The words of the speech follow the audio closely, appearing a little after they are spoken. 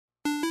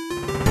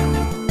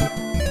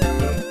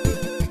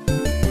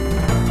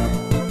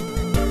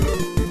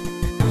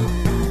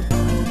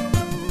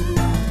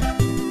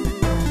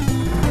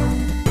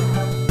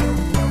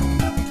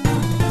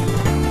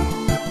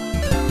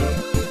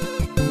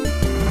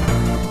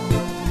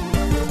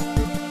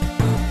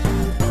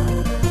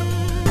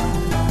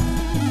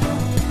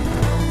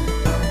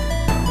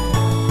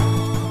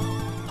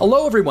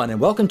Hello, everyone, and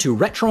welcome to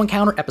Retro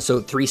Encounter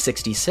episode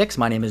 366.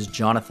 My name is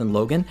Jonathan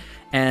Logan,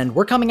 and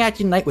we're coming at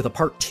you tonight with a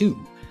part 2.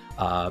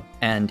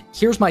 And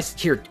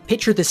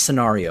picture this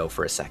scenario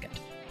for a second.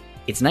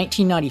 It's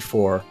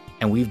 1994,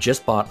 and we've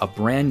just bought a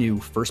brand new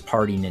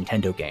first-party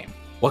Nintendo game.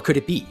 What could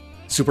it be?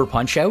 Super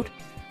Punch-Out?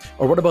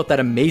 Or what about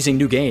that amazing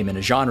new game in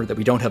a genre that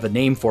we don't have a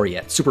name for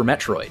yet, Super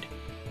Metroid?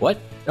 What?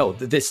 Oh,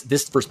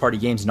 this first-party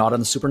game's not on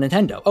the Super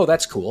Nintendo. Oh,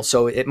 that's cool.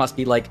 So it must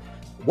be like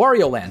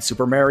Wario Land,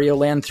 Super Mario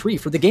Land 3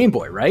 for the Game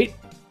Boy, right?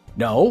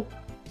 No.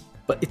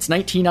 But it's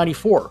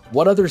 1994.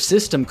 What other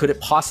system could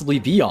it possibly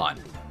be on?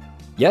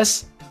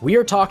 Yes, we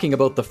are talking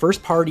about the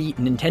first-party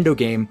Nintendo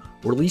game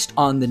released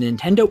on the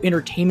Nintendo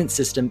Entertainment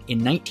System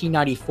in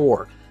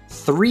 1994,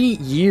 3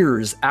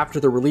 years after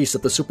the release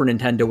of the Super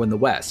Nintendo in the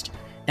West.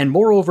 And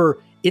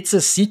moreover, it's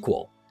a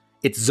sequel.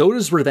 It's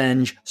Zoda's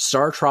Revenge: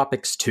 Star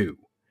Tropics 2.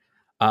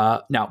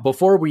 Now,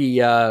 before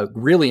we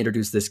really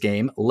introduce this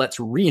game,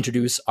 let's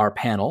reintroduce our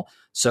panel.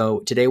 So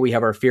today we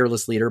have our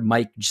fearless leader,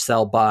 Mike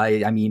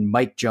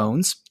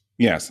Jones.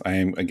 Yes, I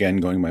am again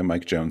going by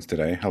Mike Jones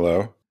today.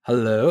 Hello.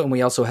 Hello. And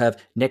we also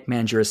have Nick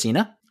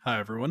Mangiaracina.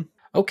 Hi, everyone.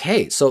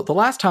 Okay, so the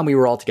last time we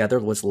were all together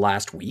was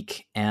last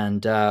week,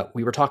 and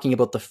we were talking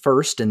about the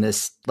first in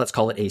this, let's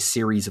call it a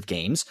series of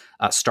games,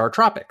 Star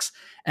Tropics.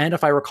 And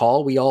if I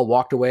recall, we all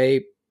walked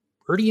away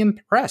pretty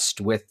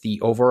impressed with the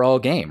overall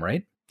game,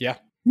 right?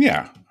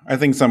 Yeah, I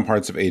think some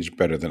parts have aged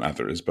better than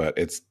others, but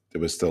it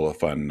was still a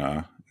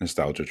fun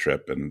nostalgia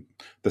trip, and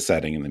the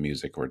setting and the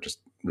music were just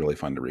really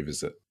fun to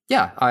revisit.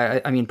 Yeah,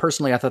 I mean,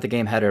 personally, I thought the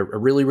game had a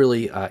really,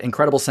 really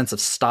incredible sense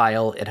of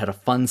style. It had a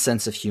fun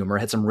sense of humor,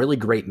 had some really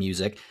great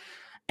music,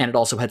 and it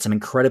also had some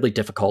incredibly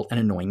difficult and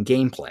annoying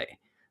gameplay.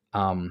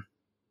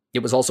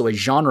 It was also a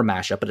genre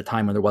mashup at a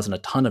time when there wasn't a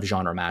ton of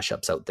genre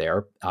mashups out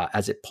there,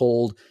 as it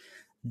pulled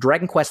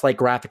Dragon Quest-like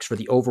graphics for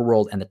the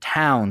overworld and the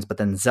towns, but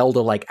then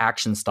Zelda-like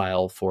action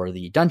style for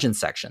the dungeon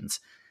sections.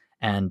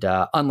 And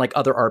unlike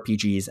other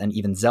RPGs and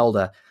even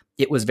Zelda,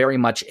 it was very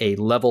much a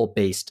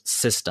level-based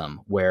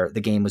system where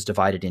the game was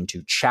divided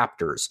into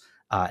chapters,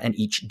 and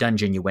each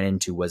dungeon you went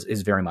into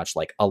is very much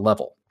like a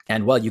level.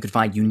 And while you could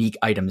find unique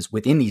items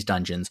within these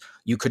dungeons,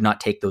 you could not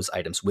take those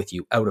items with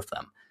you out of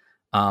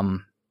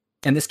them.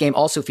 And this game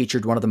also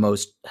featured one of the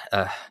most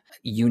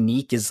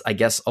unique is, I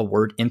guess, a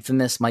word,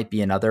 infamous might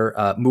be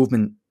another,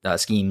 movement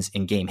schemes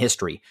in game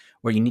history,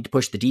 where you need to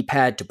push the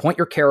D-pad to point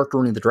your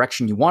character in the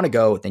direction you want to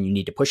go, then you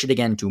need to push it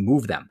again to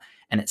move them.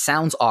 And it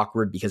sounds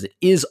awkward because it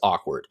is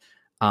awkward.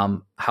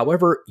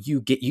 However, you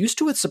get used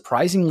to it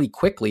surprisingly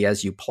quickly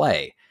as you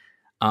play.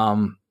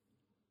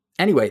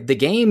 Anyway, the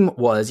game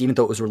was, even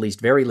though it was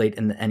released very late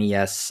in the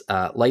NES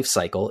life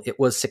cycle, it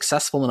was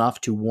successful enough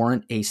to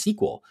warrant a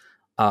sequel.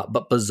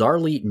 But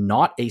bizarrely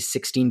not a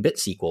 16-bit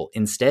sequel.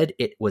 Instead,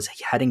 it was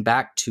heading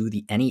back to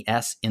the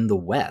NES in the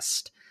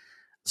West.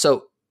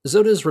 So,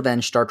 Zoda's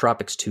Revenge: Star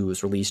Tropics 2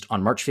 was released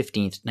on March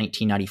 15th,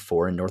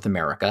 1994 in North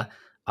America.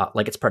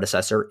 Like its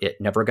predecessor, it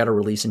never got a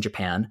release in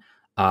Japan.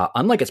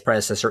 Unlike its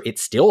predecessor, it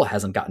still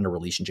hasn't gotten a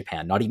release in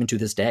Japan, not even to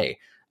this day.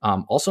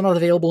 Also not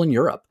available in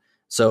Europe.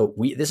 So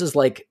this is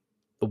like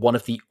one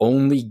of the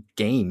only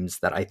games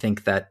that I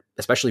think that,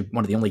 especially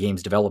one of the only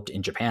games developed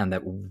in Japan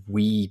that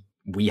we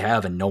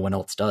have and no one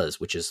else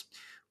does, which is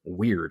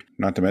weird.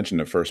 Not to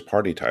mention a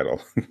first-party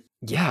title.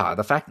 Yeah,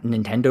 the fact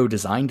Nintendo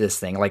designed this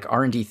thing, like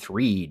R&D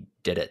 3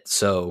 did it,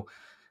 so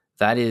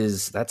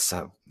that's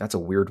a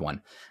weird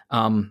one.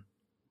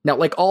 Now,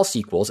 like all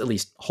sequels, at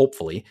least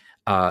hopefully,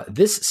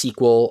 this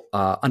sequel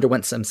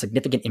underwent some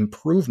significant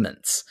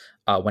improvements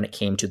when it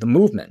came to the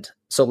movement.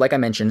 So like I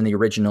mentioned in the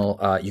original,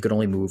 you could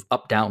only move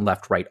up, down,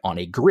 left, right on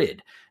a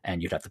grid,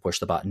 and you'd have to push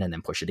the button and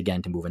then push it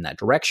again to move in that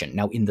direction.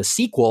 Now, in the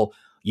sequel,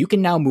 you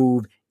can now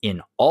move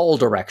in all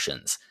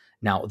directions.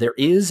 Now, there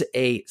is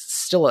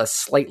still the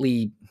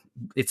slightly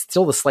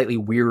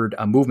weird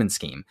movement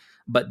scheme,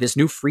 but this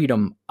new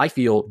freedom, I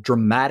feel,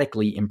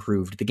 dramatically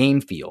improved the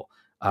game feel.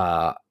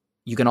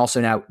 You can also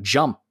now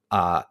jump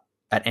at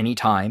any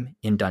time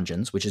in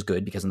dungeons, which is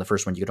good because in the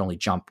first one you could only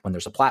jump when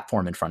there's a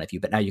platform in front of you,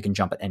 but now you can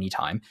jump at any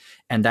time.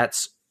 And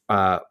that's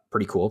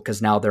pretty cool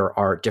because now there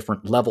are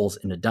different levels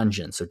in a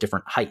dungeon, so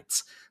different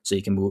heights. So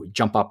you can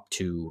jump up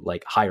to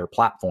like higher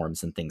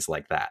platforms and things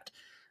like that.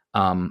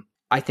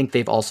 I think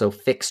they've also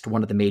fixed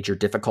one of the major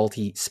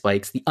difficulty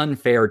spikes, the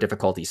unfair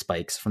difficulty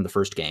spikes from the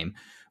first game,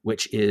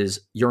 which is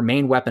your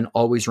main weapon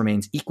always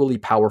remains equally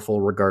powerful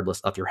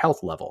regardless of your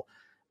health level.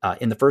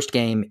 In the first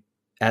game,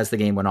 as the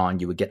game went on,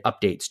 you would get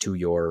updates to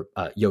your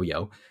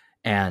yo-yo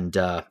and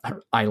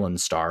island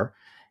star.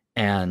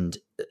 And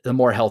the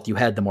more health you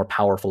had, the more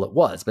powerful it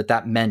was. But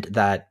that meant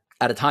that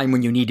at a time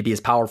when you need to be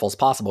as powerful as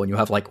possible and you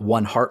have like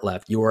one heart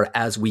left, you are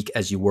as weak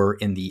as you were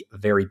in the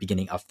very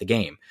beginning of the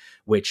game,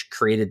 which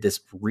created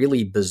this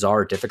really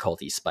bizarre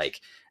difficulty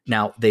spike.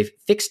 Now, they've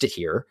fixed it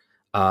here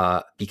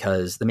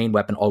because the main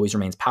weapon always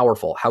remains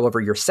powerful. However,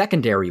 your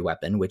secondary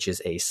weapon, which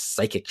is a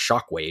psychic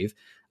shockwave,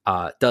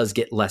 does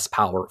get less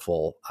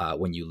powerful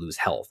when you lose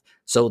health.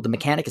 So the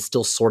mechanic is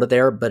still sort of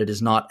there, but it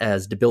is not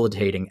as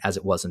debilitating as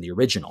it was in the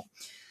original.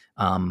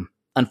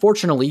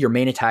 Unfortunately, your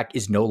main attack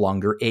is no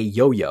longer a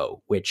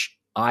yo-yo, which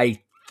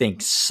I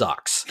think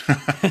sucks.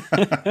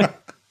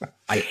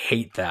 I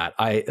hate that.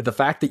 The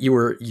fact that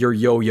your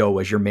yo-yo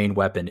was your main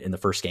weapon in the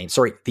first game.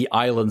 Sorry, the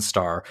Island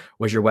Star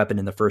was your weapon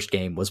in the first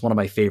game was one of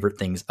my favorite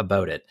things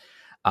about it.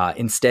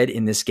 Instead,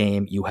 in this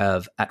game, you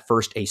have at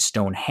first a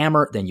stone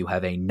hammer, then you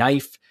have a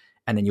knife,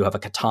 and then you have a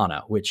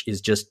katana, which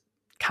is just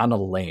kind of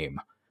lame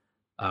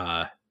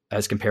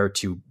as compared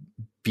to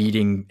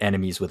beating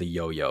enemies with a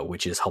yo-yo,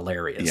 which is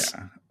hilarious.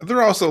 Yeah.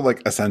 They're also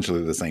like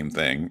essentially the same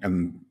thing.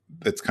 And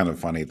it's kind of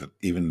funny that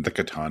even the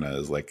katana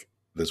is like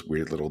this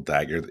weird little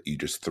dagger that you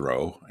just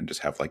throw and just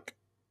have like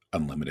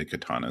unlimited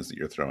katanas that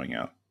you're throwing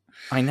out.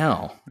 I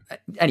know.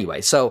 Anyway,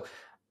 so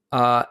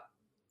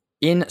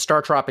in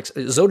Star Tropics,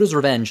 Zoda's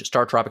Revenge,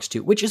 Star Tropics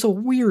 2, which is a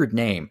weird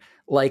name.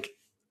 Like,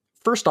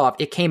 first off,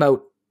 it came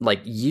out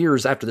like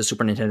years after the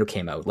Super Nintendo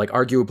came out, like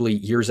arguably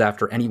years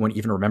after anyone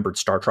even remembered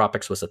Star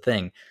Tropics was a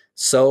thing.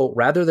 So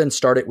rather than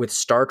start it with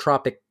Star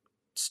Tropics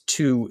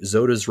 2,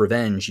 Zoda's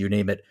Revenge, you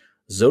name it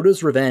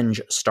Zoda's Revenge,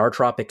 Star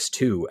Tropics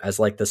 2 as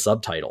like the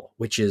subtitle,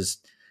 which is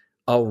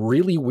a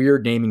really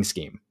weird naming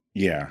scheme.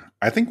 Yeah.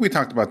 I think we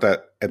talked about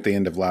that at the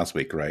end of last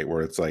week, right?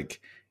 Where it's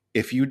like,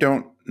 if you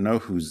don't know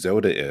who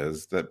Zoda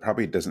is, that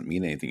probably doesn't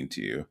mean anything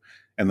to you.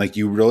 And like,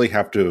 you really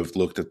have to have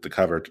looked at the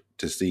cover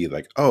to see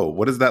like, oh,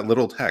 what is that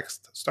little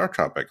text? Star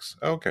Tropics.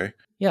 Oh, okay.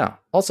 Yeah.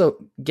 Also,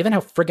 given how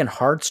friggin'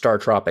 hard Star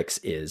Tropics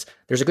is,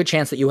 there's a good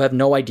chance that you have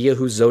no idea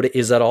who Zoda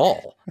is at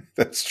all.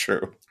 That's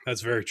true.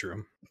 That's very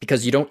true.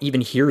 Because you don't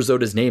even hear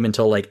Zoda's name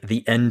until like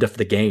the end of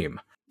the game.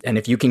 And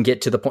if you can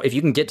get to the point, if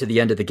you can get to the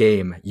end of the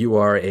game, you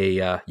are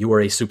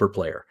a super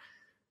player,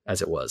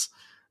 as it was.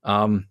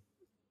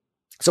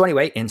 So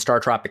anyway, in Star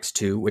Tropics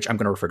 2, which I'm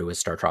going to refer to as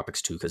Star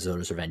Tropics 2 because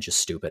Zoda's Revenge is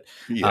stupid,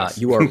 Yes.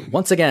 you are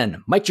once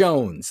again Mike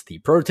Jones, the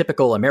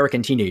prototypical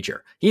American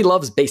teenager. He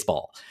loves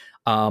baseball.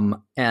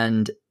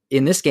 And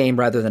in this game,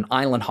 rather than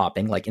island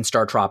hopping, like in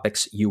Star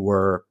Tropics, you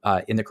were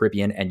in the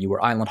Caribbean and you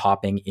were island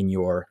hopping in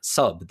your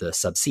the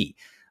sub-sea.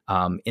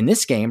 In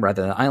this game,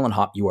 rather than island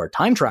hop, you are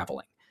time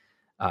traveling.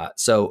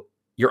 So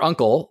your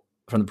uncle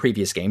from the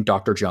previous game,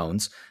 Dr.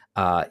 Jones,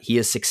 he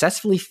has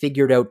successfully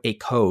figured out a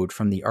code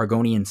from the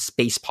Argonian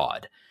space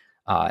pod.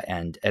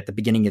 And at the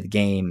beginning of the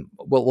game,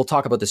 we'll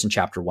talk about this in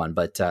chapter 1,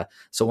 but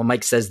so when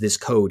Mike says this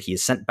code, he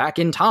is sent back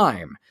in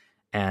time.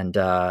 And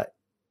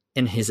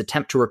in his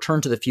attempt to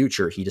return to the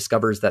future, he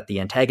discovers that the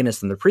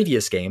antagonist in the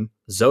previous game,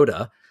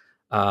 Zoda,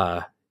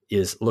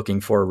 is looking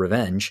for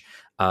revenge.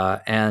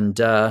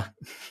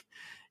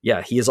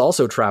 Yeah, he is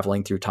also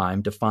traveling through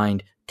time to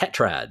find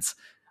tetrads.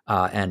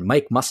 And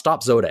Mike must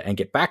stop Zoda and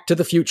get back to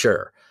the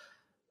future.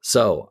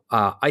 So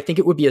I think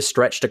it would be a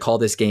stretch to call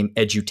this game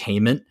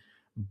edutainment,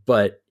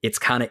 but it's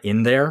kind of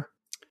in there.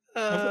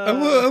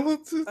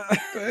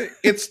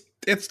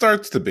 It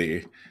starts to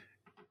be.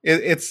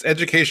 It's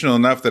educational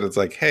enough that it's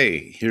like,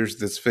 hey, here's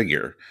this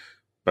figure.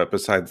 But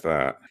besides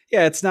that,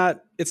 yeah, it's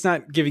not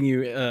giving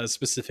you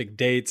specific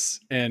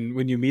dates, and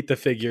when you meet the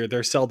figure,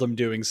 they're seldom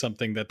doing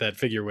something that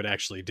figure would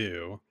actually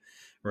do,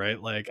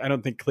 right? Like, I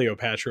don't think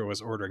Cleopatra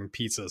was ordering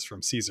pizzas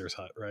from Caesar's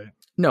Hut, right?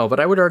 No, but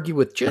I would argue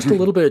with just a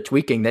little bit of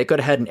tweaking, they could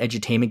have had an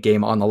edutainment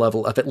game on the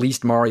level of at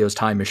least Mario's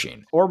Time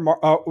Machine. Or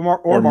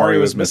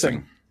Mario is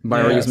missing.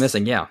 Mario's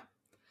missing, yeah,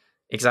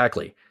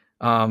 exactly.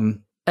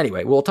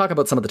 Anyway, we'll talk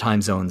about some of the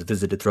time zones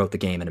visited throughout the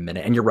game in a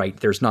minute. And you're right,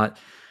 there's not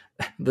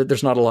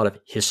a lot of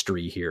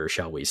history here,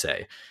 shall we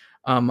say.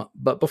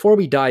 But before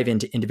we dive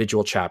into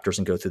individual chapters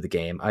and go through the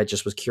game, I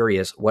just was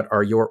curious, what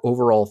are your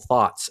overall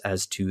thoughts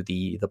as to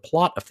the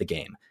plot of the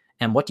game?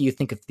 And what do you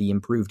think of the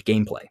improved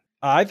gameplay?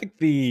 I think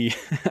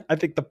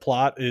the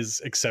plot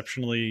is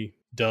exceptionally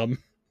dumb.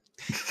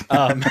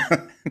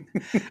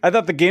 I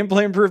thought the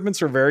gameplay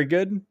improvements were very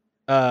good.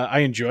 I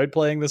enjoyed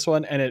playing this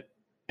one, and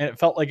it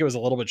felt like it was a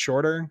little bit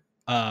shorter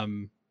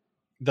than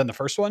the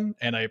first one,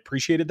 and I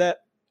appreciated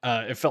that.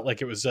 It felt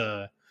like it was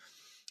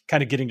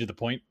kind of getting to the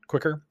point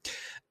quicker.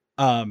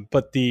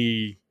 But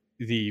the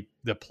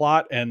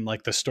plot and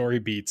like the story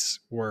beats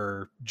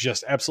were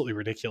just absolutely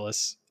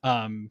ridiculous.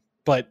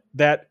 But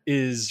that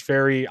is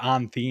very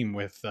on theme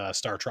with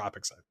Star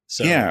Tropics.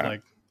 So yeah,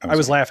 like I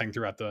was laughing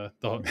throughout the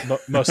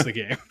most of the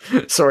game.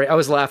 Sorry, I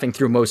was laughing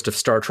through most of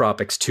Star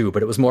Tropics too,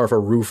 but it was more of a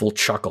rueful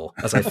chuckle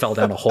as I fell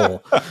down a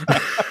hole.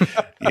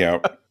 Yeah.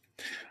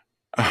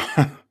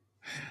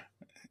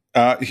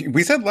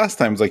 We said last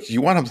time, it's like,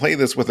 you want to play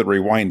this with a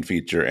rewind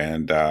feature,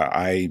 and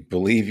I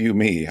believe you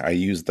me, I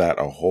used that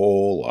a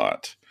whole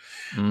lot.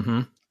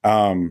 Mm-hmm.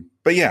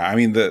 But yeah, I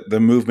mean, the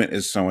movement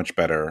is so much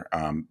better.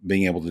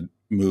 Being able to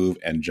move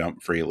and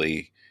jump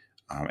freely,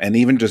 and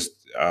even just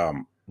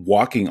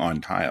walking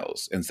on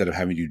tiles instead of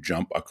having to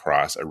jump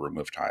across a room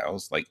of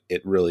tiles, like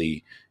it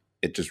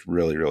just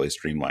really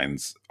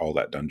streamlines all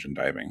that dungeon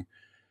diving.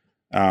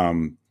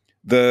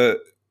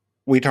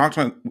 We talked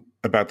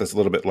about this a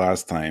little bit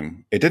last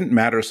time. It didn't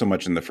matter so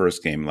much in the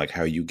first game, like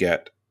how you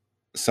get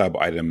sub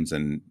items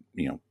and,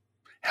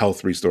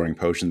 health restoring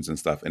potions and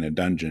stuff in a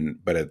dungeon,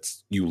 but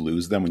you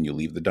lose them when you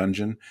leave the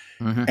dungeon.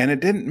 Mm-hmm. And it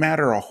didn't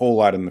matter a whole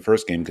lot in the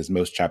first game because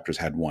most chapters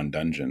had one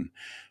dungeon.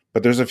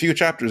 But there's a few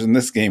chapters in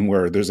this game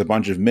where there's a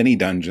bunch of mini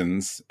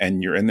dungeons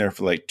and you're in there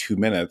for like 2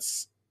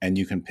 minutes and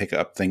you can pick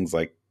up things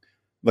like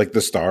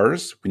the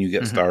stars. When you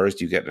get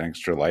stars, you get an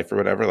extra life or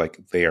whatever. Like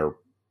they are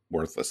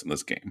worthless in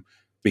this game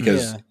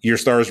because your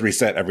stars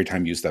reset every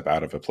time you step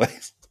out of a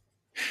place.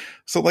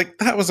 So like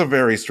that was a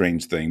very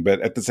strange thing.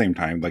 But at the same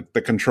time, like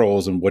the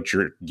controls and what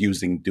you're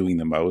using doing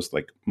the most,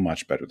 like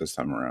much better this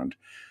time around.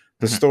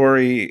 The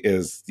story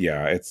is,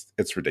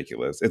 it's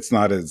ridiculous. It's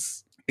not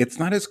as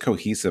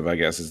cohesive, I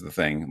guess, is the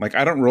thing. Like,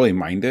 I don't really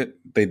mind it.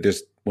 They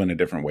just went a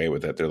different way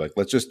with it. They're like,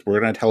 we're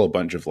going to tell a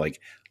bunch of like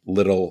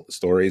little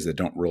stories that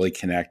don't really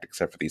connect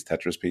except for these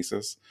Tetris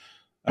pieces.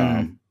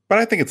 But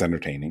I think it's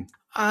entertaining.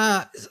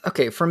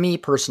 Okay, for me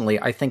personally,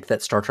 I think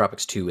that Star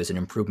Tropics 2 is an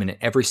improvement in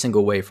every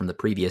single way from the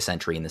previous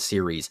entry in the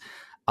series,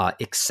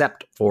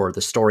 except for the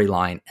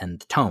storyline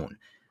and the tone.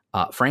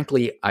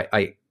 Frankly,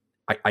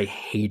 I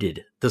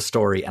hated the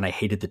story and I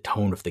hated the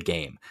tone of the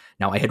game.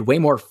 Now, I had way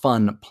more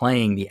fun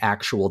playing the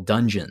actual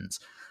dungeons,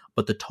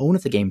 but the tone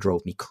of the game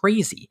drove me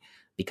crazy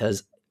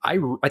because I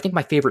think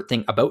my favorite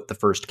thing about the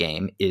first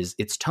game is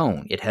its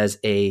tone. It has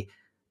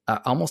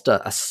almost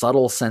a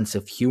subtle sense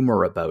of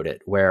humor about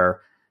it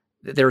where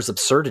there's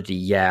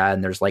absurdity,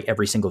 and there's like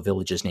every single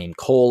village is named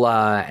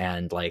Cola,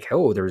 and like,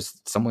 oh, there's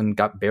someone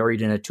got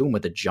buried in a tomb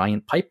with a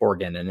giant pipe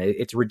organ, and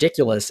it's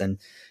ridiculous, and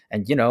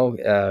you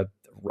know,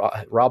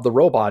 Rob the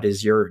Robot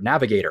is your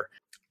navigator.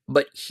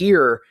 But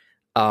here,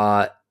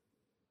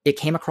 it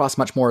came across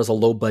much more as a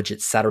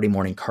low-budget Saturday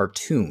morning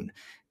cartoon.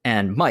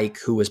 And Mike,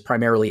 who was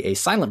primarily a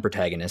silent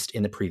protagonist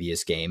in the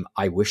previous game,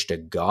 I wish to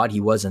God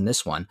he was in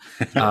this one.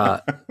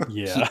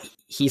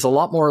 He's a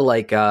lot more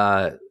like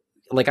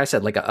I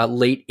said, like a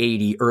late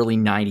 80s, early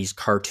 90s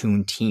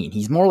cartoon teen.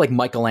 He's more like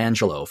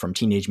Michelangelo from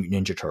Teenage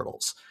Mutant Ninja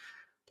Turtles.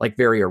 Like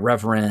very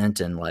irreverent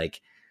and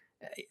like,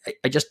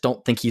 I just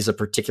don't think he's a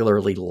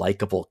particularly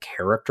likable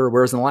character.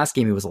 Whereas in the last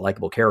game, he was a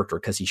likable character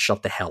because he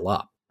shut the hell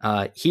up.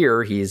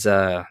 Here, he's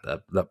the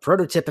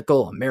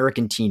prototypical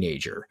American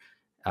teenager.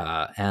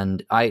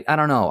 And I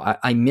don't know.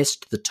 I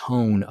missed the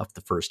tone of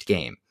the first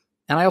game.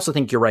 And I also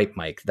think you're right,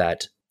 Mike,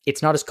 that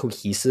it's not as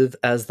cohesive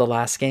as the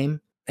last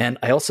game. And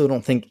I also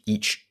don't think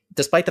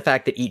despite the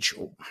fact that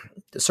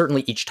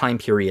certainly each time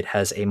period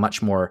has a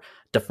much more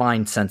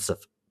defined sense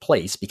of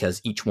place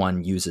because each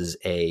one uses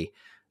a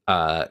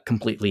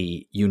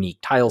completely unique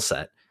tile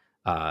set,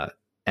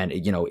 and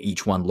you know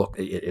each one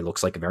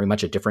looks like very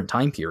much a different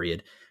time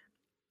period.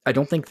 I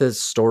don't think the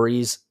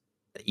stories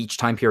each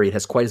time period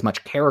has quite as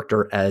much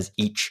character as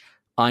each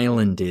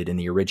island did in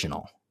the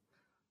original.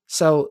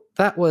 So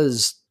I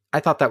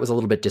thought that was a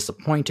little bit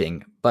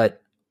disappointing,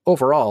 but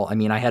overall, I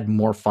mean, I had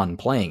more fun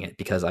playing it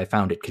because I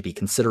found it could be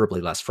considerably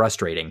less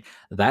frustrating.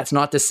 That's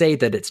not to say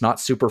that it's not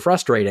super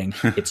frustrating.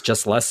 It's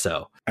just less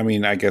so. I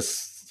mean, I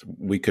guess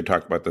we could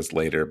talk about this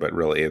later, but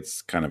really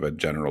it's kind of a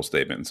general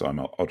statement. So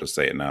I'll just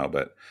say it now.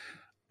 But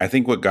I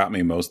think what got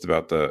me most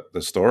about the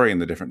story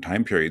and the different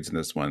time periods in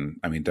this one,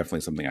 I mean,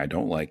 definitely something I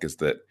don't like is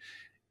that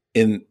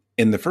in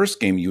the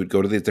first game, you would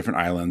go to these different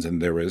islands and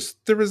there's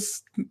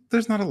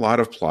not a lot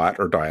of plot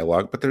or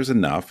dialogue, but there's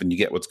enough and you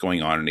get what's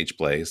going on in each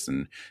place.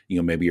 And, you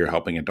know, maybe you're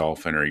helping a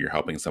dolphin or you're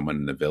helping someone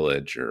in the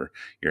village or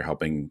you're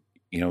helping,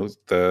 you know,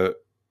 the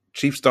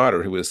chief's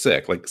daughter who was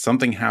sick. Like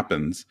something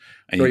happens.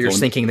 And you're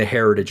sinking the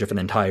heritage of an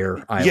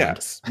entire island.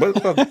 Yes,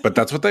 but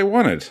that's what they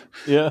wanted.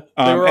 Yeah,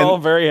 they were all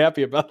very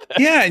happy about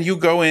that. Yeah, and you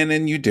go in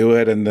and you do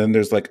it, and then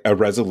there's like a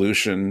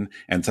resolution,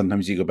 and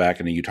sometimes you go back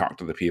and you talk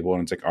to the people,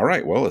 and it's like, all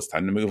right, well, it's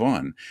time to move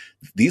on.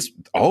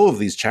 All of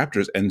these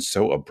chapters end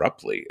so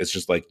abruptly. It's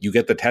just like you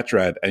get the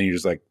tetrad, and you're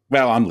just like,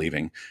 well, I'm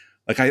leaving.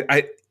 Like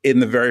I in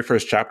the very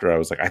first chapter, I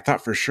was like, I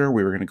thought for sure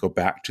we were going to go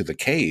back to the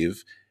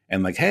cave.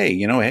 And like,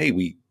 hey,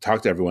 we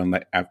talked to everyone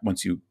like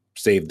once you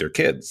saved their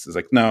kids. It's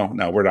like, no,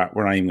 we're not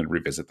even going to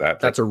revisit that.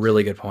 That's a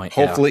really good point.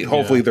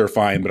 Hopefully they're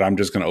fine, but I'm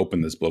just going to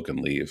open this book and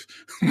leave.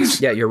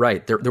 Yeah, you're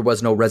right. There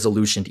was no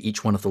resolution to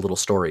each one of the little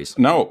stories.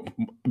 No,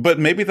 but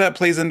maybe that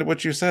plays into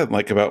what you said,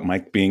 like about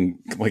Mike being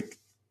like,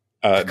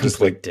 just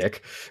like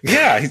dick.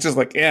 Yeah, he's just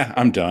like, yeah,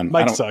 I'm done.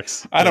 Mike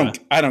sucks. I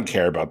don't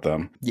care about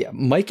them. Yeah,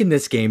 Mike in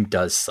this game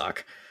does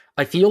suck.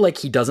 I feel like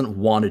he doesn't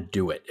want to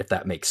do it, if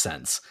that makes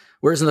sense.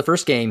 Whereas in the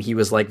first game, he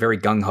was like very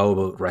gung-ho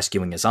about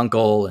rescuing his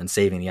uncle and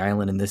saving the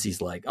island. And this,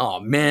 he's like, oh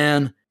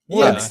man,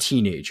 what a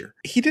teenager.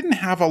 He didn't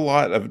have a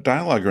lot of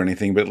dialogue or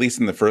anything, but at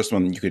least in the first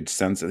one, you could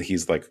sense that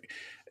he's like,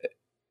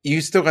 you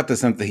still got the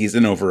sense that he's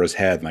in over his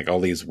head. And like all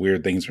these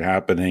weird things are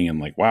happening. And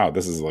like, wow,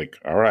 this is like,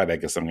 all right, I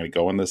guess I'm going to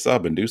go in the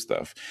sub and do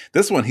stuff.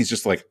 This one, he's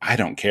just like, I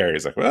don't care.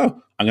 He's like,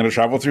 well, I'm going to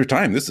travel through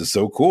time. This is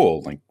so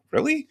cool. Like,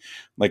 really?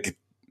 Like,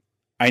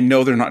 I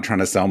know they're not trying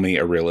to sell me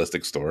a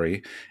realistic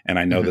story, and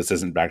I know this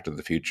isn't Back to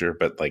the Future,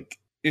 but like,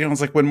 you know, it's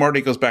like when Marty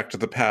goes back to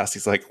the past,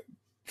 he's like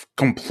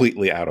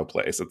completely out of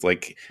place. It's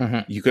like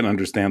you can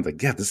understand,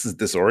 like, yeah, this is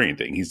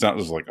disorienting. He's not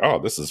just like, oh,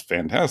 this is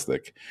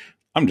fantastic.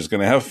 I'm just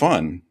going to have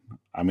fun.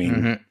 I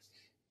mean,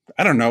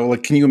 I don't know.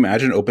 Like, can you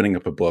imagine opening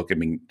up a book? I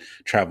mean,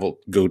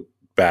 go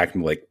back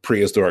in like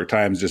prehistoric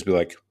times, just be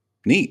like,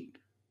 neat.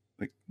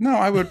 Like, no,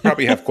 I would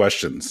probably have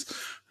questions.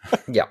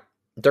 Yeah.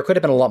 there could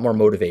have been a lot more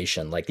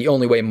motivation. Like the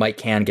only way Mike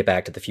can get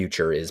back to the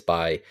future is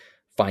by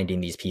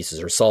finding these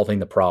pieces or solving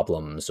the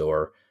problems,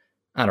 or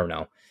I don't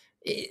know.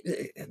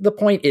 The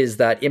point is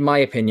that, in my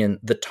opinion,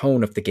 the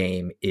tone of the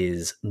game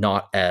is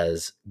not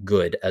as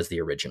good as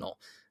the original.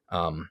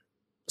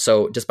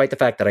 So despite the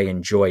fact that I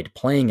enjoyed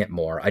playing it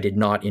more, I did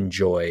not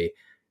enjoy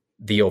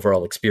the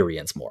overall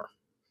experience more,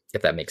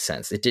 if that makes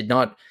sense. It did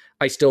not.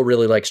 I still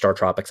really like Star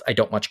Tropics. I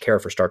don't much care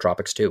for Star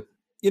Tropics 2.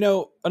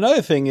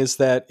 Another thing is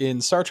that in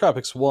Star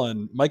Tropics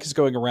 1, Mike is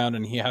going around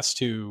and he has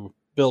to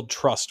build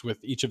trust with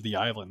each of the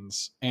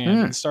islands. And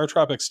in Star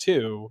Tropics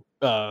 2,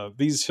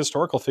 these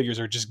historical figures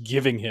are just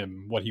giving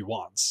him what he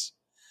wants.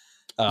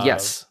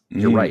 Yes,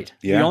 you're right.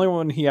 The only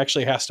one he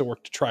actually has to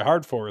work to try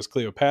hard for is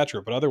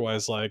Cleopatra, but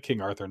otherwise, like,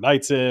 King Arthur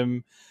knights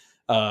him.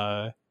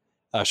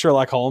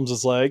 Sherlock Holmes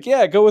is like,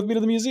 yeah, go with me to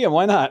the museum.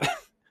 Why not?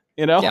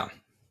 Yeah.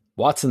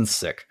 Watson's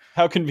sick.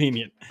 How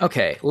convenient.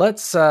 Okay,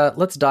 let's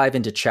dive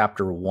into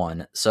chapter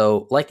 1.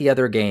 So, like the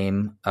other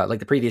game, like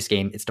the previous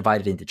game, it's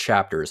divided into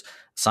chapters.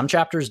 Some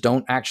chapters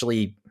don't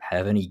actually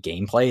have any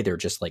gameplay; they're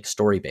just like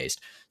story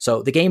based.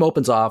 So the game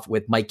opens off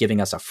with Mike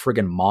giving us a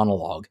friggin'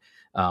 monologue.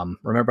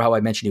 Remember how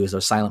I mentioned he was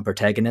a silent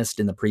protagonist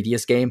in the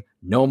previous game?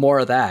 No more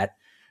of that.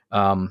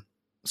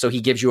 So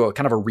he gives you a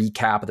kind of a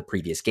recap of the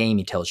previous game.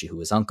 He tells you who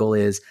his uncle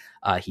is.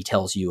 He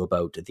tells you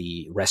about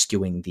the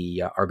rescuing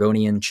the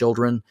Argonian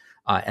children.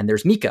 And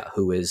there's Mika,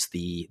 who is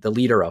the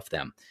leader of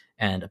them.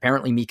 And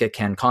apparently Mika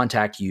can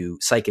contact you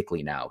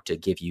psychically now to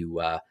give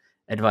you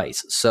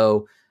advice.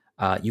 So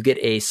you get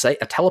a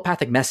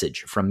telepathic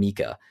message from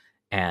Mika.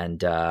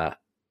 And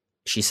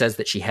she says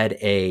that she had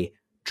a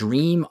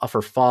dream of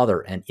her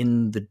father. And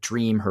in the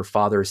dream, her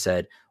father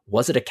said,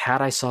 was it a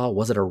cat I saw?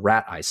 Was it a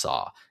rat I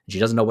saw? And she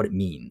doesn't know what it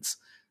means.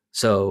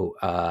 So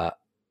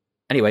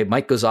anyway,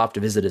 Mike goes off to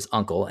visit his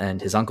uncle,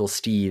 and his uncle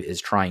Steve is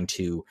trying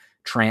to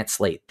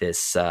translate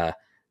this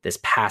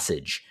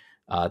passage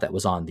that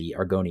was on the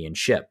Argonian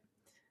ship.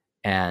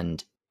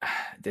 And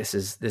this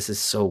is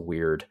so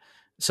weird.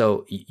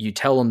 So you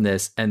tell him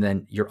this, and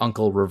then your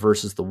uncle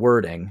reverses the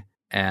wording.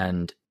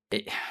 And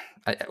did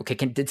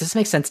this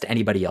make sense to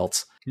anybody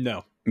else?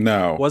 No.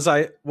 Was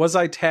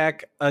I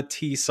tack a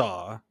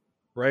T-saw?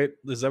 Right?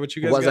 Is that what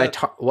you guys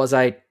got? Was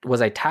I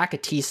tack a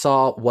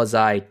T-saw? Was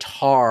I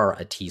tar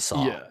a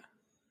T-saw? Yeah.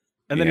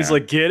 And then he's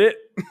like, get it?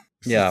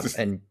 Yeah.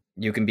 And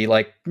you can be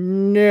like,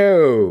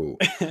 no.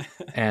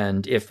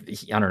 And if,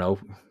 I don't know,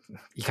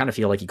 you kind of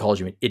feel like he calls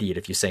you an idiot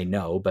if you say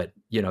no, but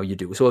you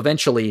do. So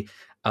eventually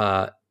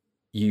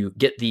you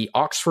get the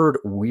Oxford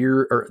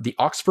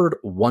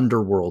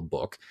Wonderworld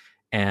book,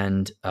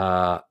 and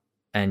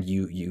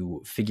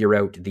you figure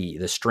out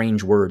the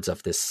strange words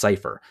of this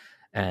cipher.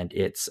 And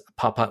it's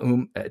Papa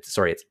Mau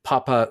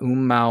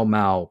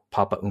Mau,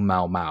 Papa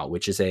Mau Mau,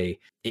 which is a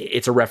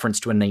reference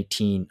to I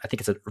think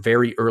it's a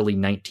very early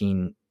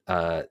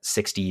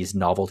 1960s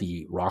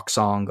novelty rock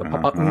song.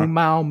 Papa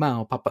Mau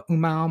Mau, Papa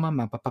Mau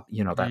Mau, Papa,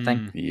 that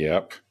thing.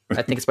 Yep.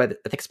 I think it's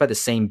by the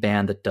same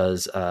band that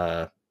does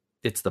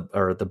it's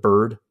the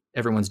Bird.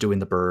 Everyone's doing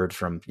the Bird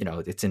from,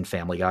 it's in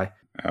Family Guy.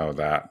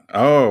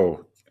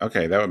 Oh,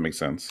 okay, that would make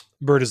sense.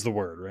 Bird is the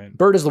word, right?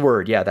 Bird is the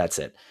word. Yeah, that's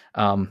it.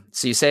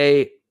 So you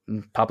say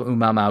Papa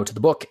Mau Mau to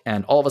the book,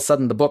 and all of a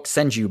sudden the book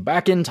sends you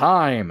back in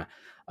time.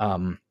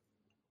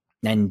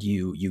 And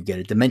you get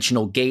a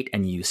dimensional gate,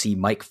 and you see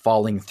Mike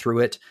falling through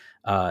it.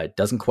 It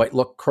doesn't quite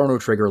look Chrono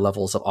Trigger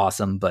levels of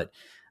awesome, but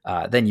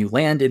then you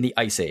land in the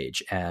Ice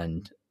Age,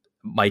 and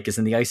Mike is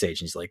in the Ice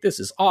Age, and he's like, this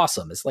is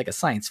awesome. It's like a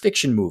science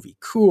fiction movie.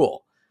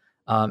 Cool.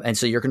 And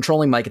so you're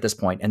controlling Mike at this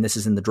point, and this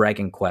is in the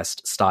Dragon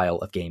Quest style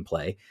of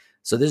gameplay.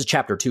 So this is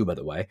chapter 2, by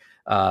the way.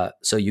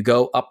 So you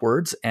go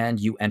upwards and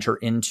you enter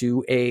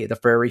into the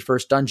very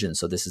first dungeon.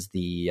 So this is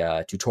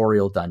the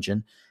tutorial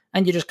dungeon,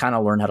 and you just kind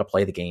of learn how to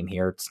play the game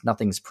here.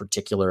 Nothing's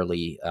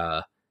particularly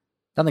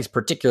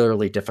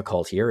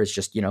difficult here. It's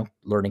just,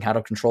 learning how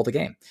to control the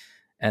game.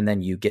 And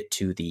then you get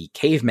to the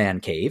caveman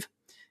cave,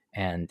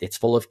 and it's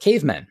full of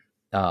cavemen.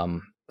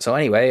 So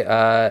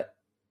anyway,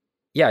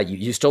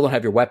 you still don't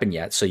have your weapon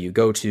yet. So you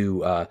go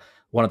to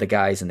one of the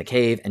guys in the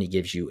cave, and he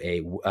gives you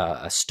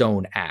a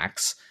stone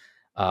axe.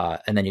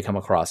 And then you come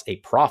across a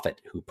prophet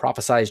who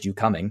prophesized you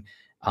coming.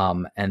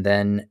 And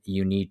then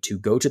you need to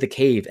go to the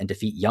cave and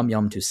defeat Yum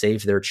Yum to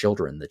save their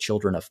children, the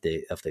children of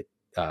the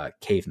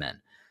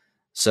cavemen.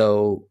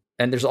 So,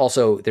 and there's a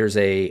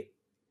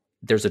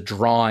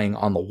drawing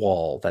on the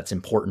wall that's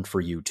important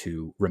for you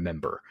to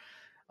remember.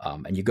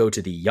 And you go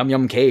to the Yum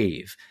Yum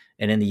cave.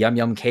 And in the Yum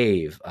Yum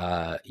cave,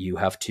 you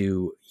have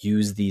to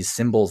use these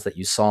symbols that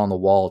you saw on the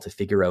wall to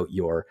figure out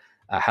your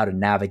how to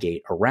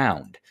navigate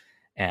around.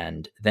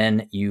 And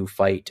then you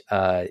fight.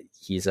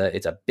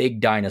 It's a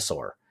big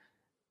dinosaur.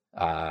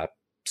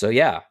 So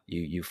yeah,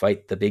 you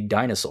fight the big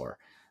dinosaur.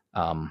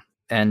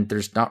 And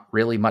there's not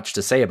really much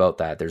to say about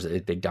that. There's a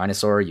big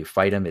dinosaur. You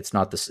fight him. It's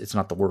not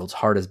the world's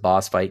hardest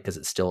boss fight because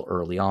it's still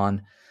early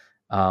on.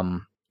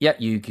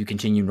 You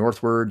continue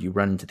northward. You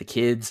run into the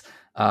kids.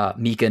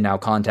 Mika now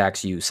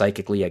contacts you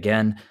psychically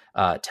again,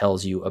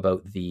 tells you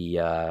about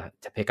to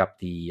pick up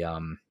the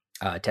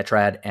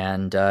tetrad,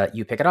 and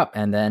you pick it up,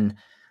 and then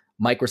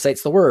Mike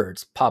recites the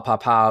words pa pa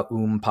pa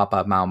pa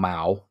pa mau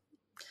mau.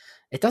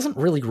 It doesn't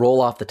really roll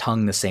off the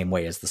tongue the same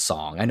way as the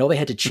song. I know they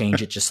had to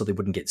change it just so they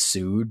wouldn't get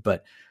sued,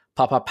 but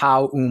pa pa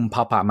pa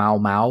pa mau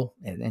mau,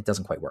 it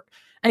doesn't quite work.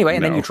 Anyway,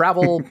 and then you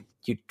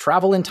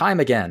travel in time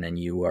again, and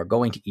you are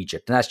going to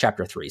Egypt, and that's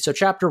chapter 3. So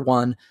chapter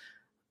 1,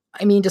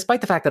 I mean,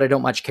 despite the fact that I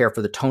don't much care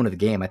for the tone of the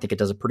game, I think it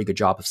does a pretty good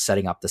job of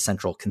setting up the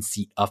central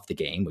conceit of the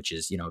game, which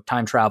is,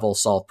 time travel,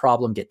 solve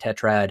problem, get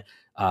tetrad,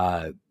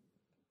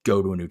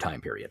 go to a new time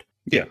period.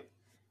 Yeah,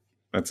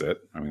 that's it.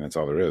 I mean, that's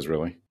all there is,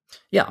 really.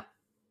 Yeah.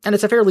 And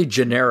it's a fairly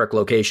generic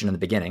location in the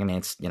beginning. I mean,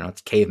 it's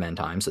caveman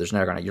time, so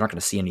you're not going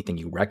to see anything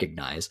you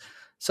recognize.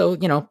 So,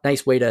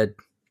 nice way to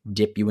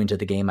dip you into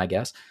the game, I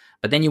guess.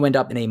 But then you end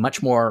up in a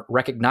much more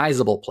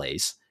recognizable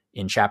place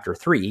in chapter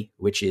 3,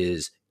 which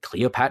is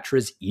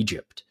Cleopatra's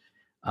Egypt.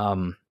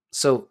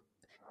 So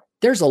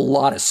there's a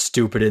lot of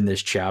stupid in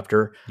this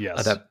chapter.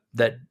 Yes.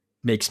 That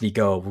makes me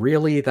go,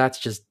 really? That's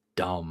just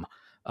dumb.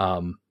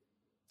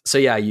 So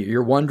yeah,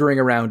 you're wandering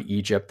around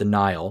Egypt, the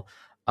Nile,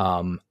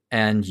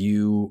 and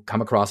you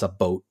come across a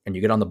boat, and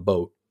you get on the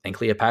boat, and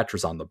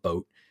Cleopatra's on the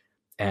boat,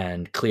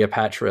 and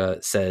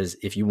Cleopatra says,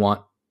 if you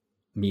want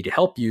me to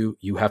help you,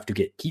 you have to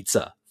get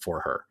pizza for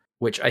her,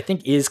 which I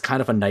think is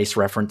kind of a nice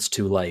reference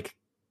to like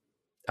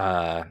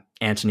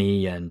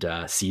Antony and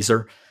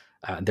Caesar,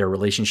 their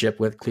relationship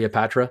with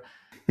Cleopatra,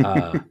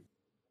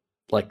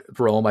 like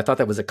Rome. I thought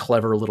that was a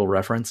clever little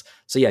reference.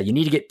 So yeah, you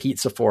need to get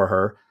pizza for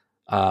her.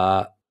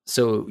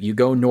 So you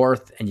go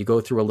north and you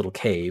go through a little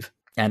cave,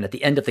 and at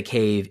the end of the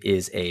cave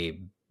is a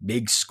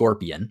big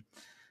scorpion.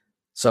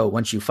 So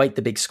once you fight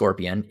the big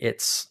scorpion,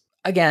 it's,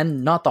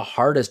 again, not the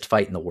hardest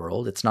fight in the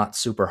world. It's not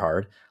super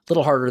hard. A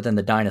little harder than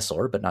the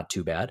dinosaur, but not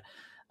too bad.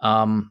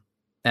 And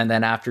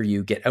then after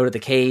you get out of the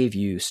cave,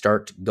 you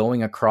start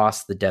going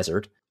across the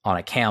desert on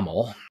a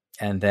camel.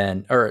 And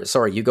then,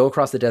 you go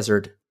across the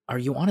desert. Are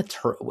you on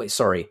wait,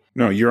 sorry.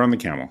 No, you're on the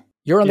camel.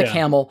 You're on the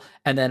camel,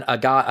 and then a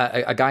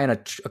guy in a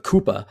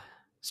Koopa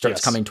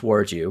starts coming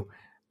towards you.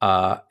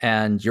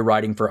 And you're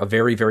riding for a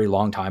very, very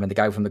long time. And the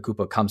guy from the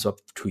Koopa comes up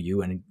to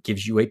you and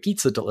gives you a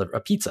pizza.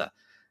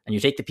 And you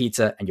take the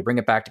pizza and you bring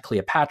it back to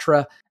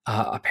Cleopatra.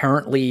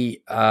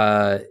 Apparently,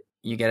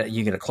 you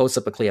get a close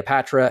up of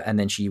Cleopatra, and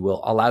then she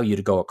will allow you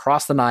to go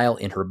across the Nile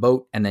in her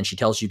boat. And then she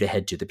tells you to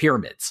head to the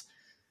pyramids,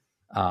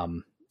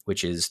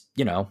 which is,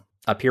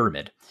 a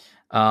pyramid.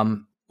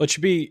 It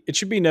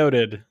should be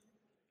noted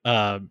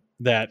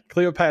that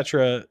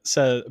Cleopatra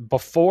says,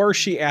 before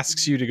she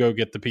asks you to go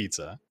get the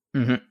pizza,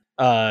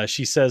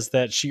 she says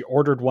that she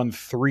ordered one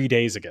 3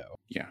 days ago.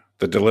 Yeah.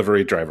 The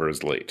delivery driver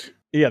is late.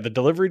 Yeah. The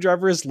delivery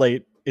driver is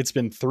late. It's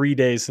been 3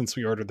 days since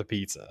we ordered the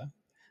pizza.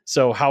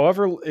 So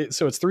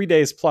it's 3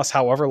 days plus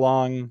however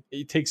long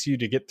it takes you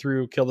to get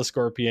through, kill the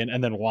scorpion,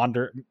 and then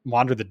wander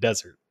the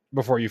desert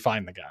before you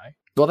find the guy.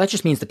 Well, that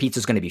just means the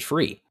pizza's going to be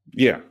free.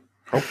 Yeah.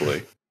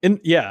 Hopefully.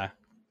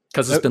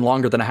 Because it's been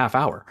longer than a half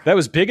hour. That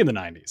was big in the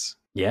 90s.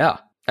 Yeah.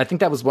 I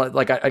think that was what,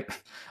 like, I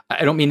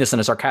don't mean this in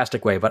a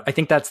sarcastic way, but I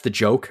think that's the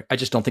joke. I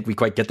just don't think we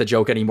quite get the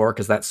joke anymore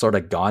because that's sort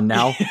of gone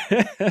now.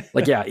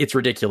 Like, yeah, it's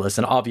ridiculous.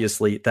 And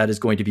obviously that is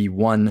going to be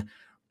one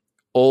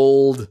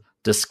old,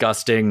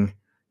 disgusting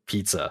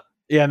pizza.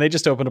 Yeah, and they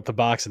just open up the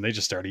box and they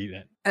just start eating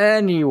it.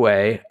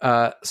 Anyway,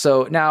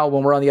 so now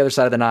when we're on the other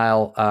side of the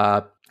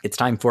Nile, it's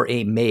time for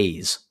a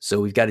maze.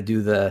 So we've got to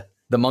do the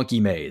monkey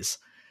maze.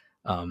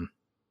 And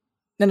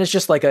it's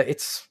just like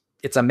it's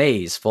a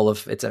maze full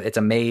of it's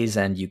a maze,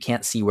 and you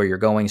can't see where you're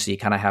going, so you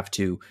kind of have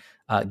to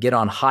get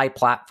on high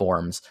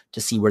platforms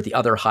to see where the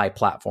other high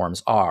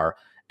platforms are.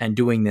 And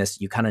doing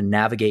this, you kind of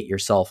navigate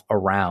yourself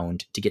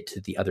around to get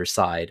to the other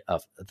side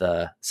of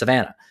the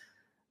savannah.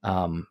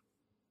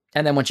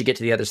 And then once you get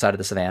to the other side of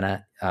the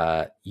savannah,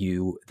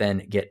 you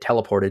then get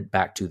teleported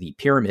back to the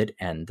pyramid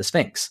and the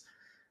Sphinx.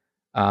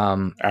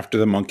 After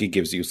the monkey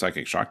gives you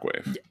psychic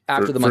shockwave.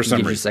 After the monkey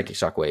gives you psychic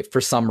shockwave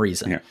for some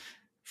reason. Yeah.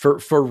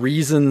 For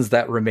reasons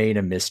that remain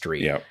a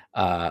mystery. Yeah.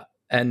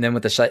 And then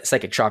with the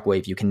psychic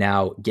shockwave, you can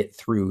now get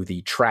through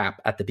the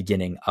trap at the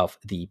beginning of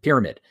the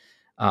pyramid.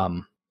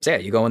 So yeah,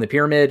 you go in the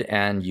pyramid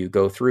and you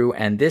go through,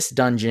 and this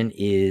dungeon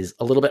is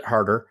a little bit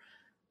harder.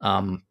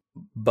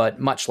 But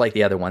much like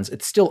the other ones,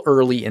 it's still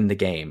early in the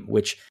game,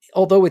 which,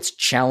 although it's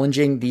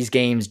challenging, these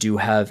games do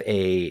have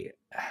the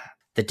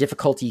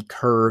difficulty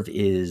curve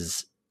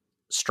is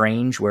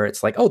strange, where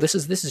it's like, oh, this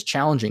is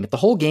challenging. If the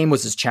whole game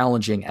was as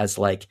challenging as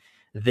like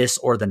this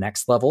or the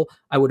next level,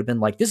 I would have been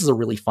like, this is a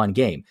really fun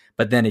game.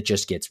 But then it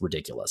just gets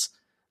ridiculous,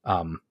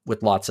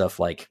 with lots of,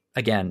 like,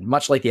 again,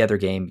 much like the other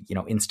game,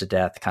 insta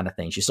death kind of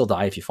things. You still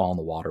die if you fall in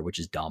the water, which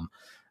is dumb.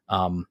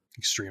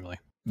 Extremely.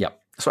 Yep.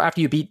 So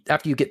after you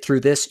get through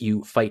this,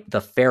 you fight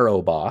the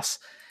Pharaoh boss.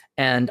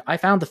 And I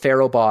found the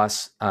Pharaoh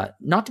boss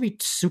not to be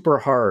super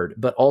hard,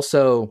 but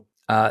also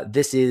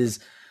this is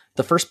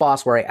the first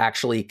boss where I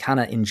actually kind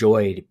of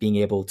enjoyed being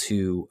able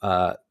to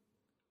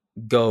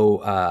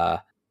go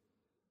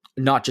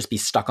not just be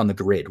stuck on the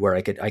grid, where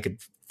I could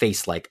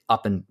face like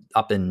up and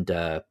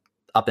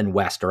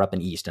west or up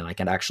and east, and I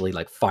can actually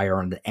like fire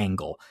on an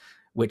angle,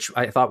 which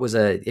I thought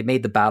it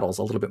made the battles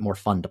a little bit more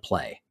fun to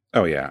play.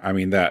 Oh yeah, I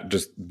mean that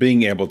just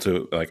being able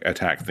to like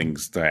attack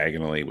things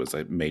diagonally was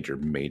a major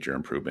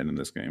improvement in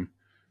this game.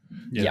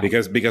 Yeah.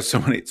 Because so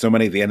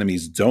many of the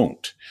enemies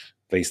don't.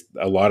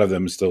 A lot of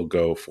them still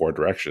go 4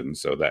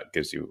 directions, so that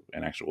gives you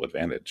an actual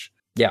advantage.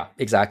 Yeah,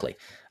 exactly.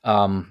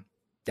 And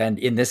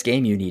in this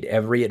game, you need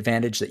every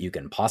advantage that you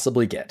can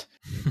possibly get.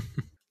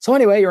 So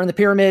anyway, you're in the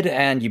pyramid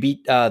and you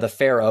beat the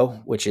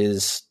pharaoh, which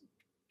is,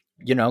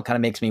 kind of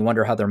makes me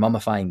wonder how they're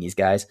mummifying these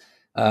guys.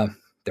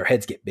 Their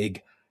heads get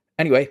big.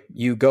 Anyway,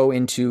 you go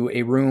into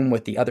a room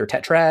with the other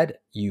tetrad,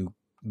 you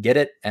get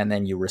it, and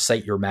then you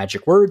recite your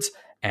magic words,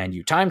 and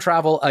you time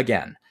travel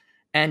again.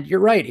 And you're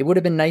right, it would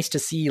have been nice to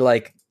see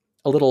like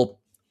a little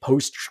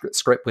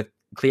postscript with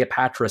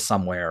Cleopatra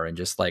somewhere and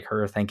just like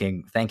her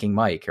thanking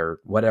Mike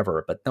or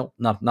whatever, but no,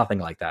 nothing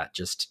like that.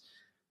 Just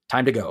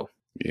time to go.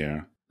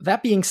 Yeah.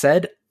 That being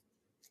said,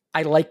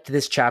 I liked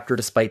this chapter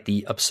despite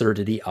the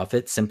absurdity of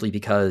it, simply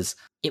because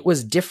it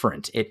was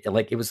different. It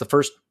was the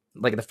first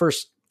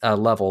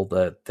level,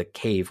 the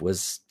cave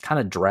was kind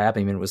of drab.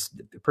 I mean, it was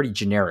a pretty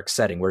generic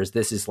setting, whereas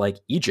this is like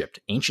Egypt,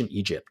 ancient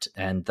Egypt,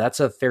 and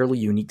that's a fairly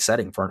unique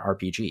setting for an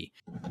RPG.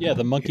 Yeah,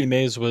 the monkey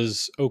maze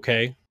was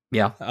okay.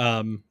 Yeah.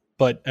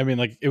 But I mean,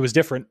 like, it was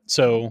different,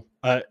 so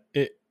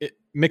it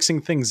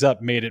mixing things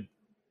up made it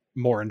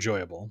more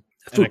enjoyable.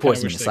 Food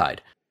poisoning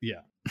aside.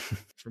 Yeah.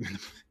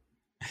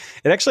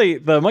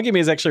 The monkey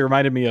maze actually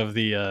reminded me of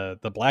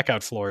the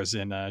blackout floors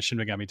in Shin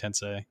Megami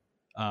Tensei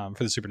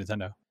for the Super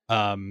Nintendo.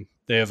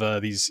 They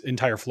have these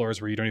entire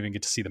floors where you don't even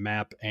get to see the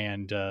map,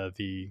 and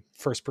the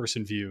first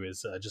person view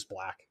is just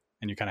black,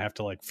 and you kind of have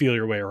to like feel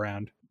your way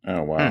around.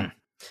 Oh wow.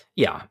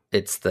 Yeah,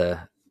 it's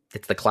the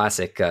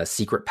classic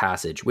secret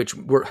passage,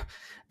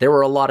 there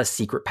were a lot of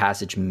secret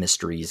passage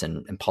mysteries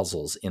and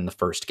puzzles in the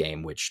first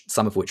game,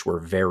 some of which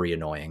were very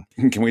annoying.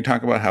 Can we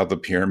talk about how the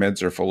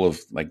pyramids are full of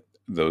like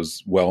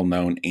those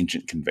well-known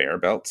ancient conveyor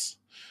belts?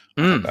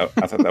 I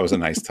thought that was a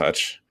nice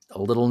touch.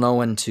 A little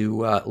known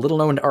to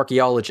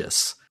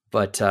archaeologists,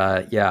 but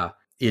the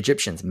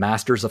Egyptians,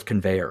 masters of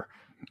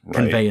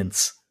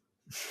conveyance.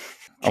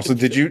 Also,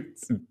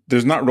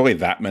 there's not really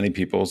that many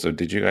people, so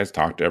did you guys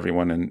talk to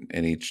everyone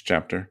in each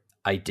chapter?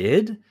 I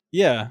did.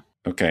 Yeah.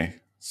 Okay.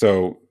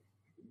 So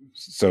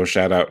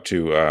shout out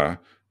to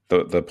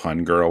the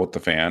pun girl with the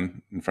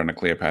fan in front of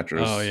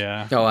Cleopatra's. Oh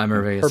yeah. Oh, I'm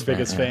her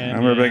biggest fan.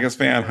 I'm her biggest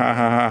fan. Ha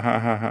ha ha ha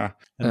ha ha.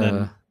 And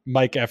then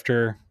Mike,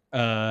 after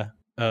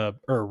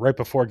or right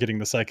before getting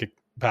the psychic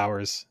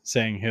powers,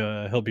 saying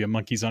he'll be a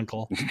monkey's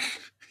uncle.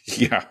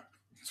 Yeah,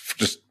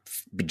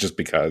 just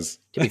because.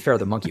 To be fair,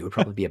 the monkey would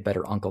probably be a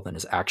better uncle than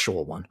his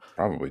actual one.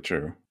 Probably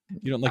true.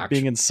 You don't like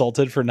being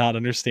insulted for not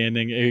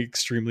understanding a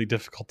extremely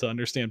difficult to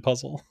understand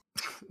puzzle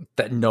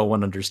that no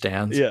one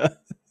understands. Yeah,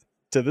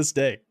 to this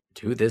day.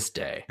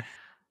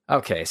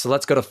 Okay, so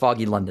let's go to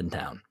foggy London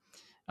town.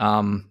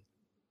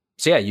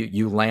 So yeah,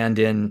 you land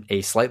in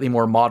a slightly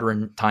more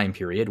modern time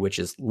period, which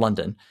is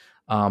London.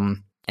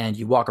 And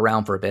you walk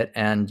around for a bit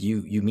and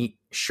you meet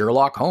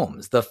Sherlock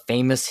Holmes, the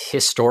famous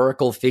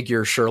historical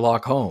figure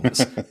Sherlock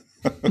Holmes,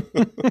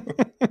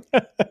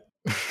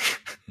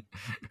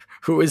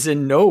 who is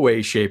in no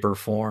way, shape, or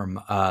form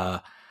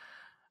a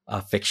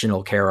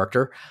fictional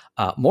character.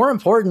 More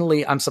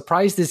importantly, I'm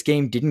surprised this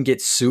game didn't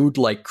get sued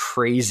like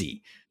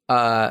crazy.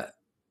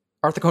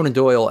 Arthur Conan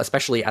Doyle,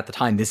 especially at the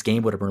time this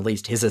game would have been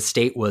released, his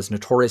estate was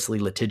notoriously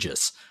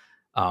litigious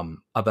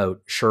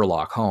about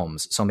Sherlock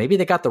Holmes. So maybe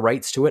they got the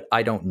rights to it.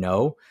 I don't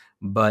know.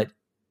 But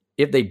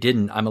if they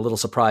didn't, I'm a little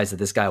surprised that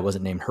this guy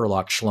wasn't named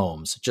Herlock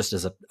Sholmes, just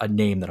as a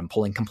name that I'm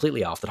pulling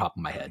completely off the top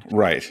of my head.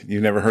 Right.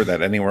 You've never heard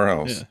that anywhere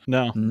else. Yeah.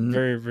 No.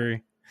 Very,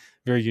 very,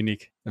 very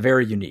unique.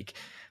 Very unique.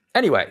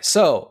 Anyway,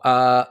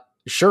 so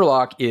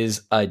Sherlock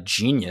is a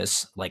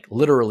genius. Like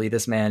literally,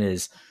 this man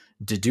is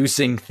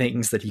deducing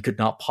things that he could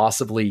not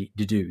possibly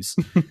deduce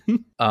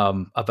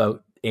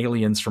about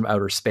aliens from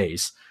outer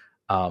space.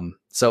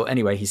 So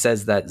anyway, he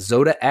says that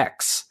Zoda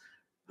X,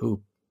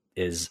 who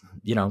is,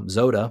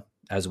 Zoda,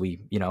 as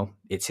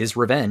it's his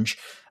revenge,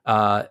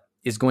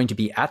 is going to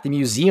be at the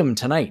museum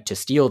tonight to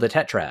steal the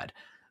tetrad.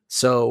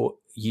 So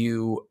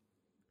you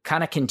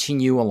kind of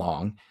continue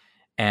along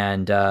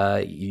and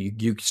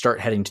you start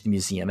heading to the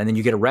museum, and then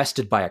you get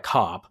arrested by a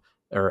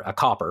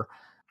copper,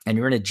 and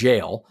you're in a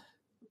jail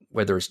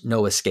where there's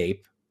no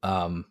escape.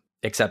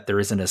 Except there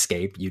is an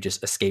escape. You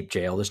just escape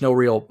jail. There's no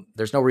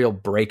real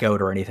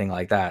breakout or anything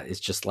like that. It's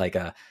just like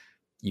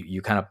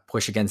you kind of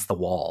push against the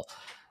wall.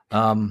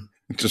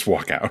 Just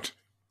walk out.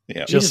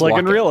 Yeah. Just like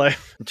in real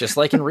life. Just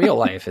like in real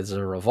life. It's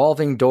a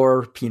revolving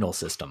door penal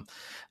system.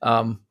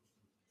 And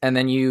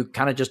then you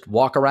kind of just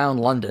walk around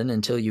London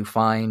until you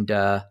find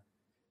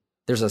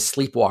there's a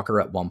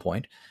sleepwalker at one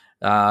point.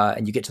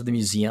 And you get to the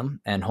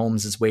museum and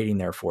Holmes is waiting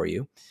there for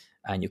you.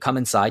 And you come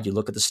inside, you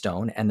look at the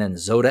stone, and then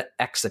Zoda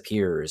X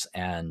appears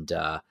and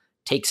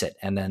takes it.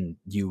 And then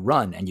you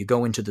run and you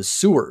go into the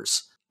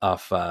sewers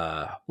of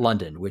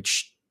London,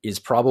 which is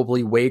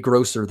probably way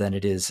grosser than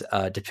it is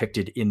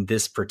depicted in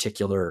this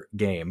particular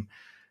game.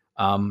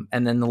 And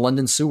then the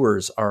London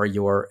sewers are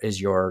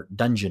your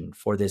dungeon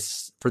for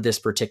this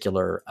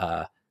particular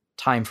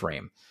time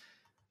frame.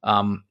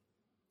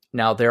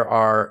 Now there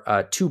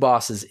are 2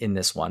 bosses in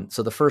this one.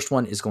 So the first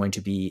one is going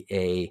to be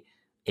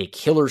a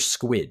killer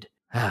squid.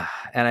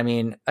 And I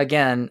mean,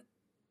 again,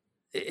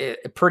 a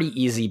pretty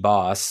easy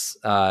boss.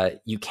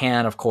 You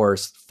can, of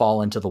course,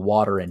 fall into the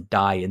water and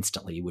die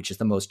instantly, which is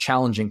the most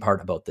challenging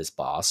part about this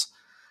boss.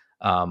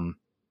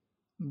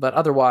 But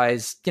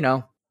otherwise,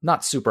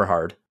 not super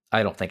hard.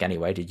 I don't think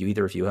anyway. Did you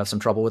either of you have some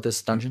trouble with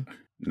this dungeon?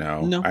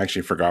 No. I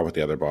actually forgot what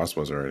the other boss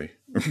was already.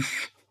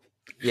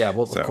 Yeah,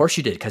 well, of course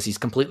you did, because he's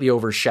completely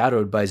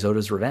overshadowed by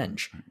Zoda's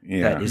revenge.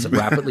 Yeah. That is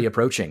rapidly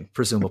approaching,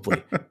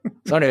 presumably.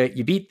 So anyway,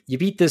 you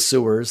beat this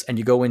sewers, and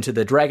you go into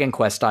the Dragon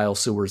Quest style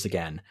sewers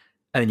again,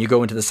 and then you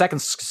go into the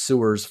second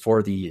sewers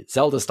for the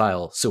Zelda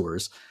style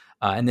sewers,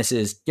 and this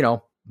is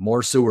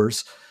more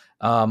sewers.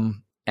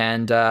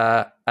 And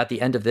at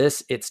the end of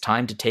this, it's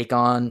time to take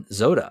on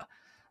Zoda.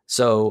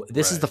 So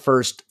this is the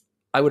first.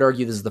 I would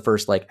argue this is the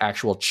first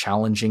actual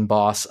challenging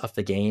boss of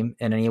the game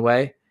in any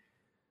way.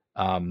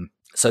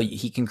 So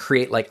he can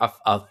create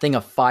a thing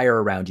of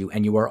fire around you,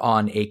 and you are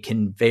on a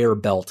conveyor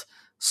belt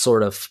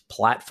sort of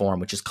platform,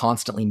 which is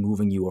constantly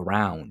moving you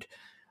around.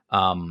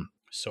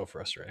 So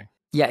frustrating.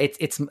 Yeah,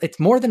 it's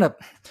more than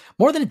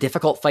a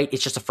difficult fight.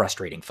 It's just a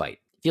frustrating fight.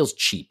 It feels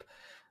cheap.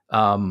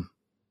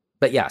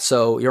 But yeah,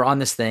 so you're on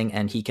this thing,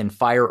 and he can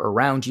fire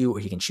around you, or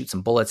he can shoot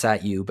some bullets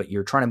at you, but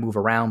you're trying to move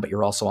around, but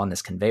you're also on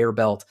this conveyor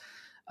belt,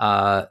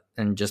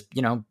 and just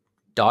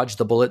dodge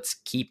the bullets,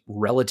 keep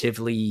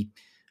relatively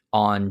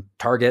on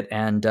target,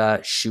 and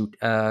shoot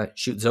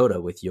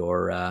Zoda with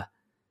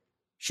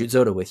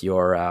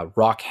your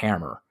rock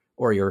hammer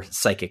or your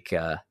psychic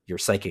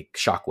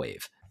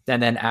shockwave.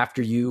 And then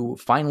after you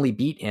finally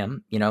beat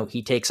him,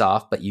 he takes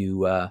off, but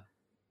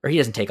or he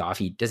doesn't take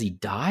off. Does he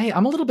die?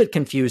 I'm a little bit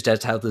confused as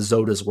to how the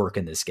Zodas work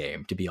in this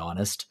game, to be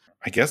honest.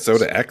 I guess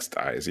Zoda X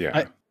dies.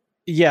 Yeah.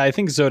 I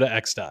think Zoda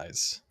X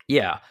dies.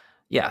 Yeah.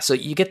 Yeah. So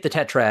you get the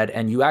Tetrad,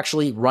 and you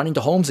actually run into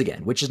Holmes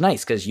again, which is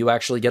nice, because you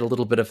actually get a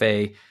little bit of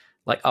a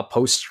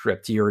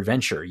postscript to your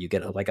adventure. You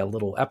get a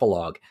little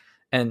epilogue,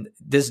 and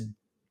this,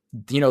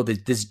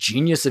 this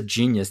genius of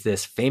genius,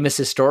 this famous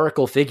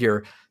historical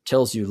figure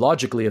tells you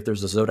logically, if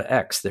there's a Zoda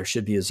X, there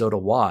should be a Zoda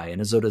Y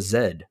and a Zoda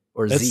Z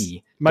or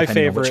Z, my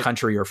depending favorite, on which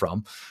country you're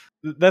from.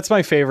 That's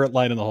my favorite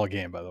line in the whole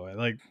game, by the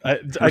way.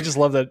 I just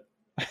love that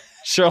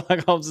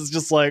Sherlock Holmes is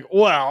just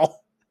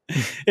well,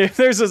 if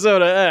there's a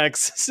Zoda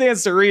X,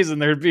 stands to reason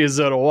there'd be a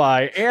Zoda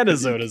Y and a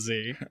Zoda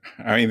Z.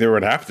 I mean, there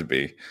would have to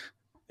be.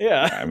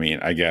 Yeah. I mean,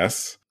 I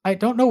guess. I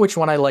don't know which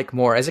one I like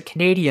more. As a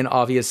Canadian,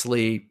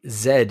 obviously,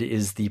 Z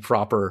is the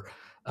proper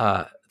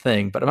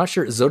thing, but I'm not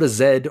sure Zoda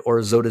Z or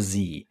Zoda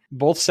Z.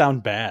 Both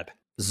sound bad.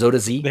 Zoda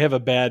Z?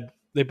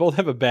 They both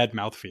have a bad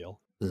mouthfeel.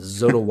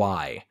 Zoda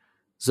Y.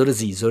 Zoda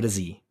Z, Zoda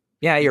Z.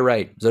 Yeah, you're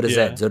right. Zoda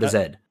Z, Zoda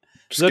Z.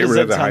 Just get rid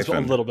of the sounds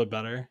hyphen. a little bit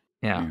better.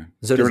 Yeah.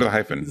 Get rid of the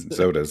hyphen.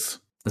 Zodas.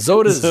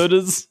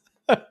 Zodas.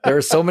 There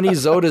are so many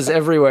Zodas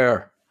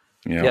everywhere.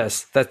 Yeah.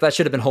 Yes, that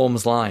should have been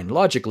Holmes' line.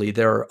 Logically,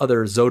 there are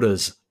other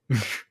Zodas.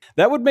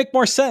 That would make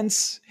more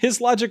sense.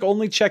 His logic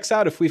only checks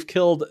out if we've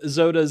killed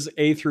Zodas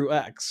A through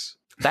X.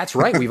 That's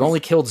right. We've only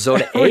killed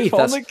Zoda A.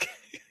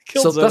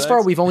 Thus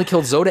far, we've only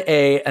killed Zoda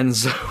A and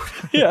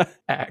Zoda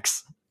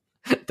X.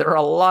 There are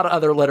a lot of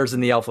other letters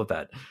in the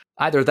alphabet.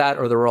 Either that,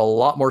 or there were a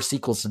lot more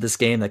sequels to this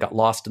game that got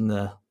lost in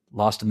the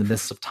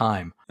mists of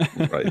time.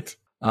 Right.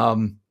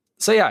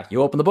 So yeah,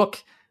 you open the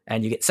book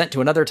and you get sent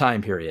to another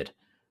time period.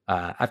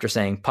 After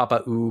saying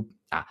Papa Ooh,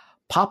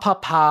 Papa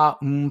Pa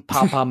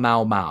Papa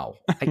Mau Mau.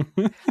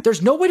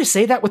 There's no way to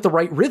say that with the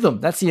right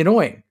rhythm. That's the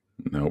annoying.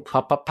 Nope.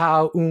 Papa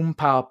Pa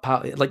Pa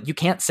Pa. You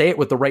can't say it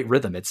with the right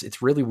rhythm.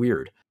 It's really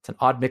weird. It's an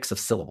odd mix of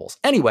syllables.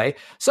 Anyway,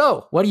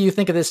 so what do you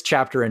think of this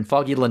chapter in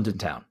Foggy London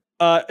Town?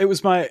 I think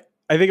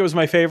it was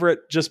my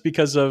favorite just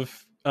because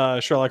of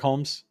Sherlock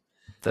Holmes.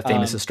 The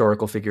famous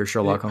historical figure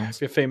Sherlock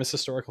Holmes. A famous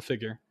historical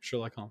figure,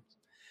 Sherlock Holmes.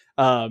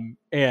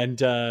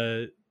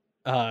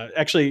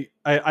 Actually,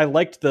 I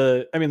liked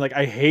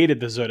I hated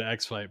the Zoda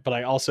X fight, but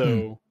I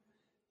also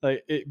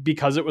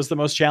because it was the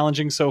most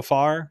challenging so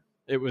far,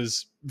 it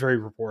was very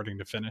rewarding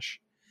to finish.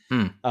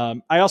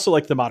 I also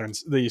liked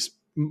the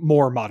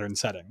more modern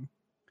setting,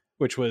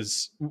 which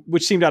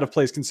seemed out of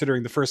place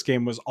considering the first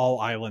game was all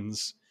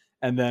islands,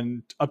 and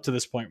then up to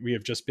this point we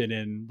have just been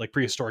in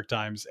prehistoric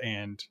times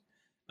and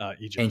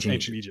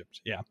ancient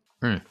Egypt. Yeah.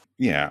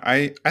 Yeah,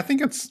 I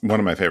think it's one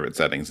of my favorite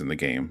settings in the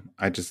game.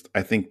 I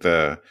think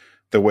the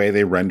way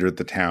they rendered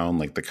the town,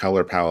 the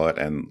color palette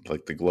and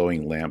the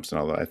glowing lamps and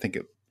all that, I think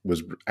it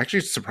was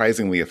actually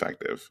surprisingly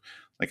effective.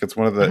 It's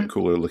one of the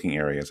cooler looking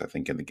areas, I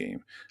think, in the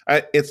game.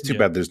 It's too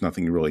bad there's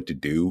nothing really to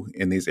do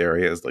in these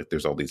areas.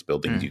 There's all these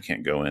buildings you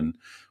can't go in,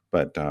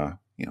 but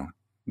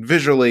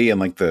visually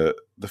and the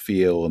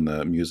feel and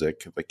the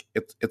music,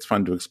 it's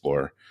fun to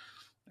explore.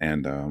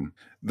 And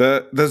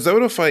the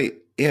Zoda fight,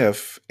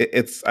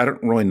 I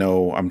don't really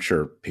know, I'm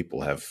sure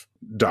people have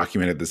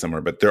documented this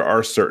somewhere, but there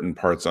are certain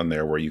parts on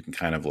there where you can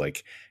kind of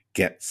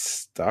get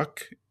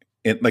stuck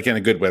in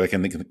a good way, like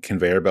in the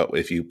conveyor belt.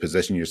 If you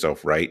position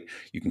yourself right,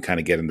 you can kind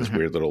of get in this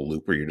weird little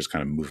loop where you're just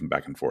kind of moving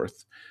back and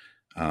forth.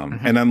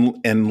 And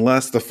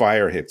unless the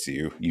fire hits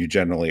you, you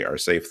generally are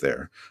safe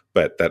there.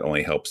 But that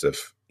only helps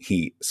if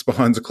he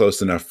spawns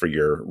close enough for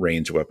your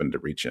ranged weapon to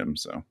reach him.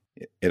 So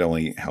it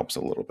only helps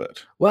a little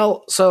bit.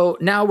 Well, so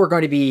now we're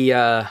going to be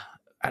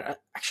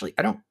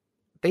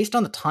based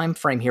on the time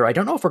frame here, I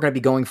don't know if we're going to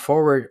be going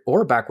forward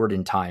or backward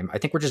in time. I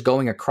think we're just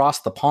going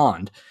across the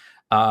pond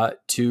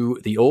to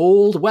the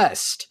Old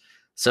West.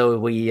 So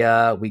we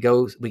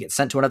get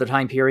sent to another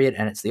time period,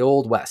 and it's the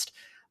Old West.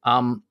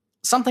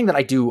 Something that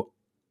I do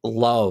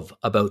love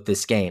about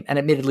this game, and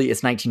admittedly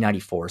it's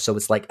 1994, so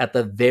it's like at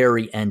the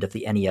very end of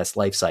the NES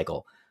life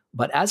cycle.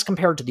 But as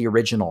compared to the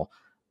original,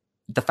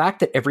 the fact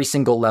that every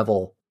single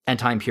level and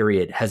time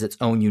period has its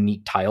own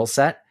unique tile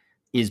set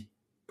is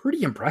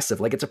pretty impressive.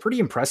 Like, it's a pretty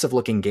impressive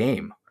looking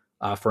game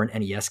for an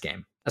NES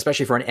game,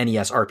 especially for an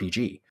NES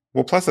RPG.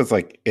 Well, plus it's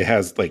like it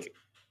has like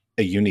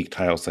a unique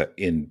tile set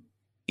in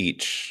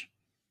each,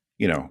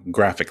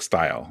 graphic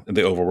style.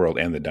 The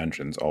overworld and the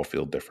dungeons all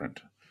feel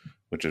different,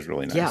 which is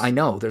really nice. Yeah, I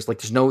know. There's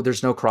no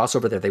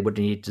crossover there. They would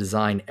need to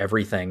design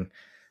everything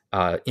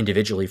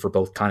individually for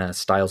both kind of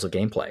styles of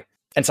gameplay.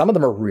 And some of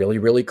them are really,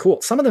 really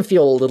cool. Some of them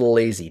feel a little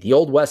lazy. The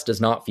Old West does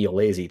not feel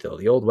lazy, though.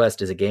 The Old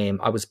West is a game.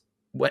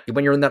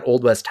 When you're in that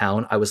Old West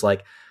town, I was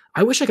like,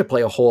 I wish I could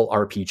play a whole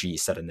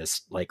RPG set in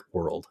this like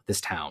world, this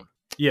town.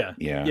 Yeah.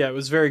 It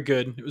was very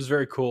good. It was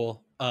very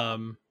cool.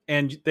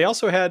 And they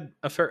also had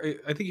I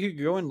think you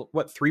could go in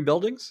 3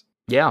 buildings?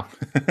 Yeah.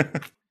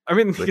 I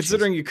mean,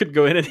 considering you could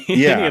go in any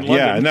in London.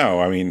 Yeah, no,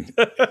 I mean,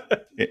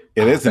 it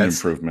is an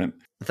improvement.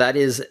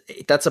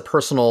 That's a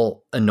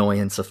personal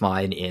annoyance of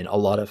mine in a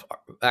lot of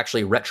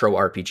actually retro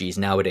RPGs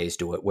nowadays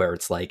do it, where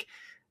it's like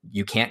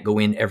you can't go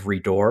in every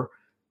door.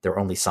 There are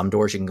only some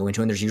doors you can go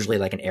into, and there's usually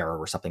like an arrow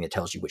or something that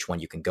tells you which one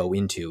you can go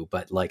into.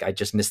 But like, I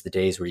just miss the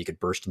days where you could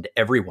burst into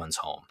everyone's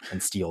home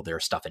and steal their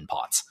stuff in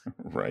pots.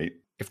 Right.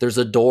 If there's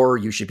a door,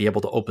 you should be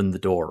able to open the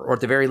door, or at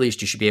the very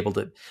least, you should be able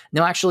to.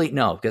 No, actually,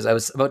 no, because I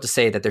was about to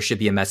say that there should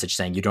be a message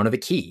saying you don't have a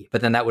key,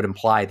 but then that would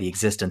imply the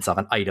existence of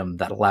an item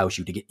that allows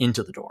you to get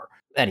into the door.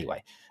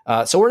 Anyway,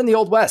 so we're in the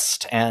Old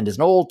West, and it's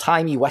an old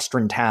timey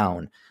Western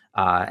town,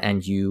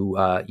 and you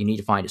need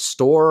to find a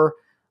store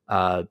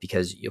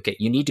because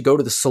you need to go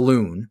to the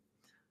saloon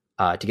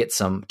to get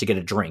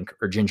a drink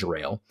or ginger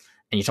ale,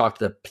 and you talk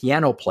to the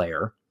piano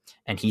player,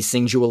 and he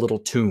sings you a little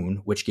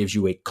tune, which gives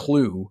you a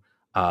clue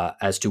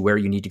as to where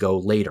you need to go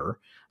later.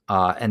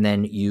 And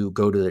then you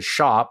go to the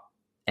shop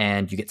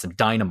and you get some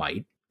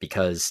dynamite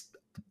because,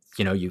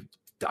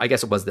 I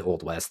guess it was the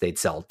Old West. They'd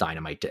sell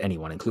dynamite to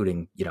anyone,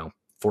 including,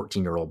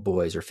 14-year-old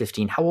boys or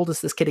 15. How old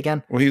is this kid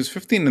again? Well, he was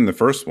 15 in the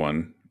first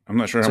one. I'm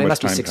not sure how much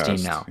time passed. He must be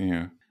 16 now.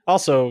 Yeah.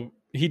 Also,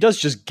 he does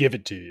just give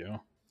it to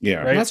you. Yeah.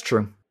 Right? That's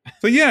true.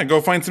 So yeah,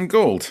 go find some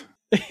gold.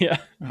 Yeah.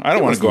 I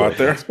don't want to go out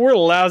there. We're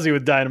lousy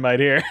with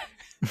dynamite here.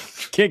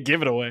 Can't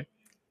give it away.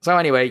 So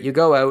anyway, you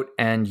go out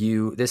and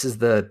this is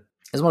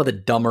one of the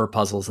dumber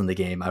puzzles in the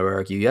game, I would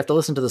argue. You have to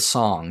listen to the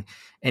song,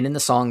 and in the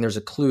song there's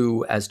a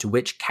clue as to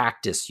which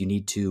cactus you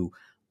need to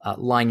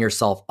line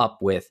yourself up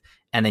with,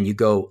 and then you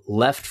go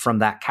left from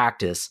that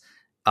cactus,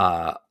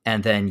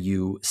 and then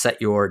you set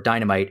your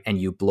dynamite and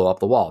you blow up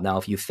the wall. Now,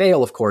 if you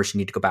fail, of course, you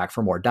need to go back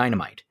for more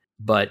dynamite.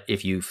 But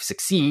if you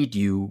succeed,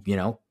 you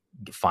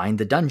find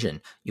the dungeon.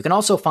 You can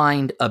also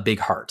find a big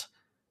heart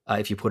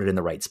if you put it in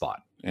the right spot.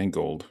 And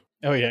gold.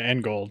 Oh yeah,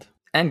 and gold.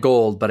 And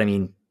gold, but I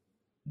mean,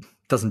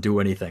 doesn't do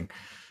anything.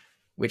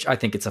 Which I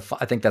think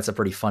I think that's a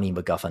pretty funny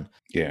MacGuffin.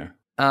 Yeah.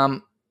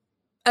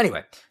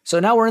 Anyway, so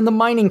now we're in the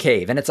mining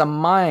cave, and it's a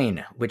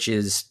mine, which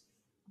is,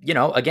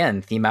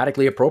 again,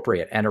 thematically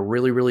appropriate and a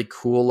really, really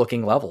cool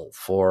looking level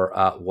for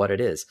what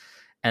it is.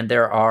 And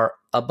there are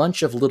a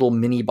bunch of little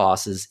mini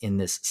bosses in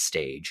this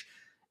stage,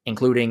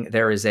 including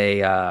there's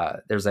a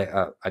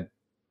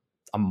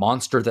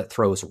monster that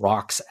throws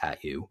rocks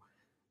at you,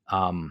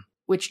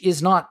 which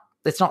is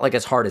it's not like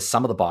as hard as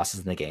some of the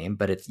bosses in the game,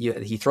 but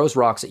he throws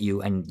rocks at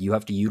you, and you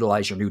have to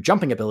utilize your new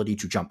jumping ability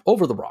to jump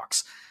over the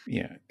rocks.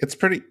 Yeah, it's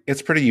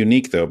pretty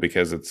unique though,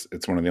 because it's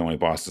one of the only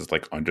bosses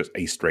like on just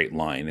a straight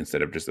line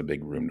instead of just a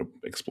big room to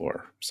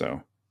explore.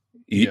 So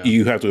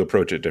you have to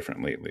approach it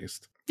differently at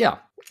least. Yeah,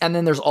 and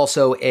then there's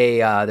also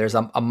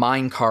a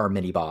mine car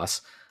mini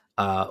boss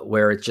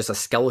where it's just a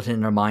skeleton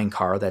in a mine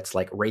car that's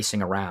like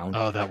racing around.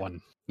 Oh, that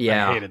one.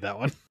 Yeah, I hated that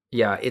one.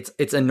 Yeah,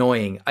 it's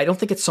annoying. I don't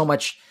think it's so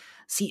much.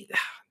 See,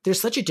 there's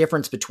such a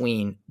difference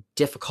between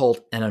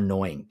difficult and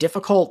annoying.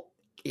 Difficult,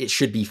 it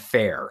should be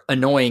fair.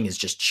 Annoying is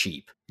just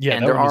cheap. Yeah,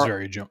 and that one was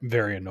very,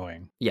 very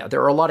annoying. Yeah,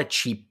 there are a lot of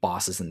cheap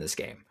bosses in this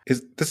game.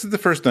 This is the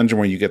first dungeon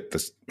where you get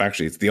this.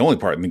 Actually, it's the only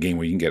part in the game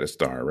where you can get a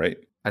star, right?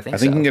 I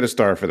think you can get a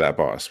star for that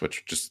boss,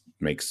 which just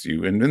makes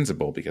you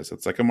invincible because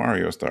it's like a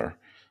Mario star.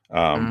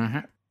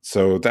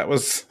 So that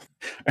was.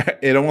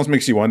 It almost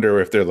makes you wonder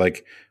if they're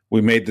like,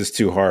 we made this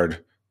too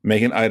hard.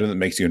 Make an item that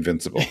makes you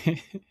invincible.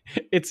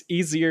 It's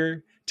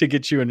easier to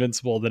get you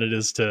invincible than it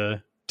is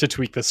to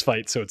tweak this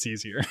fight so it's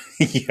easier.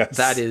 Yes.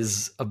 That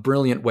is a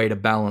brilliant way to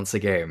balance a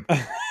game.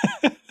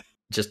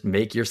 Just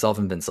make yourself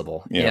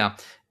invincible. Yeah. Yeah.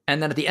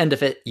 And then at the end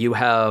of it, you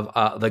have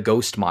the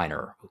Ghost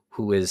Miner,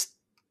 who is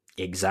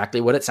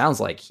exactly what it sounds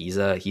like. He's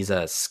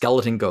a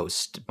skeleton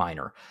ghost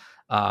miner.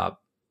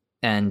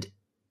 And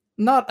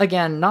not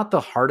the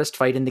hardest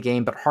fight in the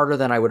game, but harder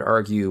than I would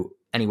argue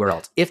anywhere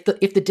else. If the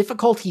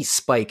difficulty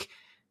spike,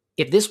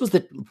 if this was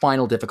the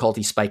final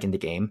difficulty spike in the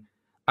game,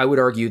 I would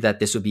argue that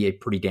this would be a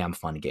pretty damn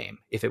fun game.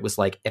 If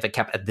it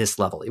kept at this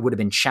level, it would have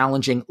been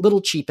challenging,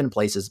 little cheap in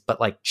places,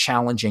 but like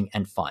challenging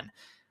and fun.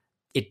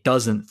 It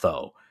doesn't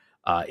though.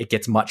 It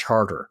gets much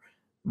harder.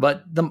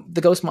 But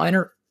the Ghost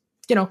Miner,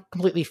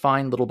 completely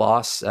fine little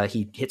boss.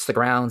 He hits the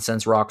ground,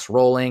 sends rocks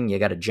rolling. You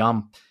got to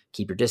jump,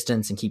 keep your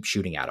distance, and keep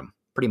shooting at him.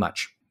 Pretty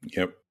much.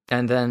 Yep.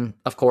 And then,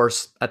 of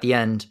course, at the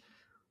end,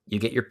 you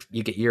get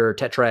your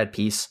tetrad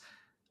piece.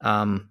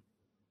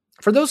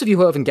 For those of you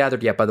who haven't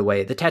gathered yet, by the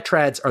way, the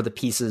tetrads are the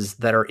pieces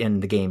that are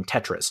in the game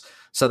Tetris.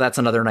 So that's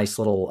another nice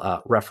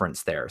little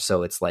reference there.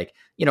 So it's like,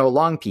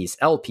 long piece,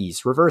 L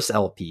piece, reverse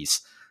L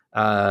piece,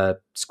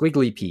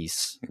 squiggly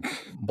piece,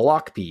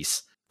 block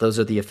piece. Those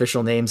are the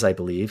official names, I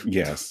believe.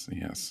 Yes.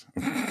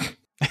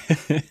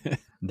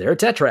 They're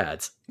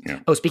tetrads. Yeah.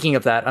 Oh, speaking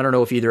of that, I don't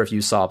know if either of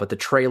you saw, but the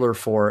trailer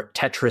for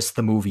Tetris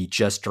the movie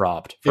just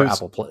dropped for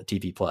Apple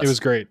TV Plus. It was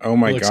great. Oh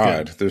my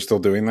God. They're still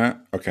doing that?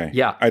 Okay.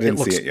 Yeah. I didn't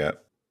see it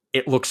yet.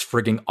 It looks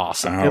frigging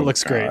awesome. It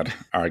looks great.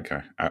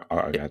 Okay. I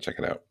gotta check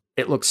it out.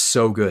 It looks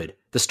so good.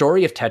 The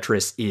story of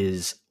Tetris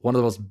is one of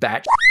the most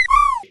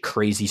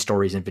crazy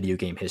stories in video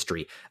game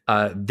history.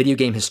 Video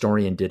Game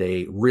Historian did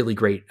a really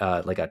great,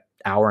 like an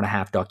hour and a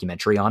half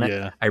documentary on it.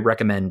 Yeah. I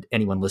recommend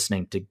anyone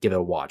listening to give it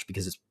a watch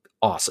because it's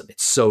awesome.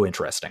 It's so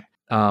interesting.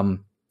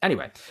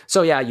 Anyway,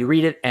 so yeah, you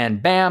read it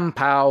and bam,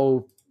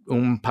 pow,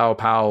 pow,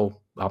 pow,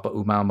 papa,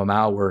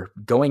 mao, we're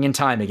going in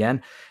time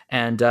again.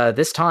 And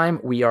this time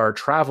we are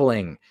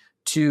traveling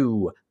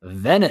to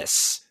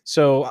Venice.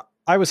 So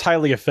I was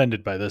highly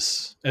offended by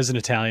this as an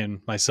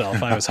Italian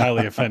myself. I was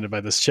highly offended by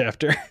this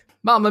chapter.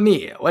 Mamma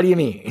mia, what do you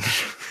mean?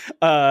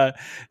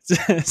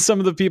 Some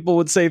of the people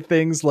would say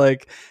things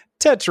like,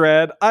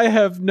 Tetrad, I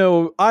have a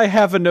no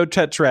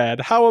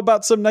tetrad. How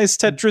about some nice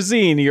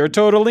tetrazzini or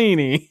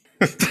tortellini?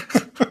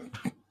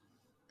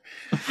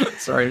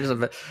 Sorry,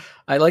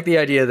 I like the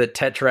idea that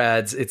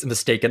tetrads, it's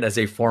mistaken as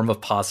a form of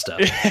pasta.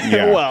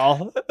 Yeah.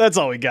 Well, that's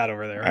all we got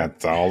over there.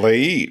 That's all they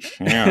eat.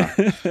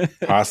 Yeah.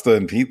 Pasta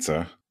and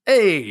pizza.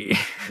 Hey.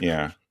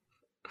 Yeah.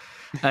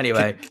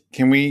 Anyway.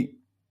 Can we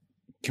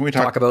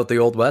talk about the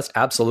Old West?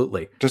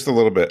 Absolutely. Just a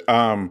little bit.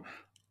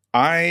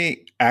 I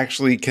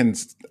actually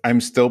I'm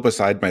still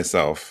beside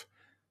myself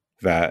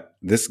that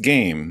this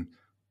game,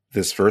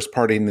 this first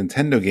party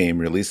Nintendo game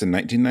released in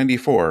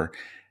 1994,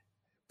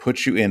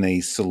 puts you in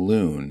a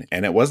saloon.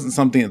 And it wasn't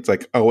something that's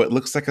like, oh, it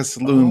looks like a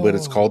saloon, but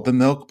it's called the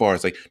Milk Bar.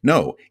 It's like,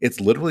 no, it's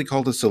literally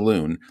called a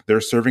saloon. They're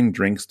serving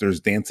drinks.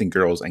 There's dancing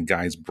girls and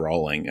guys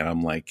brawling. And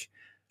I'm like,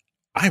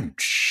 I'm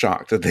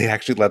shocked that they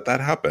actually let that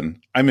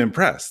happen. I'm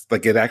impressed.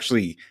 Like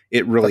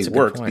it really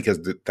worked because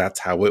that's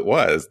how it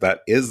was.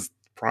 That is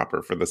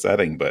proper for the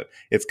setting, but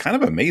it's kind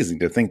of amazing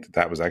to think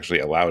that was actually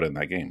allowed in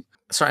that game.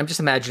 Sorry, I'm just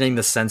imagining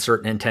the censor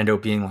at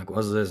Nintendo being like, what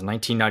was this,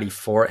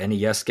 1994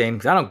 NES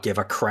game? I don't give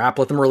a crap.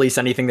 Let them release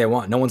anything they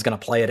want. No one's going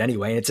to play it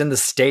anyway. It's in the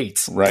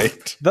States.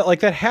 Right.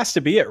 That has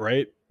to be it,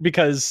 right?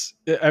 Because,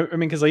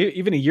 because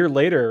even a year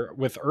later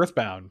with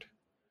Earthbound,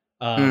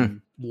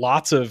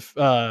 lots of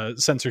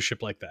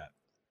censorship like that.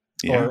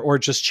 Yeah. Or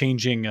just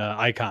changing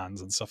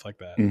icons and stuff like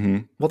that.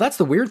 Mm-hmm. Well, that's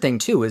the weird thing,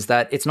 too, is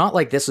that it's not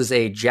like this was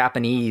a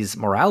Japanese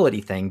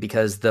morality thing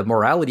because the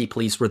morality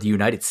police were the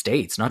United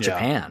States, not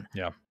Japan.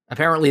 Yeah.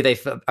 Apparently,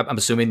 I'm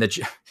assuming that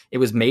it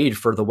was made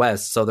for the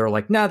West, so they're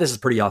like, nah, this is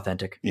pretty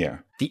authentic. Yeah.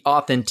 The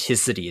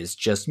authenticity is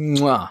just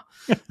mwah.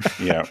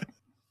 Yeah.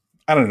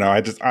 I don't know.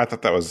 I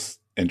thought that was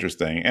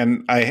interesting.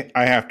 And I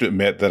have to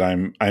admit that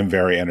I'm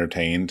very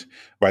entertained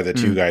by the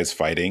two guys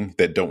fighting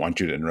that don't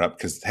want you to interrupt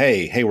because,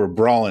 hey, we're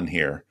brawling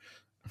here.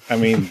 I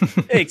mean,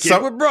 hey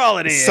kid, we're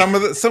brawling here.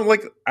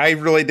 I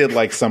really did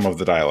like some of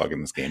the dialogue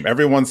in this game.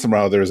 Every once in a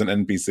while, there's an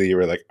NPC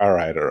where like, all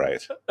right.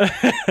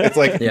 It's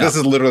like,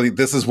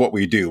 this is what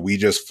we do. We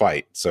just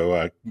fight.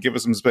 So give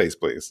us some space,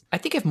 please. I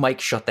think if Mike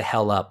shut the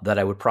hell up, that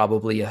I would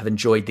probably have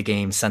enjoyed the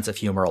game's sense of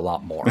humor a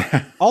lot more.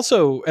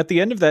 Also, at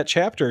the end of that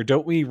chapter,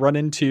 don't we run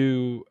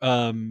into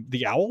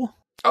the owl?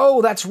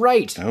 Oh, that's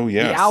right. Oh,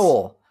 yes. The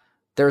owl.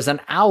 There's an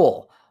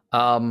owl.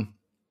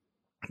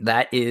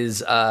 That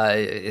is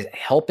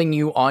helping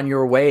you on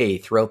your way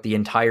throughout the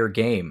entire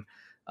game.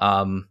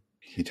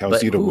 He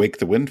tells you to wake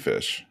the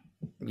windfish.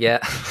 Yeah.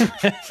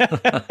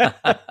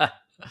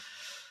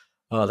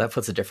 Oh, that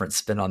puts a different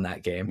spin on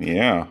that game.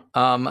 Yeah.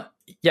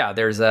 Yeah,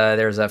 there's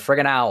a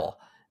friggin'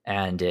 owl,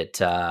 and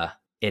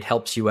it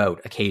helps you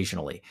out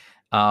occasionally.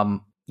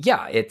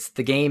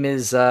 The game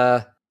is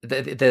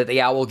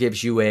the owl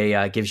gives you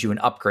an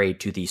upgrade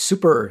to the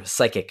super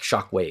psychic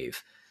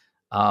shockwave.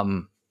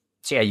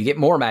 So yeah, you get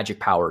more magic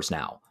powers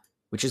now,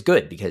 which is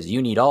good because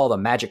you need all the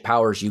magic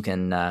powers you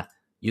can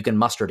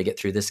muster to get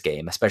through this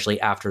game, especially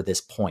after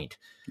this point.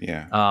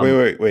 Yeah.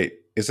 Wait.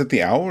 Is it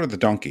the owl or the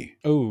donkey?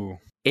 Oh,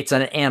 it's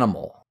an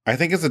animal. I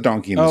think it's a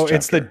donkey in this chapter.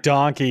 It's the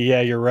donkey.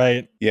 Yeah, you're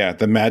right. Yeah,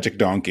 the magic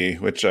donkey,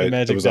 which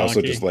was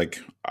also just like,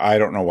 I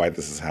don't know why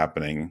this is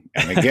happening.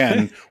 And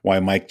again, why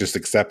Mike just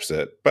accepts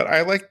it. But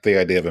I like the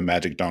idea of a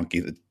magic donkey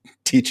that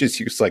teaches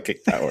you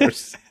psychic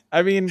powers.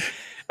 I mean,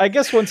 I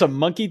guess once a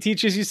monkey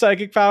teaches you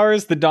psychic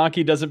powers, the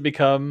donkey doesn't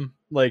become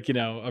like,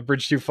 a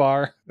bridge too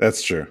far.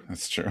 That's true.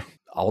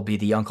 I'll be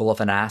the uncle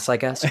of an ass, I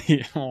guess.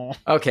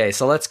 Okay,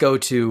 so let's go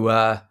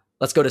to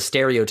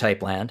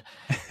Stereotype Land.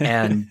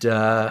 And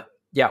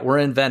we're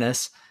in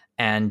Venice,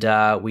 and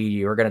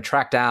we are going to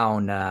track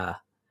down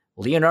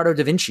Leonardo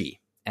da Vinci.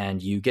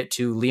 And you get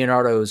to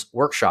Leonardo's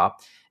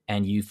workshop,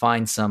 and you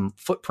find some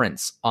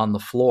footprints on the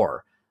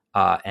floor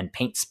and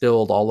paint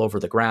spilled all over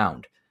the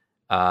ground.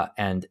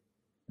 And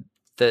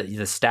there's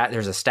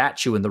a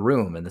statue in the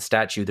room, and the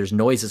statue, there's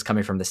noises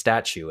coming from the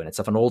statue, and it's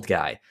of an old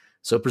guy.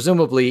 So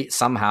presumably,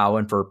 somehow,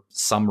 and for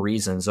some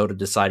reason, Zoda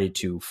decided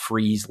to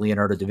freeze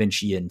Leonardo da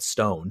Vinci in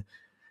stone.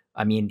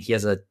 I mean, he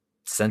has a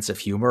sense of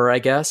humor, I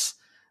guess.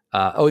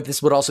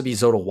 This would also be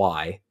Zoda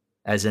Y,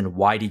 as in,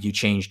 why did you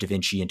change Da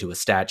Vinci into a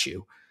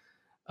statue?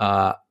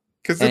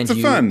 Because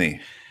it's funny.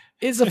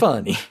 It's a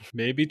funny.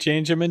 Maybe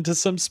change him into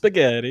some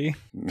spaghetti.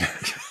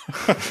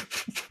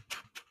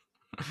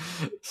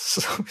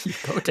 So you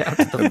go down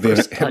to at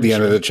the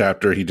end of the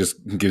chapter, he just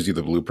gives you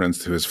the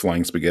blueprints to his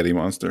flying spaghetti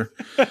monster.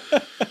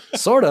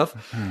 Sort of.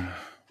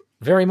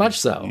 Very much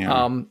so.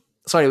 Yeah.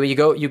 So anyway,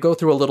 you go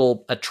through a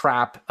little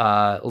trap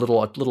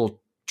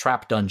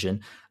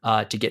dungeon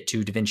to get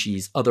to Da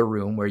Vinci's other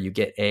room, where you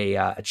get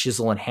a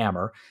chisel and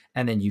hammer,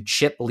 and then you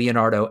chip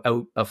Leonardo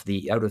out of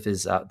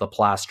his the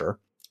plaster,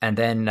 and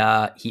then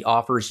he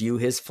offers you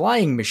his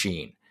flying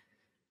machine,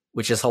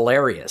 which is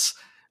hilarious.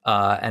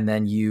 And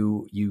then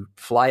you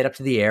fly it up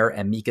to the air,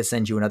 and Mika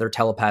sends you another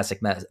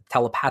telepathic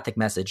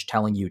message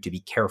telling you to be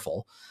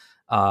careful.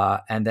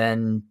 And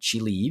then she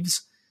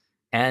leaves,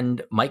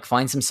 and Mike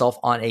finds himself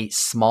on a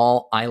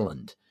small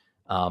island.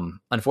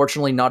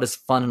 Unfortunately, not as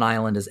fun an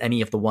island as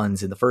any of the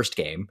ones in the first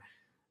game.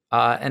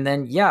 And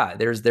then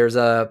there's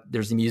a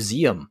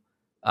museum,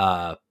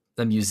 the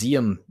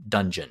museum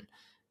dungeon,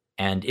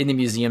 and in the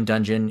museum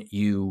dungeon,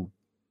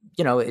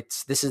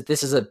 it's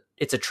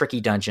a tricky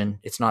dungeon.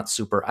 It's not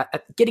super.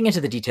 Getting into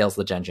the details of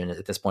the dungeon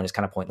at this point is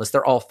kind of pointless.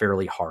 They're all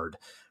fairly hard,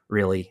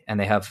 really, and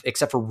they have,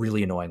 except for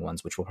really annoying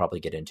ones, which we'll probably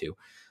get into.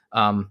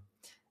 And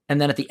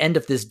then at the end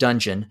of this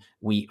dungeon,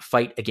 we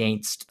fight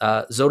against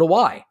Zoda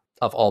Y,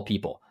 of all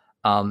people.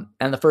 And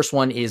the first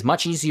one is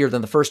much easier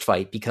than the first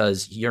fight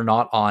because you're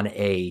not on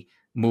a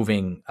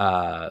moving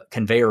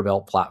conveyor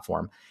belt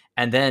platform.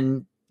 And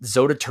then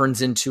Zoda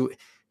turns into...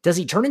 Does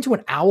he turn into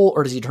an owl,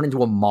 or does he turn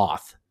into a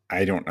moth?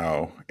 I don't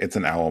know. It's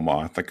an owl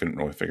moth. I couldn't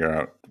really figure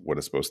out what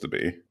it's supposed to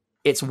be.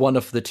 It's one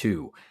of the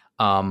two.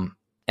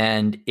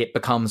 And it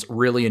becomes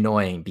really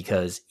annoying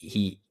because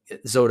the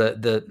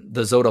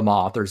Zoda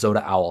moth or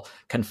Zoda owl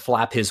can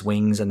flap his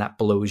wings, and that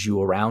blows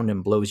you around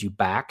and blows you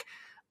back.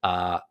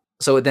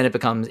 So then it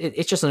becomes,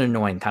 it's just an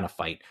annoying kind of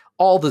fight.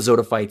 All the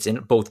Zoda fights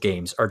in both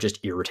games are just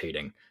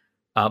irritating,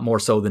 more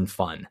so than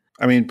fun.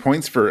 I mean,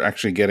 points for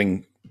actually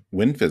getting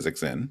wind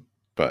physics in,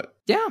 but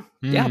yeah,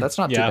 that's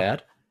not too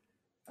bad.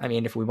 I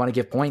mean, if we want to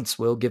give points,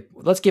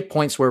 let's give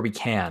points where we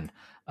can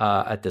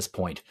at this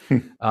point.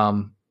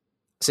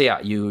 So yeah,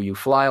 you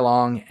fly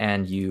along,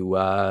 and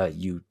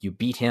you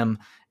beat him,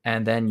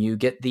 and then you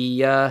get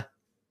the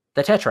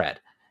tetrad,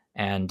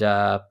 and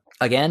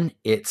again,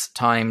 it's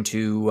time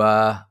to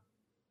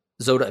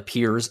Zoda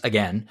appears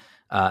again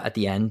at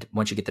the end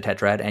once you get the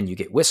tetrad, and you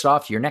get whisked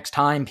off to your next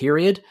time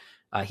period.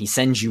 He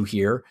sends you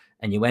here,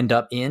 and you end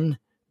up in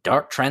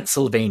Dark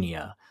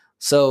Transylvania.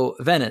 So,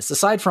 Venice,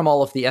 aside from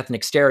all of the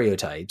ethnic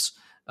stereotypes,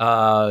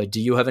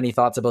 do you have any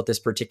thoughts about this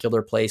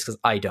particular place? Because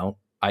I don't.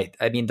 I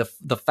mean,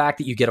 the fact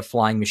that you get a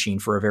flying machine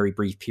for a very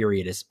brief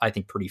period is, I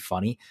think, pretty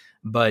funny,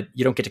 but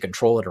you don't get to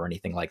control it or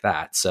anything like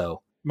that.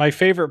 So, my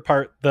favorite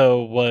part,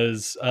 though,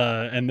 was,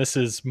 and this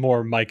is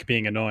more Mike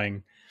being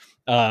annoying,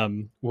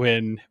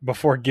 when,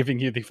 before giving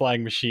you the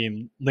flying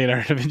machine,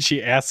 Leonardo da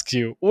Vinci asks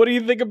you, "What do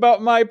you think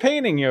about my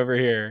painting over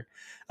here?"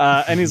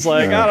 And he's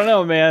like, "I don't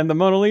know, man. The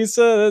Mona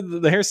Lisa,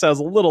 the hairstyle's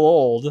a little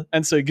old."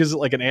 And so he gives it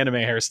like an anime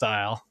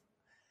hairstyle.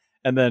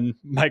 And then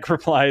Mike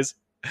replies,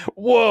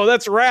 "Whoa,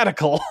 that's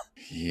radical."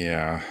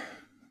 Yeah,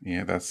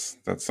 that's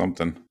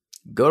something.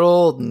 Good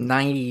old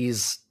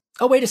 90s.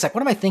 Oh, wait a sec.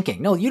 What am I thinking?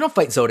 No, you don't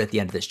fight Zoda at the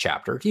end of this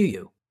chapter, do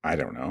you? I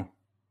don't know.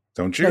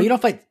 Don't you? No, you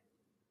don't fight.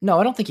 No,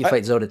 I don't think you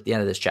fight Zoda at the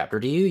end of this chapter,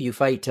 do you? You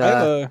fight...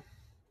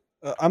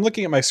 I'm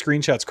looking at my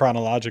screenshots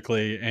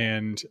chronologically,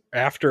 and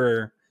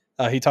after...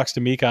 he talks to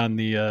Mika on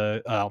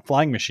the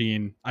flying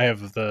machine. I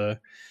have the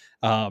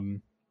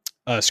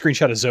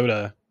screenshot of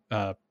Zoda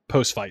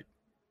post-fight.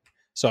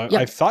 So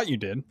I thought you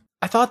did.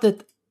 I thought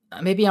that,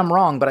 maybe I'm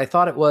wrong, but I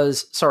thought it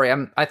was,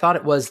 I thought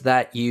it was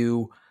that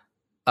you,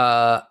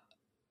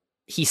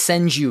 he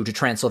sends you to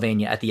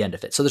Transylvania at the end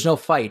of it. So there's no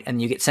fight,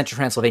 and you get sent to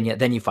Transylvania,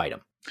 then you fight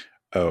him.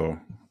 Oh,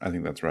 I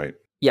think that's right.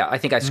 Yeah, I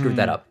think I screwed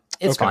that up.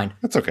 It's fine.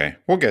 That's okay.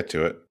 We'll get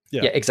to it.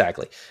 Yeah. Yeah,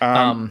 exactly.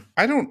 I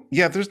don't.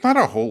 Yeah, there's not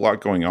a whole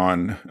lot going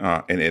on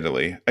in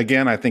Italy.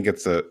 Again, I think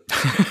it's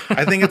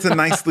a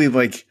nicely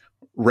like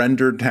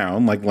rendered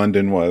town, like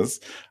London was.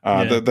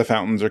 The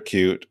fountains are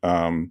cute.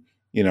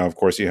 Of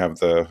course, you have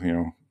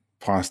the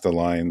pasta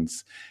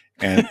lines,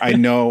 and I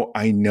know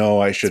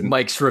I shouldn't.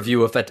 Mike's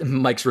review of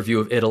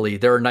Italy.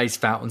 There are nice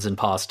fountains and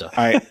pasta.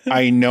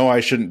 I know I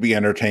shouldn't be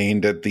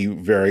entertained at the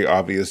very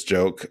obvious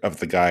joke of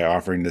the guy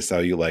offering to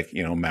sell you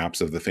maps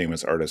of the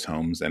famous artists'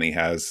 homes, and he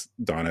has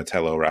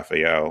Donatello,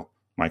 Raphael,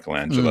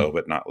 Michelangelo,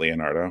 but not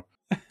Leonardo.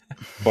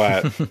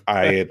 But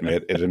I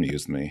admit it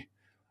amused me.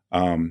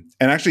 And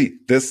actually,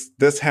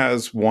 this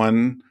has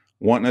one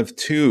of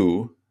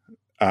two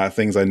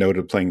things I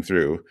noted playing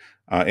through.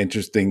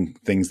 Interesting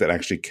things that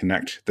actually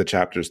connect the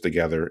chapters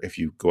together if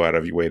you go out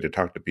of your way to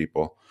talk to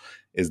people,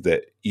 is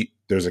that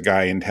there's a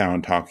guy in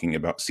town talking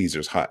about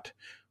Caesar's hut,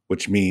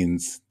 which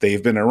means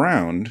they've been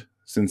around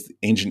since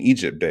ancient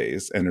Egypt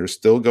days and are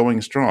still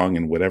going strong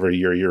in whatever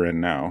year you're in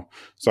now.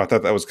 So I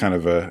thought that was kind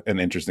of an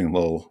interesting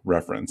little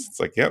reference. It's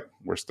like, yep,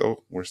 we're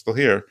still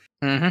here.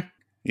 Mm-hmm.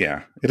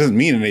 Yeah, it doesn't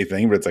mean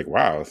anything, but it's like,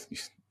 wow,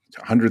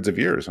 hundreds of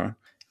years, huh?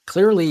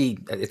 Clearly,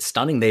 it's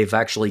stunning they've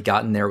actually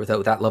gotten there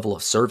without that level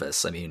of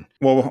service. I mean,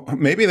 well,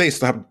 maybe they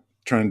stopped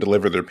trying to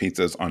deliver their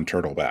pizzas on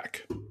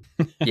turtleback.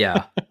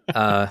 Yeah.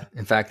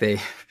 In fact,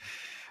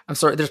 I'm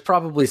sorry, there's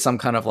probably some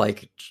kind of I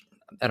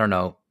don't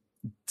know,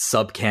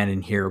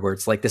 subcanon here where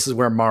it's like, this is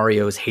where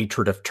Mario's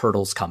hatred of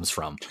turtles comes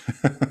from.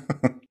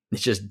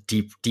 It's just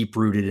deep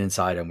rooted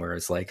inside him, where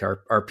it's like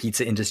our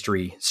pizza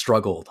industry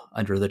struggled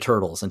under the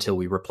turtles until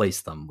we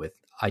replaced them with,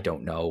 I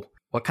don't know,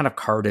 what kind of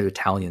car do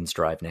Italians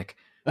drive, Nick?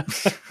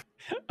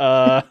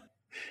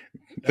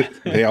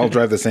 They all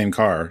drive the same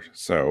car,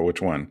 so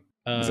which one?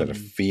 Is that a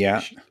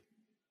Fiat?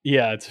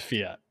 Yeah, it's a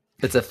Fiat.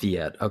 It's a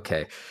Fiat.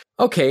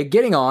 Okay,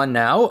 getting on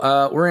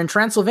now. We're in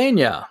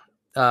Transylvania,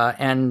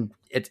 and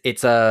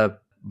it's a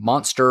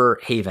monster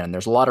haven.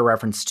 There's a lot of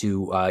reference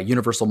to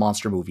Universal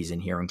monster movies in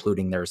here,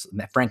 including there's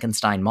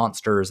Frankenstein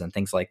monsters and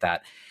things like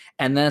that.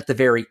 And then at the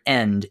very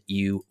end,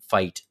 you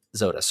fight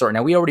Zoda. Sorry,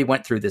 now we already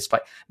went through this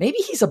fight. Maybe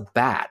he's a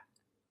bat.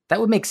 That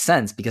would make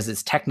sense because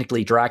it's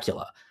technically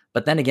Dracula.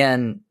 But then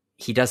again,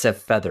 he does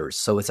have feathers,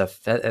 so it's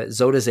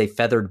Zoda's a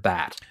feathered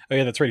bat. Oh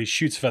yeah, that's right. He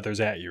shoots feathers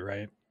at you,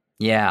 right?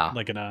 Yeah.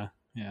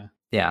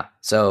 Yeah.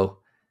 So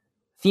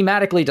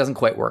thematically doesn't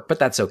quite work, but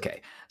that's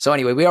okay. So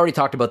anyway, we already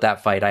talked about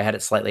that fight. I had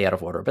it slightly out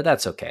of order, but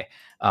that's okay.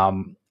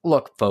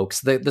 Look,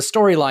 folks, the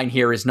storyline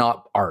here is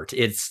not art.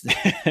 It's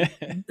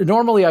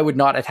normally I would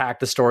not attack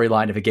the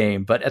storyline of a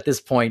game, but at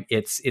this point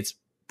it's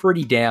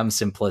pretty damn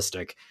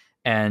simplistic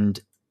and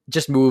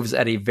just moves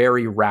at a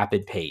very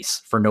rapid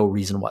pace for no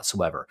reason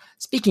whatsoever.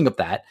 Speaking of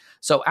that,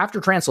 so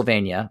after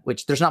Transylvania,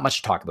 which there's not much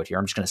to talk about here,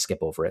 I'm just going to skip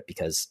over it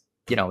because,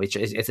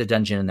 it's a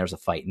dungeon and there's a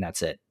fight and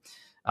that's it.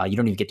 You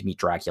don't even get to meet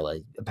Dracula.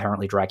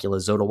 Apparently Dracula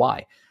is Zoda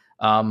Y.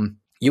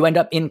 You end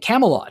up in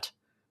Camelot,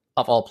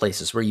 of all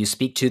places, where you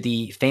speak to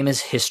the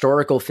famous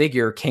historical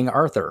figure, King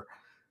Arthur,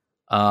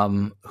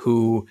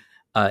 who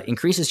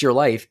increases your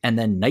life and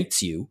then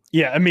knights you.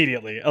 Yeah,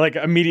 immediately. Like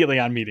immediately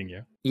on meeting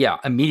you. Yeah,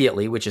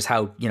 immediately, which is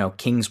how,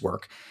 kings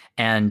work.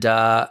 And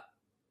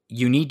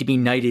you need to be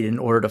knighted in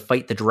order to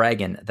fight the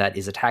dragon that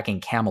is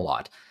attacking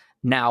Camelot.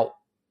 Now,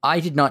 I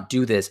did not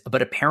do this,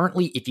 but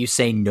apparently if you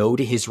say no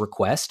to his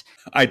request...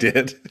 I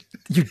did.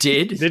 You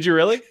did? Did you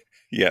really?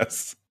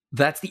 Yes.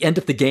 That's the end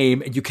of the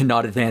game, and you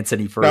cannot advance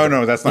any further.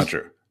 No, that's not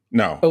true.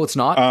 No. Oh, it's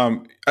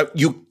not?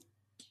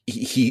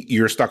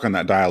 You're stuck on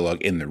that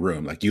dialogue in the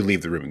room. Like, you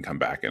leave the room and come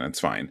back, and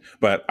it's fine.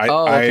 But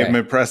I am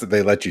impressed that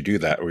they let you do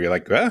that, where you're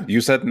like,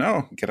 you said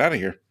no, get out of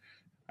here.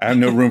 I have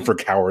no room for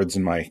cowards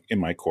in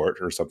my court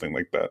or something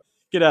like that.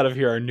 Get out of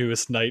here, our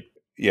newest knight.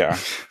 Yeah.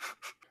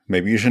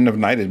 Maybe you shouldn't have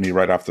knighted me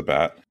right off the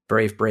bat.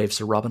 Brave,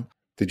 Sir Robin.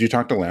 Did you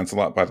talk to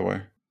Lancelot, by the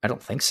way? I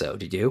don't think so.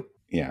 Did you?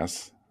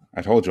 Yes.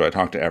 I told you I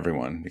talk to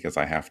everyone because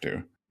I have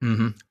to.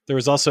 Mm-hmm. There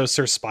was also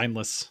Sir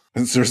Spineless.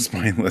 Sir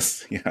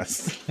Spineless,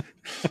 yes.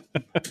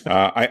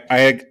 I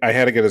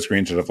had to get a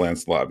screenshot of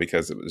Lancelot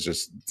because it was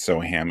just so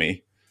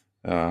hammy.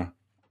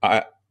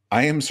 I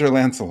am Sir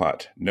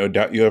Lancelot. No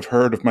doubt you have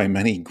heard of my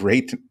many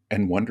great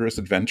and wondrous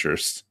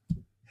adventures.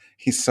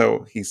 He's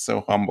so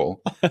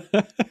humble.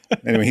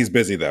 Anyway, he's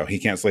busy though. He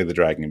can't slay the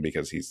dragon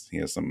because he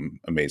has some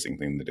amazing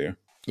thing to do.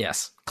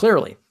 Yes,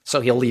 clearly.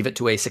 So he'll leave it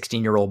to a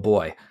 16-year-old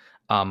boy.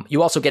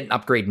 You also get an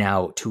upgrade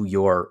now to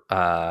your.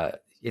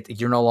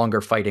 You're no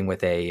longer fighting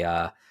with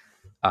a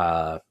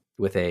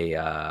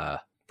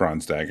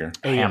bronze dagger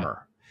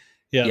hammer.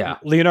 Yeah.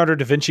 Leonardo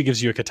da Vinci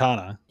gives you a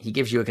katana. He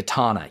gives you a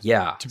katana.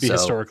 Yeah, to be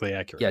historically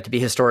accurate. Yeah, to be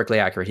historically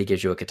accurate, he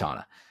gives you a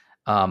katana.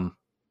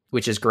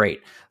 Which is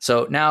great.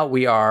 So now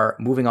we are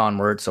moving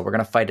onward. So we're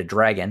going to fight a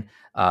dragon.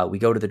 We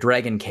go to the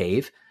dragon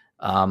cave.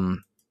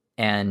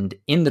 And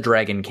in the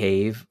dragon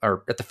cave,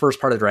 or at the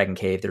first part of the dragon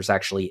cave, there's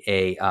actually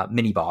a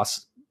mini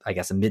boss, I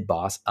guess a mid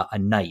boss, a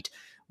knight,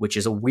 which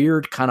is a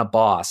weird kind of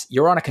boss.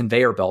 You're on a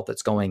conveyor belt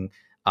that's going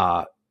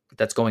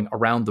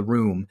around the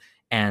room,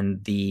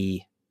 and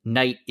the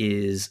knight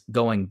is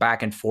going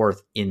back and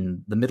forth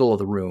in the middle of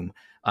the room,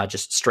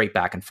 just straight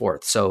back and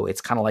forth. So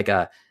it's kind of like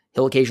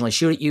he'll occasionally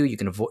shoot at you. You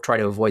can try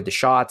to avoid the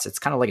shots. It's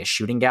kind of like a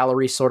shooting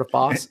gallery sort of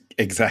boss.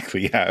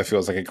 Exactly. Yeah, it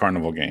feels like a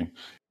carnival game.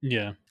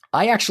 Yeah.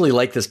 I actually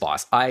like this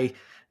boss.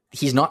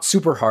 He's not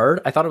super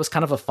hard. I thought it was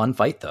kind of a fun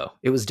fight, though.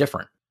 It was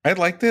different. I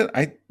liked it.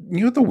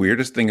 You know, the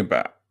weirdest thing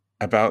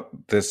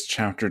about this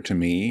chapter to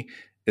me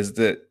is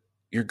that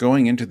you're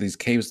going into these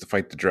caves to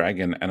fight the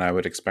dragon, and I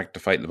would expect to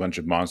fight a bunch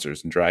of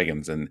monsters and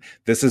dragons. And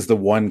this is the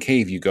one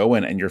cave you go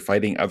in and you're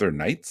fighting other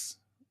knights.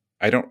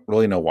 I don't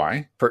really know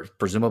why.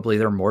 Presumably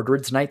they're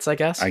Mordred's knights, I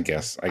guess. I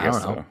guess don't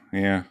so. know.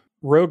 Yeah.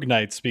 Rogue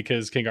knights,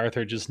 because King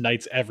Arthur just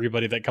knights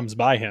everybody that comes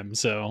by him.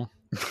 So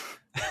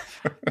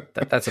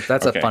that's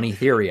a funny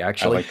theory,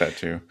 actually. I like that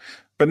too.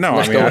 But no,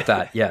 Let's go with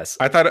that. Yes.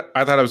 I thought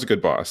it was a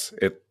good boss.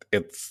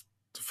 It's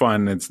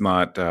fun. It's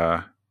not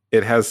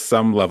it has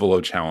some level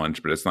of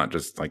challenge, but it's not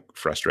just like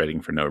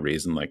frustrating for no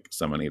reason like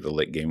so many of the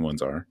late game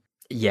ones are.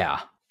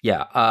 Yeah.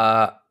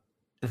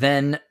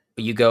 Then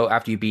you go,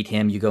 after you beat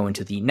him, you go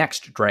into the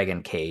next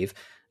dragon cave.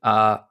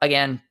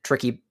 Again,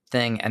 tricky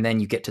thing, and then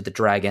you get to the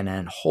dragon,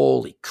 and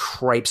holy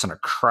cripes on a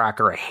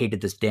cracker, I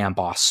hated this damn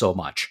boss so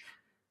much.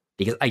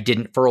 Because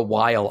for a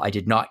while, I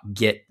did not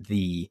get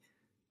it,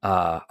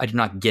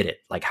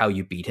 like how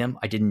you beat him.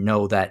 I didn't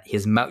know that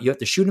his mouth, you have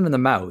to shoot him in the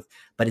mouth,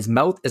 but his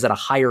mouth is at a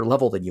higher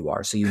level than you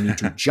are. So you need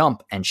to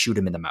jump and shoot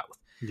him in the mouth.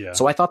 Yeah.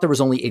 So I thought there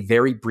was only a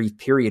very brief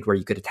period where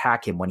you could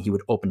attack him when he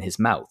would open his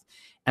mouth.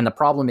 And the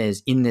problem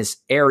is, in this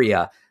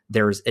area,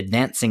 there's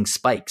advancing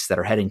spikes that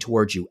are heading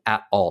towards you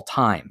at all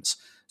times.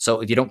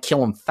 So if you don't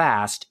kill him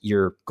fast,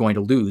 you're going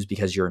to lose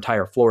because your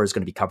entire floor is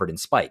going to be covered in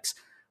spikes.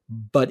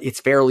 But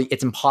it's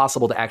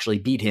impossible to actually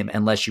beat him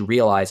unless you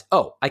realize,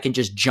 oh, I can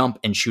just jump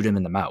and shoot him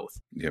in the mouth.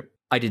 Yep.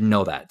 I didn't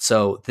know that.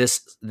 So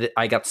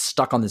I got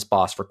stuck on this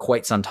boss for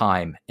quite some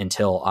time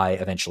until I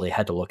eventually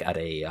had to look at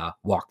a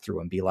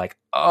walkthrough and be like,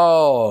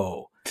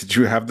 oh. Did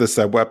you have the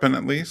sub weapon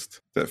at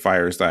least that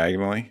fires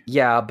diagonally?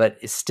 Yeah, but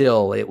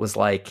it was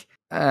like,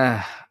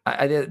 I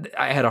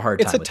had a hard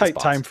time. It's a with tight this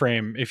boss. time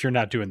frame if you're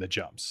not doing the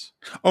jumps.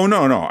 Oh,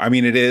 no. I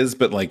mean, it is,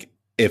 but like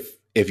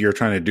if you're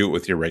trying to do it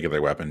with your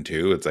regular weapon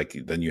too, it's like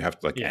then you have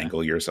to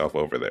angle yourself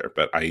over there.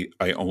 But I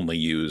only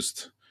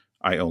used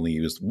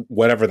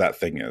whatever that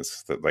thing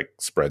is that like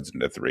spreads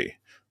into 3.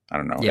 I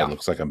don't know. Yeah. It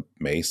looks like a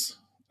mace,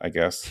 I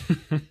guess.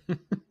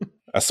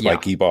 A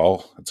spiky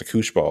ball. It's a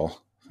koosh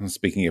ball.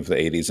 Speaking of the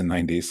 80s and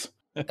 90s.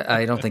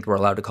 I don't think we're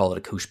allowed to call it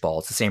a koosh ball.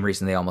 It's the same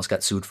reason they almost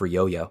got sued for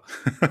yo-yo.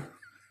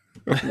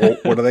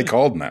 What are they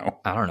called now?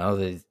 I don't know.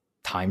 The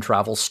time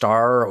travel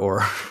star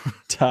or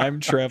time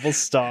travel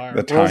star.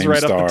 The rolls time right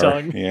star. Up the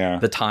tongue. Yeah.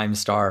 the time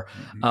star.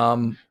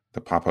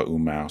 The Papa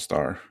Umau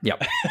star.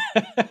 Yep.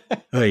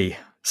 Hey.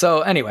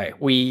 So anyway,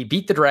 we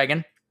beat the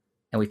dragon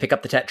and we pick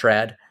up the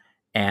tetrad,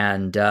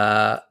 and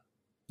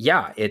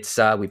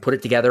we put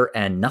it together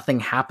and nothing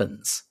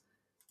happens,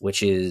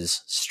 which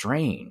is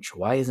strange.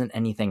 Why isn't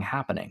anything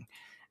happening?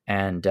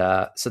 And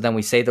so then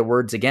we say the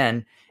words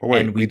again. Oh,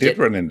 wait, and we did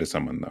run into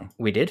someone though.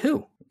 We did?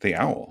 Who? The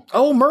owl.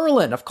 Oh,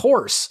 Merlin, of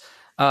course.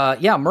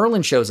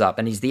 Merlin shows up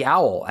and he's the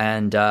owl,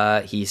 and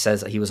he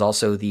says he was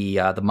also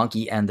the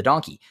monkey and the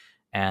donkey,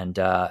 and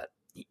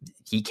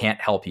he can't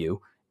help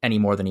you any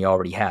more than he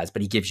already has,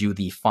 but he gives you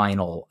the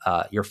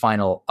your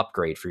final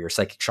upgrade for your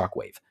psychic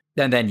shockwave.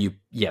 And then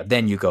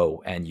you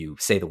go and you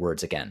say the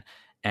words again,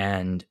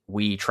 and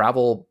we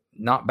travel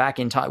not back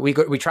in time. We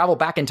travel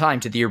back in time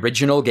to the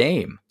original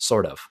game,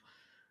 sort of,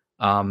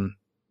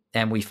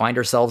 and we find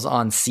ourselves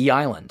on Sea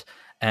Island.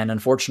 And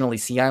unfortunately,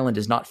 Sea Island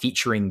is not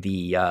featuring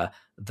the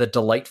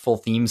delightful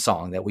theme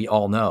song that we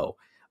all know,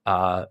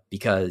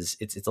 because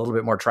it's a little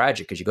bit more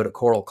tragic. Because you go to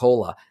Coral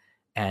Cola,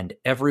 and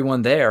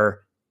everyone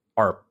there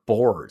are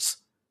boars.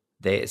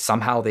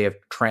 Zoda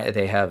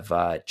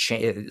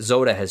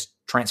has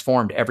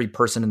transformed every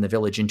person in the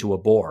village into a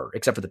boar,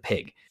 except for the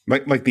pig.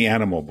 Like the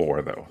animal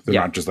boar, though. They're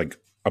not just like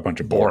a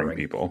bunch of boring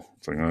people.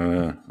 It's like, I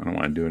don't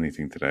want to do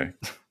anything today.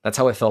 That's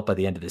how I felt by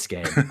the end of this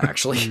game,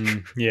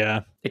 actually.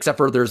 Yeah. Except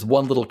for there's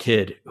one little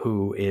kid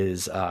who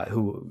is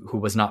who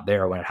was not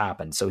there when it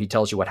happened, so he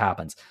tells you what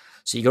happens.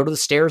 So you go to the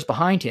stairs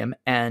behind him,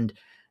 and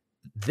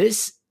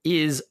this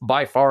is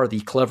by far the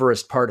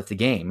cleverest part of the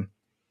game,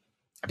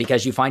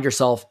 because you find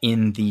yourself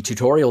in the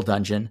tutorial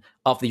dungeon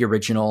of the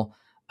original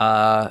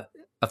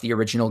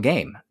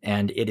game,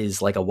 and it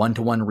is like a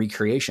 1-to-1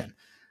 recreation,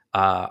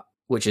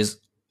 which is,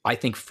 I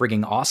think,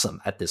 frigging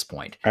awesome at this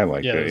point. I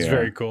like it. It's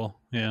very cool.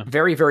 Yeah.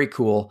 Very, very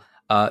cool.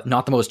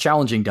 Not the most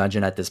challenging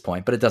dungeon at this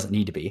point, but it doesn't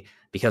need to be,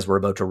 because we're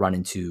about to run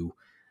into,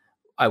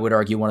 I would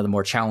argue, one of the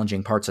more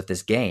challenging parts of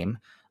this game.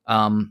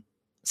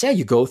 So yeah,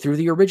 you go through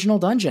the original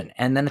dungeon,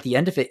 and then at the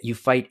end of it, you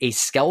fight a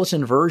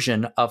skeleton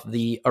version of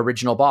the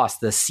original boss,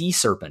 the Sea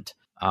Serpent.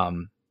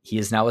 He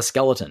is now a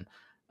skeleton,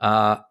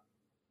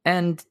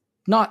 and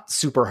not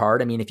super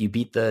hard. I mean, if you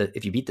beat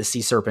the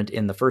Sea Serpent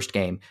in the first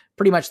game,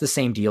 pretty much the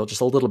same deal,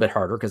 just a little bit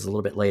harder because a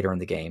little bit later in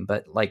the game.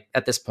 But like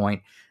at this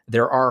point,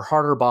 there are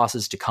harder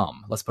bosses to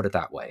come. Let's put it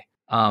that way.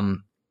 So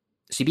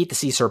you beat the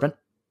Sea Serpent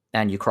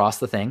and you cross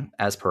the thing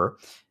as per.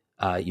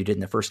 you did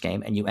in the first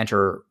game, and you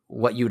enter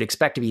what you would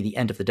expect to be the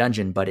end of the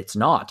dungeon, but it's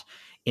not.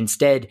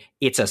 Instead,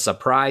 it's a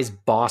surprise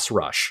boss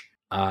rush.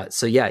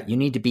 So yeah, you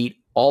need to beat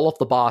all of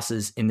the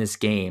bosses in this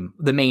game,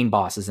 the main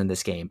bosses in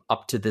this game,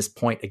 up to this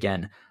point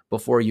again,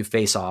 before you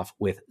face off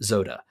with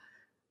Zoda.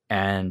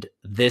 And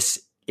this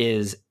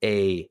is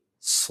a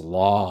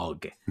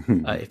slog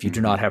if you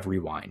do not have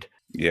rewind.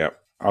 Yeah.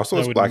 Also,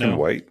 it's black and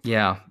white.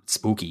 Yeah,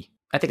 spooky.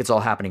 I think it's all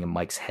happening in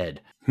Mike's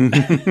head.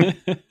 That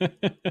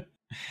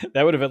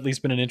would have at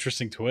least been an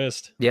interesting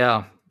twist.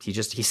 Yeah, he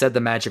said the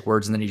magic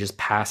words and then he just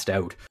passed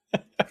out.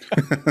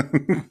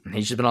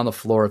 He's just been on the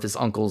floor of his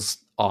uncle's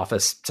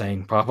office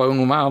saying "Papa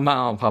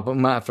Uma, Papa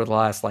Uma" for the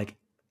last like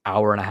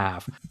hour and a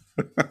half.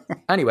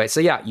 Anyway, so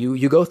yeah,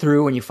 you go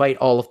through and you fight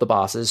all of the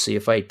bosses. So you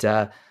fight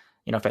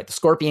fight the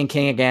Scorpion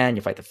King again,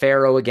 you fight the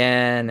Pharaoh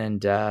again,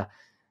 and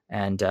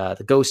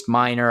the Ghost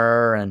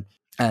Miner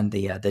and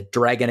the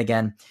dragon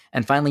again,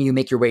 and finally you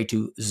make your way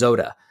to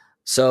Zoda.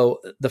 So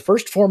the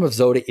first form of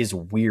Zoda is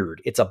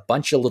weird. It's a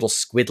bunch of little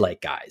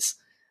squid-like guys.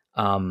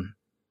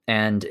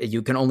 And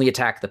you can only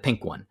attack the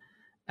pink one.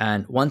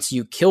 And once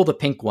you kill the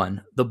pink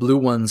one, the blue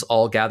ones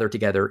all gather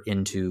together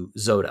into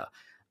Zoda.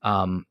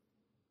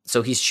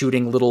 So he's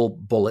shooting little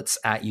bullets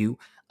at you,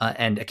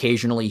 and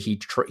occasionally he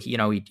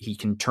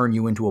can turn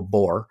you into a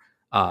boar.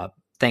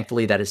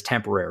 Thankfully, that is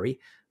temporary,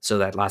 so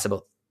that lasts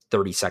about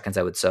 30 seconds,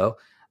 I would say.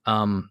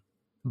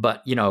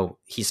 But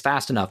he's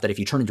fast enough that if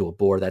you turn into a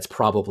boar, that's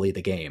probably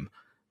the game.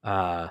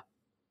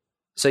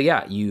 So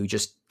yeah, you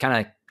just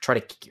kind of try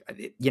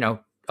to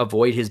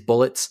avoid his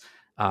bullets.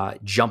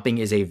 Jumping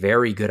is a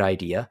very good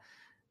idea,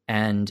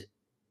 and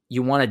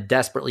you want to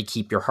desperately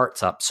keep your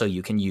hearts up so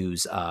you can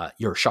use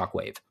your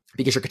shockwave,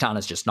 because your katana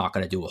is just not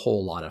going to do a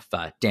whole lot of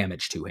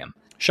damage to him.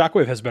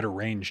 Shockwave has better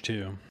range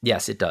too.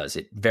 Yes, it does.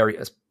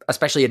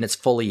 Especially in its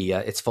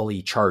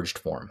fully charged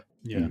form.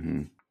 Yeah.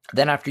 Mm-hmm.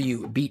 Then after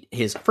you beat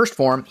his first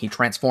form, he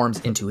transforms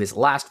into his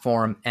last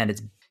form, and it's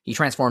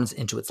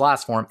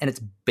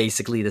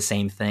basically the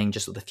same thing,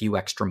 just with a few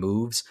extra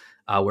moves,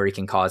 where he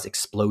can cause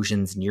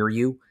explosions near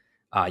you.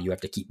 You have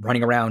to keep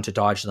running around to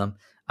dodge them.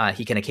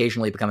 He can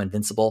occasionally become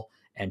invincible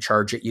and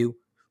charge at you.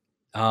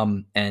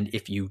 And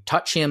if you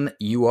touch him,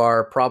 you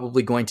are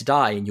probably going to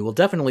die, and you will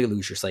definitely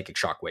lose your psychic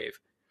shockwave.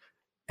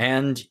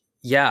 And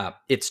yeah,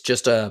 it's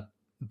just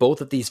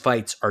both of these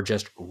fights are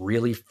just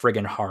really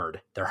friggin'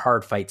 hard. They're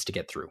hard fights to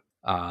get through.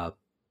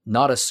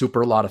 Not a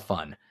super lot of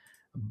fun.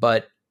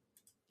 But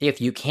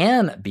if you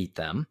can beat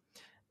them,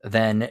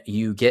 then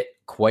you get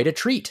quite a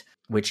treat,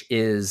 which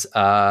is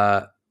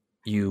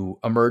you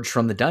emerge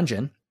from the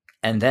dungeon,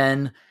 and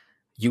then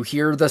you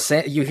hear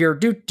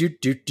doot doot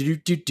doot doot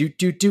doot doot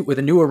doot doot with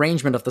a new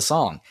arrangement of the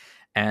song,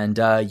 and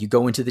you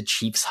go into the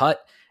chief's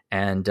hut,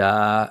 and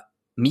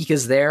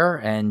Mika's there,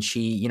 and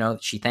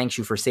she thanks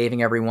you for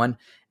saving everyone,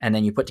 and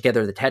then you put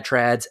together the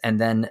tetrads, and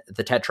then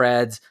the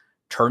tetrads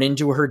turn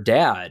into her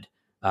dad.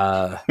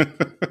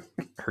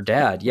 Her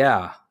dad,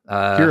 yeah.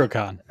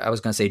 Huracan. I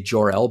was going to say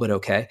Jor-El, but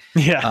okay.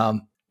 Yeah.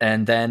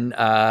 And then,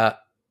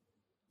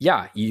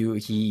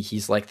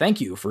 he's like,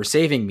 thank you for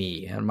saving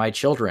me and my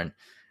children.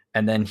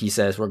 And then he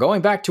says, we're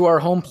going back to our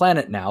home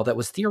planet now that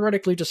was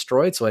theoretically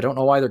destroyed, so I don't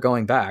know why they're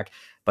going back,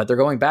 but they're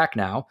going back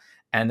now.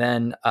 And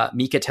then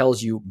Mika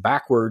tells you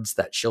backwards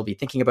that she'll be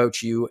thinking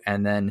about you,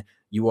 and then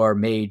you are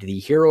made the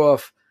hero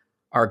of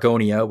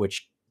Argonia,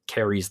 which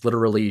carries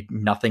literally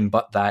nothing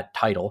but that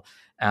title.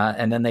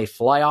 And then they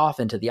fly off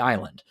into the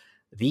island.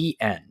 The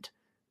end.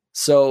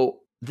 So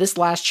this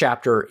last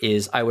chapter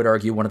is, I would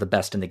argue, one of the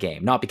best in the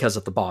game. Not because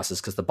of the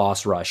bosses, because the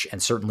boss rush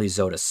and certainly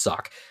Zoda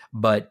suck,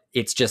 but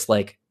it's just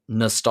like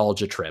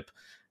nostalgia trip,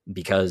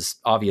 because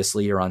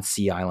obviously you're on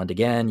Sea Island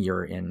again,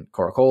 you're in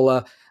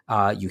Corocola,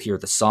 you hear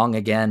the song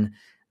again,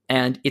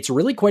 and it's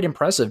really quite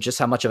impressive just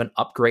how much of an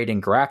upgrade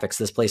in graphics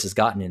this place has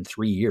gotten in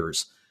 3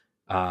 years.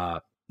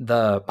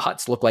 The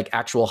huts look like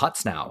actual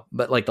huts now,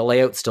 but like the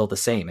layout's still the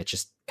same. It's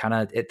just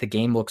the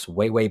game looks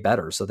way, way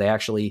better. So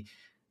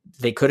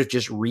they could have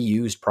just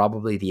reused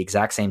probably the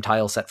exact same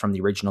tile set from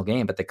the original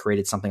game, but they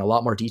created something a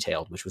lot more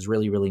detailed, which was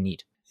really, really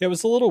neat. Yeah, it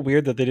was a little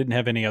weird that they didn't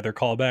have any other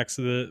callbacks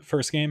to the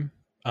first game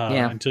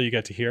until you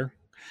got to here.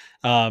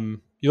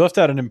 You left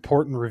out an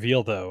important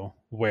reveal, though,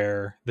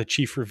 where the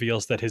chief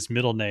reveals that his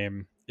middle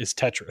name is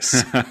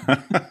Tetris.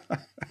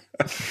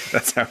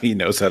 That's how he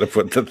knows how to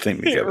put the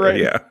thing together. Right.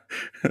 Yeah.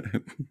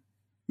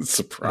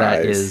 Surprise.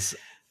 That is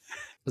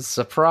a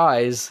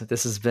surprise.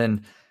 This has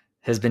been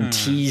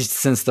teased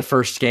since the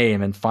first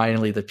game, and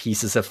finally the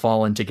pieces have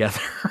fallen together.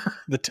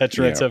 The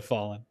tetrads have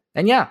fallen.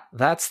 And yeah,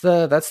 that's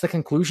the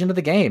conclusion of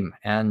the game.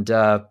 And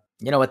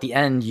at the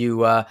end,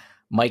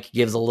 Mike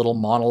gives a little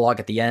monologue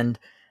at the end,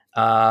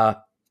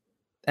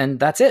 and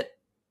that's it.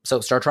 So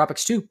Star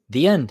Tropics 2,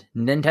 the end,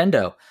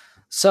 Nintendo.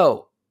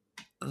 So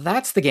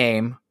that's the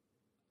game.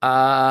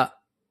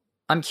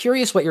 I'm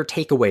curious what your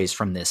takeaways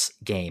from this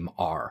game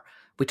are.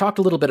 We talked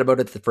a little bit about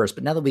it at first,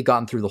 but now that we've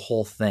gotten through the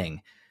whole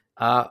thing,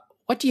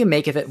 what do you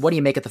make of it? What do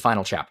you make of the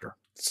final chapter?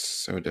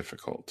 so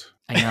difficult.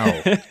 I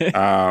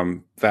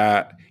know.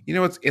 That,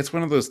 it's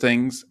one of those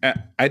things.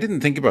 I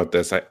didn't think about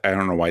this. I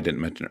don't know why I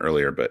didn't mention it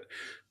earlier, but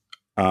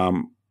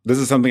this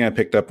is something I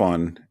picked up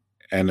on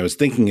and I was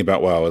thinking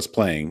about while I was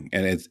playing,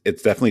 and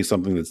it's definitely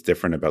something that's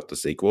different about the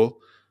sequel.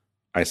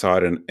 I saw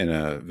it in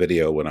a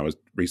video when I was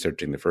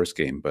researching the first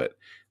game, but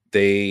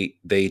they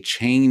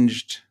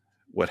changed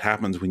what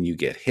happens when you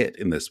get hit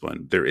in this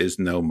one. There is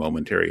no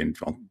momentary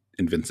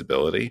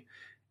invincibility,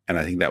 and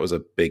I think that was a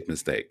big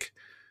mistake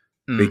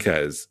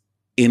because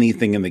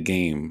anything in the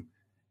game,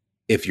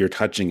 if you're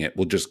touching it,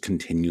 will just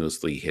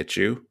continuously hit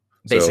you.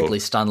 Basically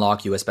stun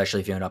lock you,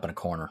 especially if you end up in a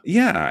corner.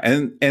 Yeah,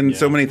 and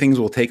so many things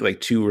will take like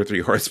 2 or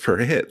 3 hearts per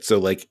hit. So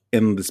like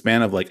in the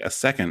span of like a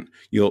second,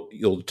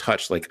 you'll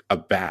touch like a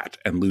bat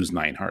and lose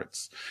 9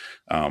 hearts.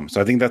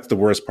 So I think that's the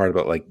worst part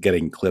about like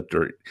getting clipped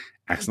or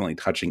accidentally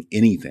touching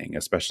anything,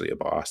 especially a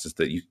boss, is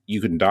that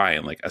you can die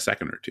in like a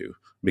second or two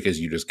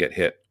because you just get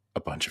hit a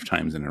bunch of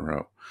times in a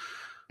row.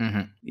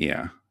 Mm-hmm.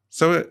 Yeah.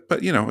 So,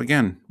 but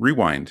again,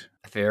 rewind.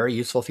 A very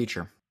useful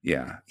feature.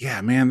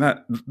 Yeah, man,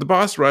 the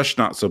boss rush,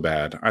 not so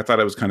bad. I thought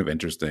it was kind of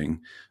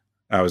interesting.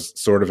 I was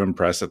sort of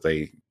impressed that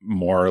they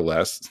more or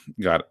less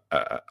got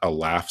a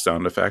laugh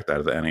sound effect out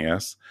of the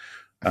NES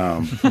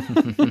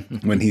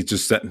when he's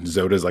just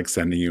Zoda's like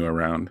sending you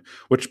around,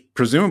 which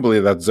presumably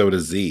that's Zoda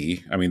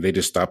Z. I mean, they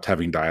just stopped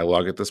having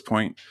dialogue at this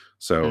point,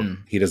 so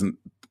he doesn't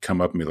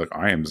come up and be like,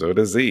 "I am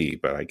Zoda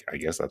Z," but I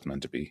guess that's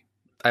meant to be.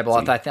 I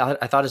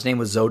thought his name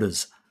was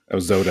Zoda's. That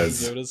was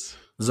Zoda's.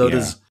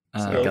 Zoda's.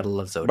 Yeah. Gotta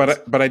love Zoda's.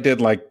 But I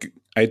did like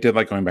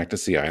going back to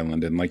Sea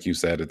Island, and like you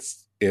said,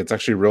 it's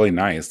actually really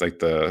nice. Like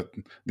the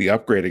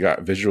upgrade it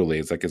got visually,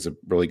 it's a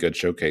really good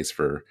showcase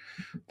for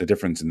the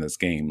difference in this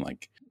game.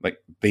 Like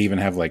they even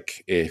have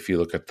like, if you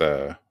look at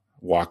the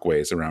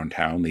walkways around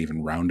town, they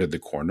even rounded the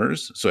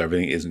corners, so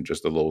everything isn't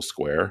just a little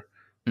square.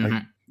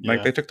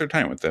 Like they took their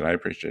time with it. I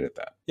appreciated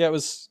that. Yeah, it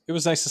was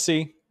nice to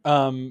see.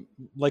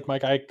 Like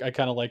Mike, I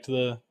kind of liked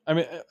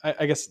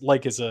I guess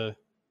like is a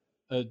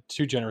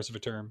too generous of a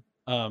term.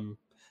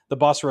 The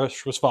boss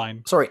rush was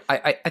fine. Sorry,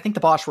 I think the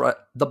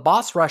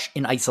boss rush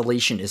in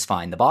isolation is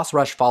fine. The boss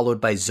rush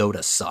followed by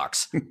Zoda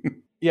sucks.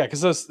 Yeah,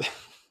 because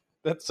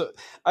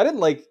I didn't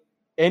like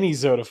any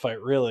Zoda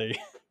fight really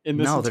in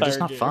this. No, they're just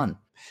not game. fun.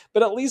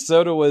 But at least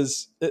Zoda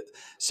was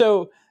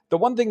so. The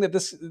one thing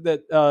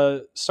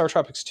that Star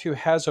Tropics 2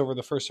 has over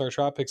the first Star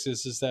Tropics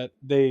is that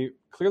they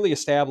clearly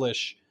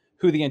establish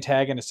who the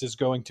antagonist is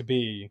going to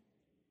be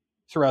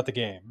throughout the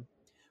game.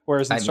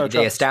 Whereas in Star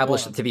Tropics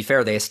 1, to be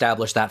fair, they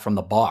established that from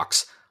the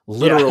box.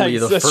 Literally,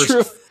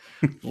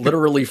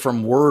 literally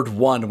from word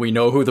 1, we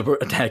know who the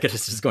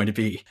antagonist is going to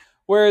be.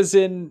 Whereas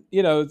in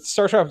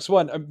Star Tropics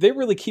 1, they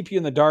really keep you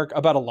in the dark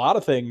about a lot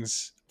of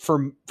things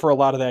for a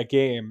lot of that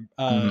game.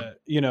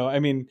 I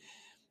mean,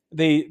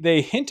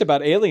 they hint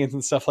about aliens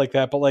and stuff like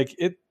that, but like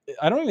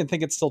I don't even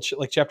think it's still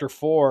like chapter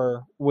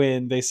 4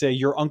 when they say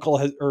your uncle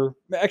has, or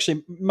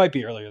actually might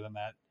be earlier than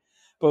that,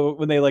 but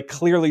when they like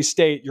clearly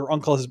state your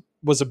uncle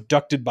was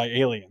abducted by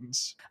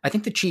aliens. I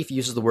think the chief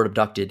uses the word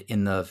abducted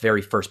in the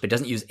very first, but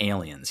doesn't use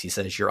aliens. He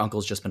says your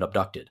uncle's just been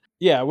abducted.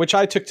 Yeah, which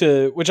I took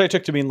to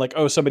mean like,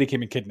 oh, somebody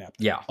came and kidnapped.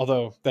 Yeah.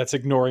 Although that's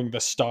ignoring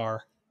the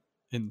star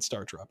in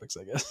Star Tropics,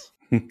 I guess.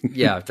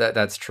 Yeah,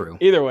 that's true.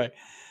 Either way.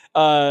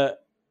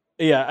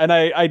 Yeah, and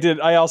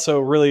I also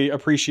really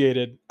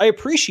appreciated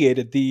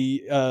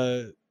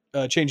the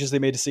changes they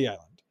made to Sea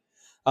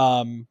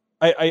Island.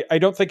 I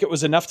don't think it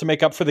was enough to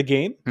make up for the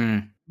game,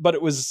 but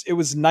it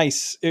was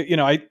nice.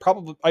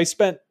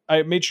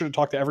 I made sure to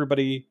talk to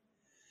everybody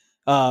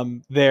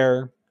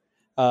there.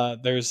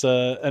 There's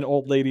an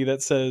old lady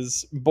that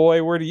says,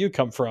 "Boy, where do you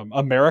come from?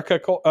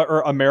 America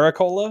or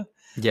Americola?"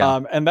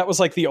 Yeah, and that was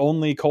like the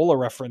only cola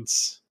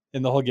reference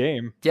in the whole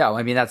game. Yeah,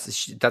 I mean that's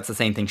the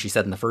same thing she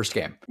said in the first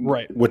game,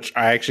 right? Which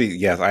I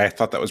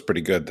thought that was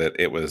pretty good. That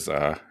it was.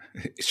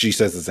 She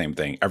says the same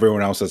thing.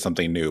 Everyone else says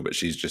something new, but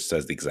she just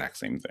says the exact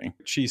same thing.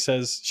 She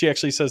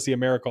actually says the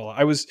Americola.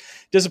 I was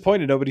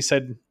disappointed nobody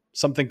said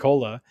something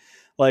cola,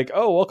 like,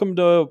 "Oh, welcome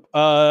to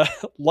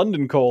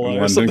London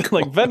Cola" or something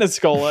like Venice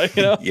Cola.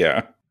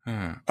 Yeah.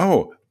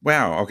 Oh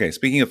wow. Okay.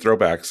 Speaking of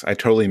throwbacks, I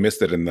totally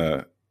missed it in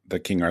the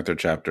King Arthur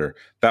chapter.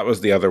 That was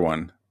the other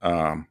one.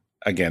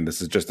 Again,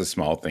 this is just a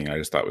small thing I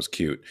just thought was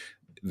cute.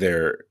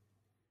 They're,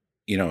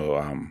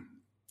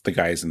 the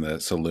guys in the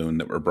saloon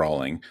that were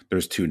brawling,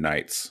 there's 2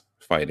 knights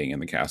fighting in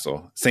the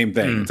castle. Same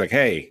thing. It's like,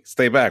 hey,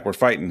 stay back. We're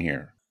fighting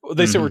here. Well,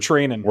 they say we're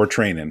training. We're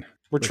training.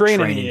 We're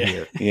training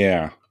here.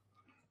 Yeah.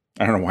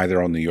 I don't know why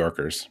they're all New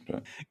Yorkers.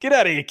 But. Get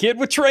out of here, kid.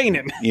 We're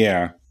training.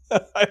 Yeah.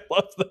 I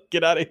love the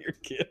get out of here,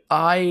 kid.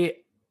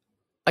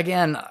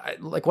 Again,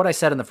 like what I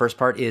said in the first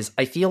part is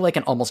I feel like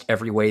in almost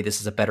every way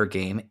this is a better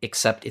game,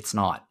 except it's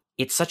not.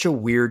 It's such a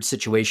weird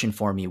situation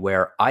for me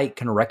where I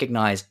can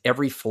recognize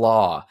every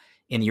flaw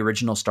in the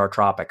original Star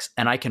Tropics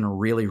and I can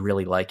really,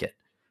 really like it.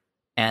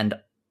 And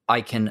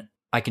I can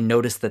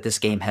notice that this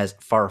game has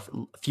far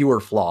fewer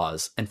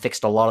flaws and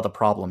fixed a lot of the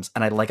problems,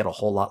 and I like it a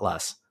whole lot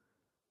less.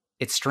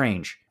 It's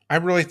strange. I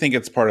really think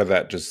it's part of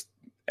that just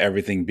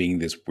everything being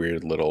this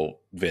weird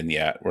little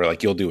vignette where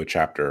like you'll do a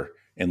chapter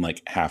in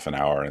like half an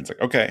hour and it's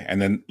like, okay.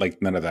 And then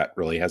like none of that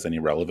really has any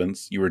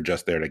relevance. You were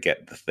just there to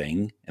get the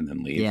thing and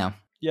then leave. Yeah.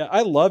 Yeah,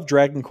 I love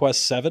Dragon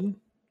Quest VII,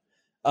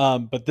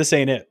 but this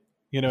ain't it.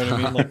 You know what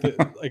I mean?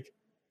 Like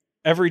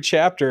every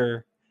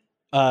chapter,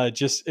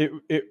 just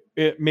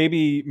it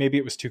maybe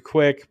it was too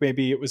quick.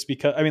 Maybe it was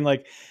because I mean,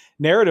 like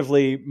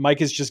narratively, Mike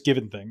is just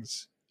given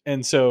things,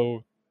 and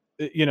so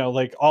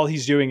like all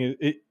he's doing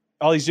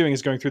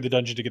is going through the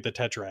dungeon to get the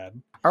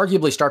Tetrad.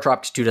 Arguably, Star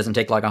Tropics 2 doesn't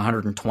take like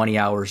 120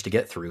 hours to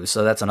get through,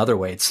 so that's another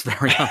way it's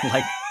very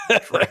unlike.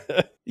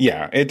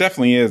 Yeah, it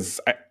definitely is.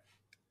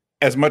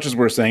 As much as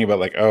we're saying about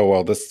like, oh,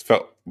 well, this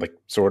felt like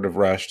sort of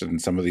rushed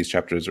and some of these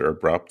chapters are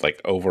abrupt, like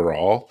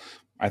overall,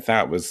 I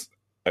thought it was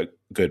a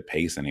good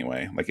pace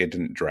anyway. Like it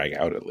didn't drag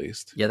out at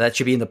least. Yeah, that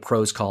should be in the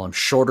pros column.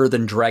 Shorter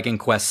than Dragon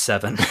Quest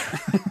VII.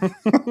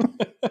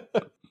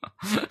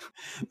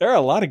 There are a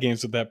lot of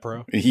games with that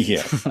pro.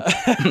 Yeah.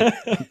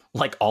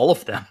 Like all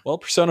of them. Well,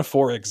 Persona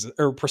 4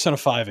 or Persona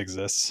 5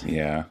 exists.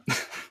 Yeah.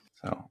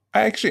 So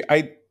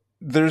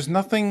there's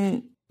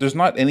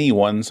not any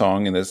one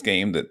song in this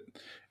game that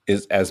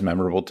is as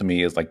memorable to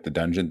me as like the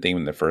dungeon theme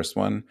in the first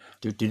one.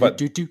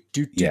 But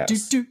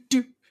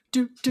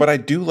I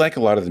do like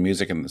a lot of the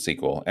music in the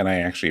sequel, and I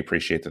actually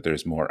appreciate that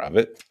there's more of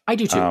it. I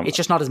do too. It's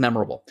just not as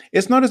memorable.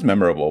 It's not as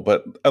memorable,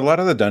 but a lot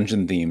of the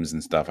dungeon themes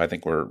and stuff I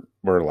think were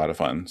a lot of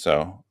fun.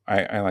 So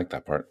I like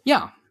that part.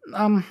 Yeah.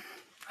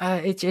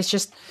 It's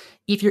just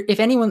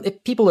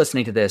if people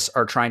listening to this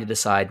are trying to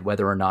decide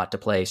whether or not to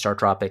play Star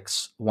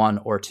Tropics 1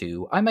 or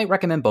 2, I might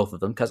recommend both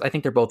of them because I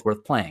think they're both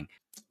worth playing.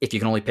 If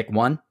you can only pick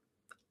one,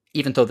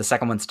 even though the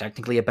second one's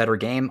technically a better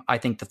game, I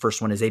think the first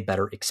one is a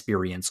better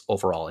experience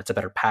overall. It's a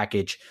better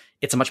package.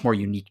 It's a much more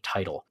unique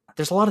title.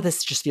 There's a lot of this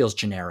that just feels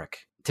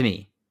generic to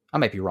me. I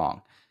might be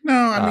wrong. No,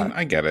 I mean,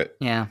 I get it.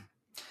 Yeah.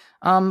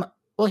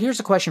 Well, here's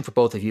a question for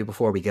both of you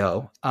before we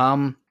go.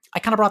 I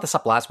kind of brought this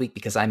up last week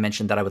because I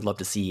mentioned that I would love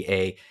to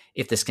see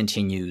if this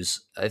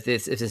continues, if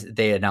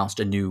they announced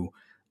a new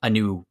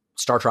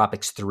Star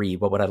Tropics 3,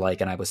 what would I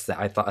like? And I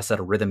said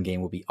a rhythm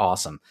game would be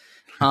awesome.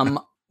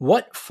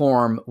 What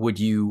form would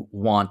you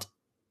want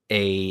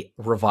a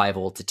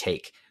revival to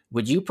take?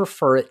 Would you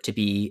prefer it to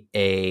be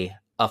a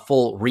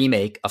full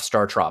remake of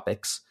Star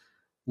Tropics?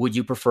 Would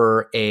you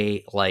prefer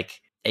a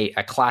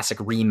classic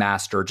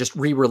remaster, just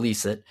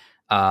re-release it,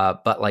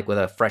 but like with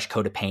a fresh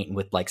coat of paint and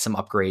with like some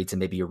upgrades and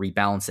maybe a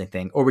rebalancing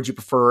thing? Or would you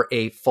prefer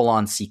a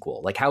full-on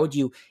sequel? Like how would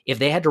you, if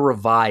they had to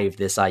revive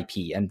this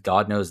IP, and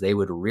God knows they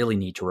would really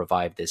need to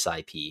revive this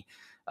IP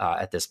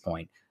at this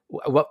point,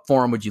 what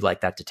form would you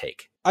like that to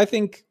take? I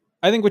think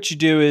what you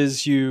do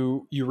is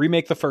you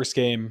remake the first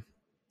game,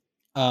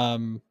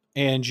 and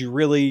you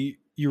really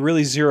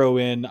zero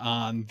in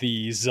on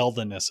the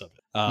Zelda-ness of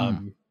it.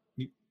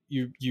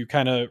 You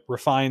kind of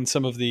refine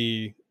some of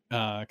the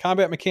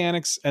combat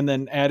mechanics, and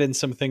then add in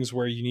some things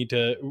where you need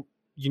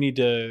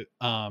to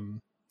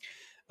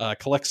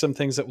collect some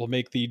things that will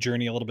make the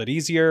journey a little bit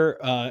easier,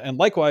 and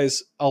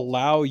likewise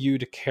allow you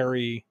to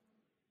carry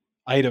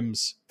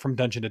items from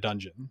dungeon to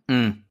dungeon.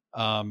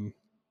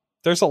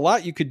 There's a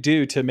lot you could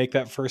do to make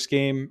that first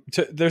game.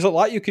 There's a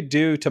lot you could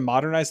do to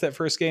modernize that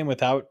first game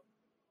without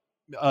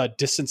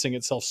distancing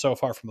itself so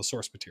far from the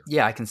source material.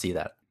 Yeah, I can see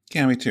that.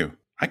 Yeah, me too.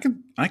 I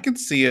could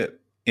see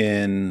it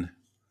in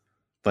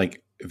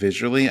like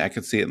visually. I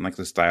could see it in like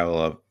the style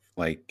of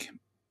like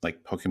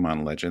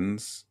Pokemon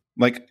Legends.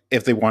 Like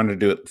if they wanted to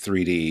do it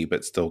 3D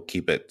but still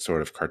keep it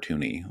sort of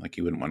cartoony, like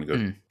you wouldn't want to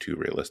go too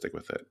realistic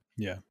with it.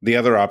 Yeah. The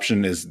other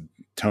option is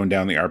tone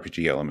down the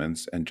RPG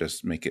elements and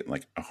just make it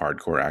like a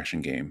hardcore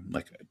action game,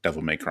 like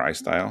Devil May Cry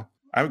style.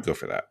 I would go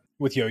for that.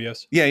 With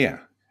yo-yos? Yeah.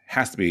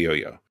 Has to be a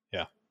yo-yo.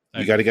 Yeah.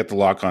 You got to get the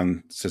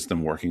lock-on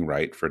system working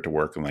right for it to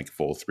work in like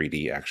full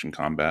 3D action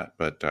combat,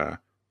 but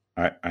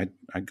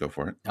I'd go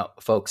for it. No,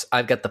 folks,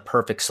 I've got the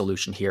perfect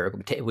solution here.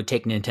 It would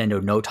take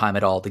Nintendo no time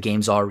at all. The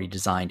game's already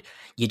designed.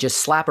 You just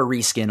slap a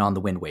reskin on the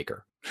Wind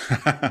Waker.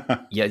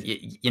 Yeah,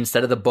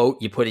 instead of the boat,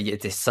 you put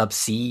it to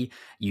sub-sea.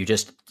 You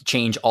just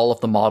change all of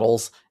the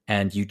models,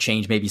 and you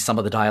change maybe some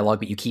of the dialogue,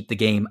 but you keep the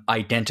game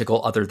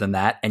identical other than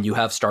that, and you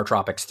have Star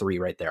Tropics 3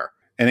 right there.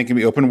 And it can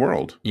be open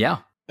world. Yeah.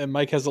 And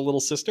Mike has a little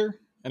sister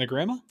and a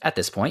grandma? At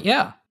this point,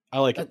 yeah. I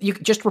like it. You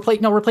just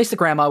replace the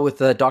grandma with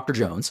Dr.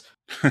 Jones.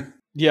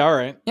 Yeah, all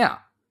right. Yeah.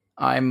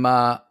 I'm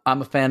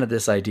a fan of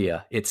this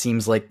idea. It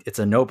seems like it's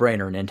a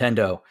no-brainer.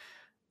 Nintendo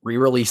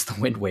re-release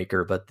the Wind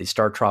Waker, but the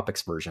Star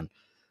Tropics version.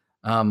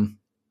 No,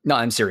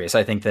 I'm serious.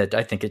 I think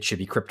it should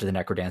be Crypt of the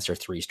Necrodancer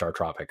 3 Star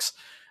Tropics.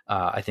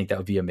 I think that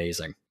would be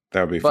amazing.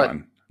 That would be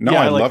fun. No,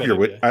 yeah, I like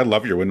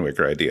love your Wind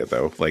Waker idea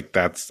though. Like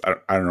I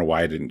don't know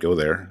why I didn't go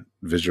there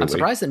visually. I'm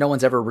surprised that no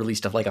one's ever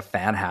released a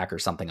fan hack or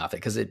something of it,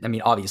 because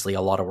obviously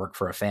a lot of work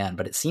for a fan,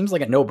 but it seems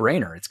like a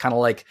no-brainer. It's kind of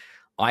like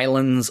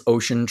islands,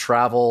 ocean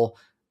travel,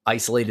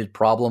 isolated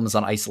problems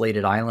on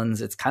isolated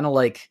islands. It's kind of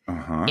like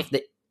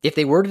if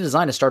they were to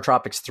design a Star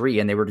Tropics 3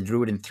 and they were to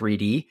do it in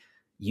 3D,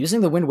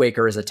 using the Wind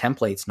Waker as a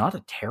template is not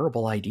a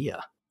terrible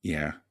idea.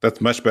 Yeah,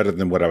 that's much better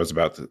than what I was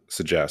about to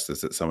suggest,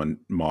 is that someone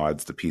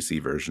mods the PC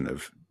version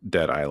of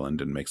Dead Island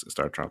and makes it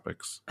Star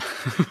Tropics.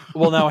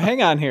 Well, now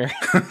hang on here.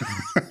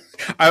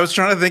 I was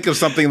trying to think of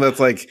something that's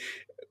like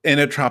in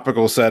a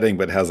tropical setting,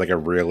 but has like a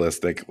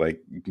realistic,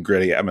 like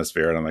gritty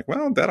atmosphere. And I'm like,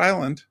 well, Dead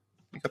Island.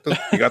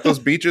 You got those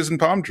beaches and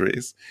palm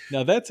trees.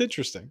 Now that's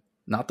interesting.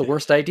 Not the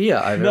worst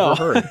idea I've ever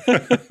heard.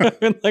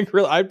 Like,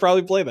 really, I'd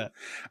probably play that.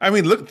 I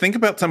mean, look, think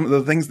about some of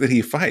the things that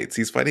he fights.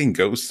 He's fighting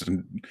ghosts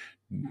and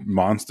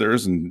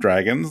monsters and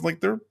dragons.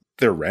 Like they're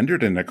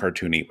rendered in a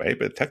cartoony way,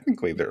 but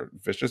technically they're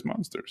vicious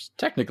monsters.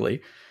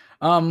 Technically.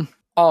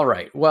 All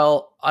right.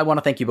 Well, I want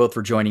to thank you both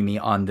for joining me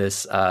on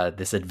this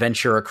this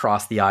adventure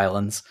across the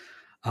islands,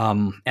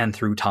 and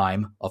through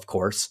time, of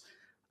course.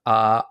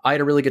 I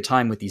had a really good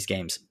time with these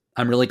games.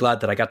 I'm really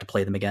glad that I got to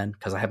play them again,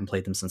 because I haven't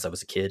played them since I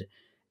was a kid.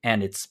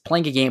 And it's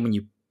playing a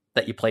game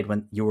that you played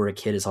when you were a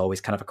kid is always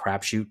kind of a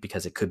crapshoot,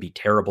 because it could be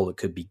terrible, it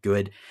could be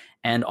good.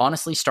 And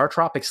honestly, Star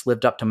Tropics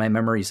lived up to my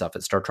memories of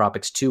it. Star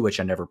Tropics 2,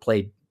 which I never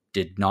played,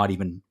 did not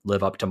even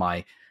live up to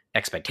my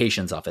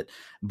expectations of it.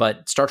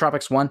 But Star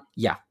Tropics 1,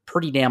 yeah,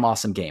 pretty damn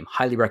awesome game.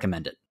 Highly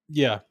recommend it.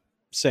 Yeah,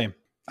 same.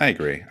 I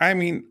agree. I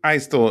mean, I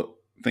still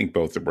think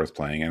both are worth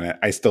playing, and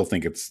I still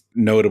think it's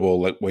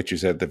notable, like what you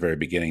said at the very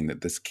beginning,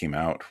 that this came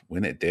out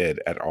when it did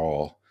at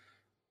all.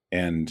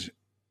 And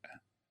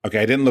okay,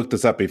 I didn't look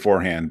this up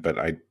beforehand, but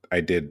I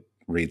did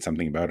read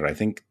something about it. I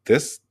think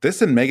this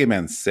and Mega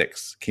Man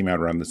 6 came out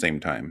around the same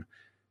time.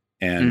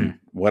 And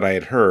what I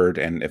had heard,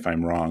 and if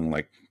I'm wrong,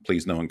 like,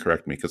 please no one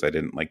correct me, because I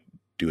didn't like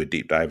do a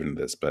deep dive into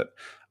this, but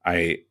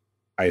I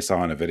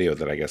saw in a video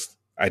that I guess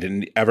I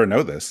didn't ever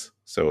know this.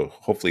 So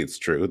hopefully it's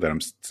true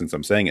that since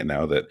I'm saying it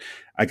now, that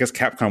I guess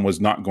Capcom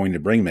was not going to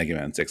bring Mega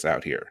Man 6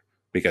 out here,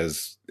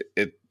 because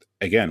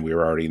we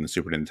were already in the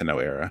Super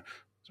Nintendo era,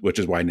 which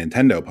is why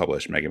Nintendo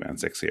published Mega Man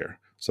 6 here.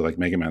 So like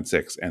Mega Man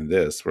 6 and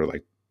this were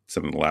like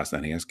some of the last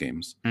NES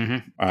games.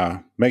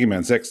 Mega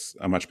Man 6,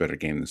 a much better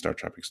game than Star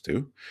Tropics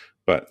 2,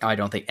 but I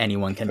don't think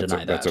anyone can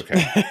deny that. That's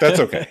okay. That's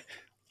okay.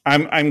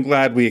 I'm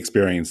glad we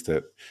experienced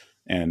it,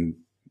 and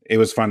it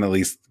was fun. At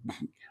least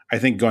I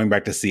think going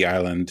back to Sea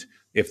Island,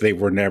 if they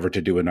were never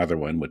to do another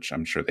one, which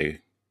I'm sure they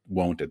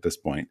won't at this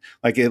point,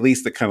 like at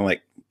least it kind of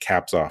like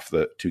caps off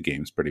the two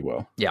games pretty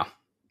well. Yeah,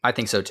 I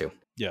think so too.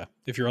 Yeah,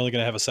 if you're only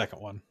going to have a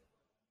second one,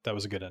 that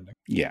was a good ending.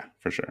 Yeah,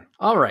 for sure.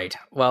 All right.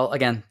 Well,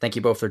 again, thank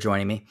you both for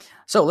joining me.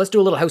 So let's do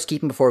a little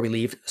housekeeping before we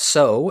leave.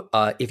 So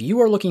if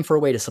you are looking for a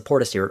way to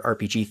support us here at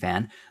RPG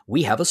Fan,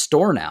 we have a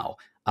store now.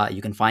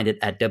 You can find it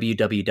at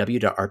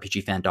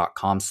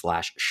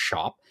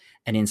www.rpgfan.com/shop.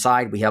 And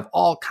inside we have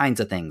all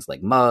kinds of things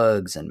like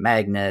mugs and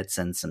magnets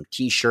and some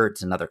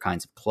t-shirts and other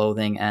kinds of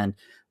clothing. And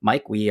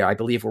Mike, I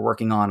believe we're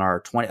working on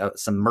our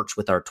some merch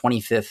with our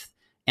 25th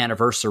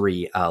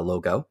anniversary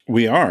logo.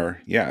 We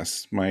are.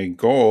 Yes. My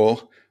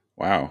goal,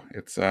 wow,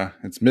 it's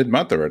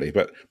mid-month already,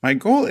 but my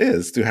goal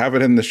is to have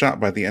it in the shop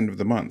by the end of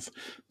the month.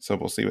 So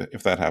we'll see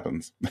if that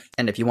happens.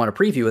 And if you want a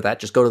preview of that,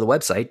 just go to the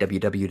website,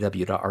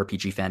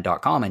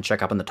 www.rpgfan.com, and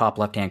check up in the top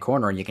left-hand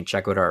corner, and you can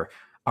check out our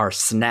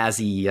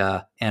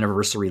snazzy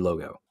anniversary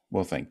logo.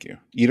 Well, thank you.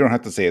 You don't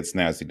have to say it's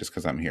snazzy just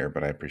because I'm here,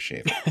 but I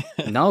appreciate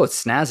it. No,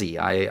 it's snazzy.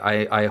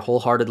 I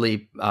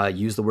wholeheartedly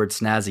use the word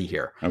snazzy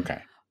here.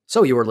 Okay.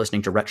 So you are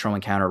listening to Retro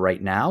Encounter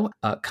right now.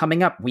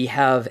 Coming up, we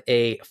have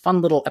a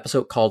fun little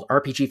episode called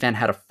RPG Fan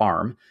Had a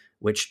Farm,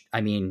 which,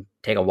 I mean,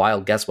 take a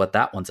wild guess what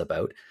that one's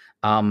about.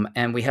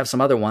 And we have some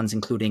other ones,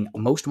 including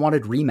Most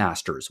Wanted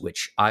Remasters,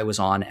 which I was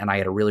on, and I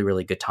had a really,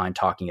 really good time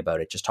talking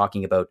about it. Just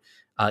talking about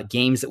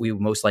games that we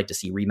would most like to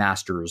see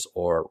remasters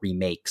or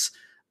remakes.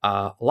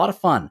 A lot of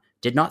fun.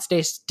 Did not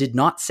say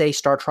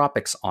Star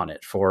Tropics on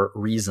it for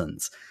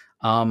reasons.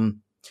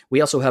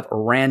 We also have a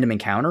Random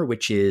Encounter,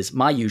 which is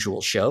my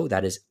usual show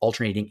that is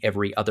alternating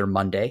every other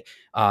Monday.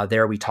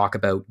 There we talk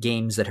about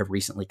games that have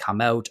recently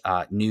come out,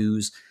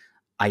 news.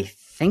 I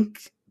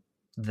think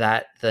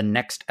that the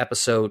next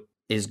episode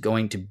is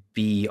going to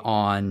be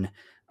on,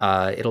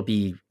 it'll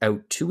be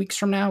out 2 weeks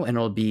from now, and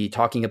it'll be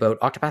talking about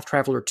Octopath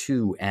Traveler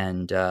 2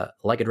 and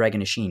Like a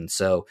Dragon Ishin.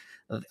 So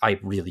I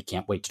really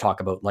can't wait to talk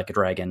about Like a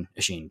Dragon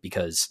Ishin,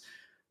 because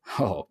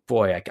oh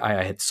boy,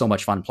 I had so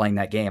much fun playing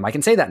that game. I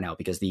can say that now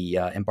because the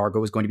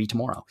embargo is going to be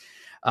tomorrow.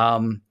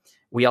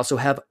 We also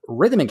have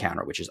Rhythm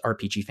Encounter, which is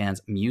RPG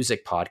Fan's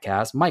music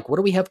podcast. Mike, what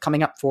do we have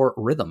coming up for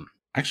Rhythm?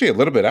 Actually, a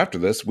little bit after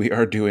this, we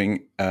are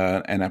doing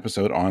an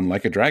episode on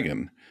Like a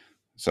Dragon.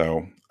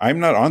 So I'm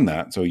not on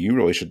that, so you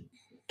really should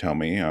tell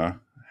me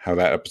how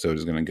that episode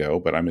is going to go.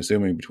 But I'm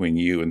assuming between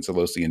you and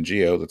Solosi and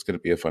Geo, that's going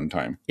to be a fun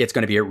time. It's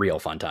going to be a real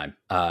fun time.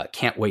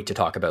 Can't wait to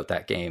talk about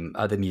that game,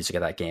 the music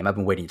of that game. I've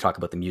been waiting to talk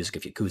about the music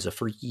of Yakuza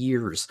for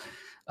years.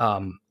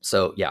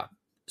 So yeah,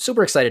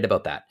 super excited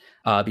about that.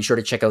 Be sure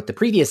to check out the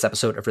previous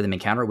episode of Rhythm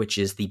Encounter, which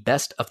is the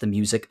best of the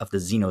music of the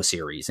Xeno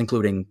series,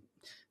 including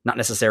not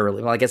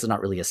necessarily, well, I guess it's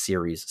not really a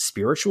series,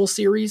 spiritual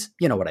series.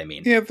 You know what I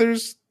mean? Yeah,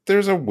 there's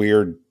a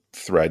weird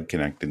thread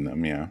connecting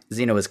them. Yeah.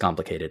 Xeno is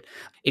complicated.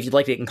 If you'd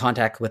like to get in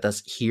contact with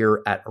us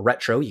here at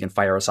Retro, you can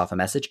fire us off a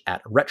message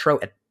at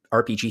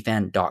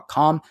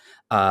rpgfan.com.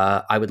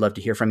 I would love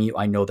to hear from you.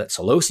 I know that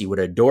Solosi would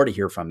adore to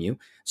hear from you.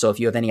 So if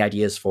you have any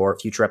ideas for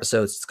future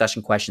episodes,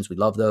 discussion questions, we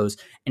love those.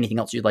 Anything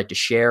else you'd like to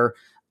share,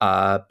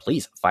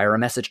 please fire a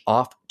message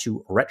off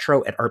to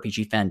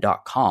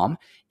retro@rpgfan.com.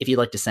 If you'd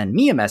like to send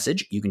me a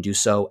message, you can do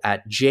so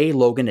at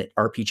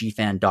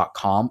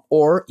jlogan@rpgfan.com,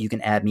 or you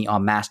can add me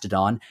on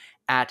Mastodon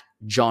at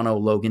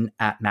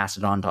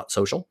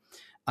johnologan@mastodon.social.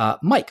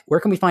 Mike,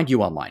 where can we find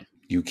you online?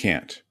 You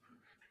can't.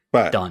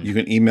 But Done. You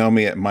can email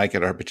me at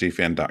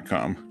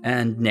mike@rpgfan.com.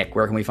 And Nick,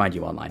 where can we find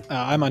you online?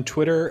 I'm on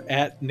Twitter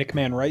at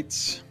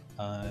nickmanwrites.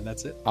 And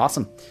that's it.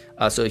 Awesome.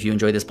 So if you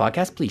enjoy this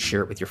podcast, please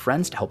share it with your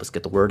friends to help us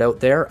get the word out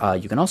there.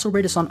 You can also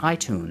rate us on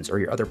iTunes or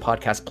your other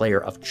podcast player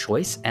of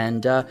choice.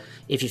 And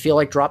if you feel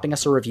like dropping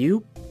us a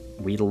review,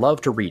 we'd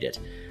love to read it.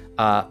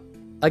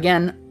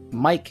 Again,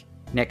 Mike,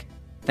 Nick,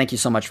 thank you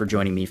so much for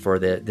joining me for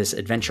this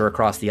adventure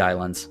across the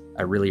islands.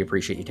 I really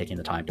appreciate you taking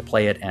the time to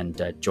play it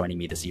and joining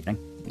me this evening.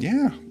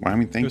 Yeah. Well, I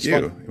mean, thank you.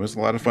 Fun. It was a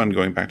lot of fun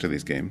going back to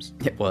these games.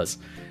 It was.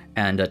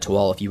 And to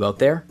all of you out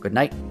there, good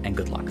night and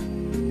good luck.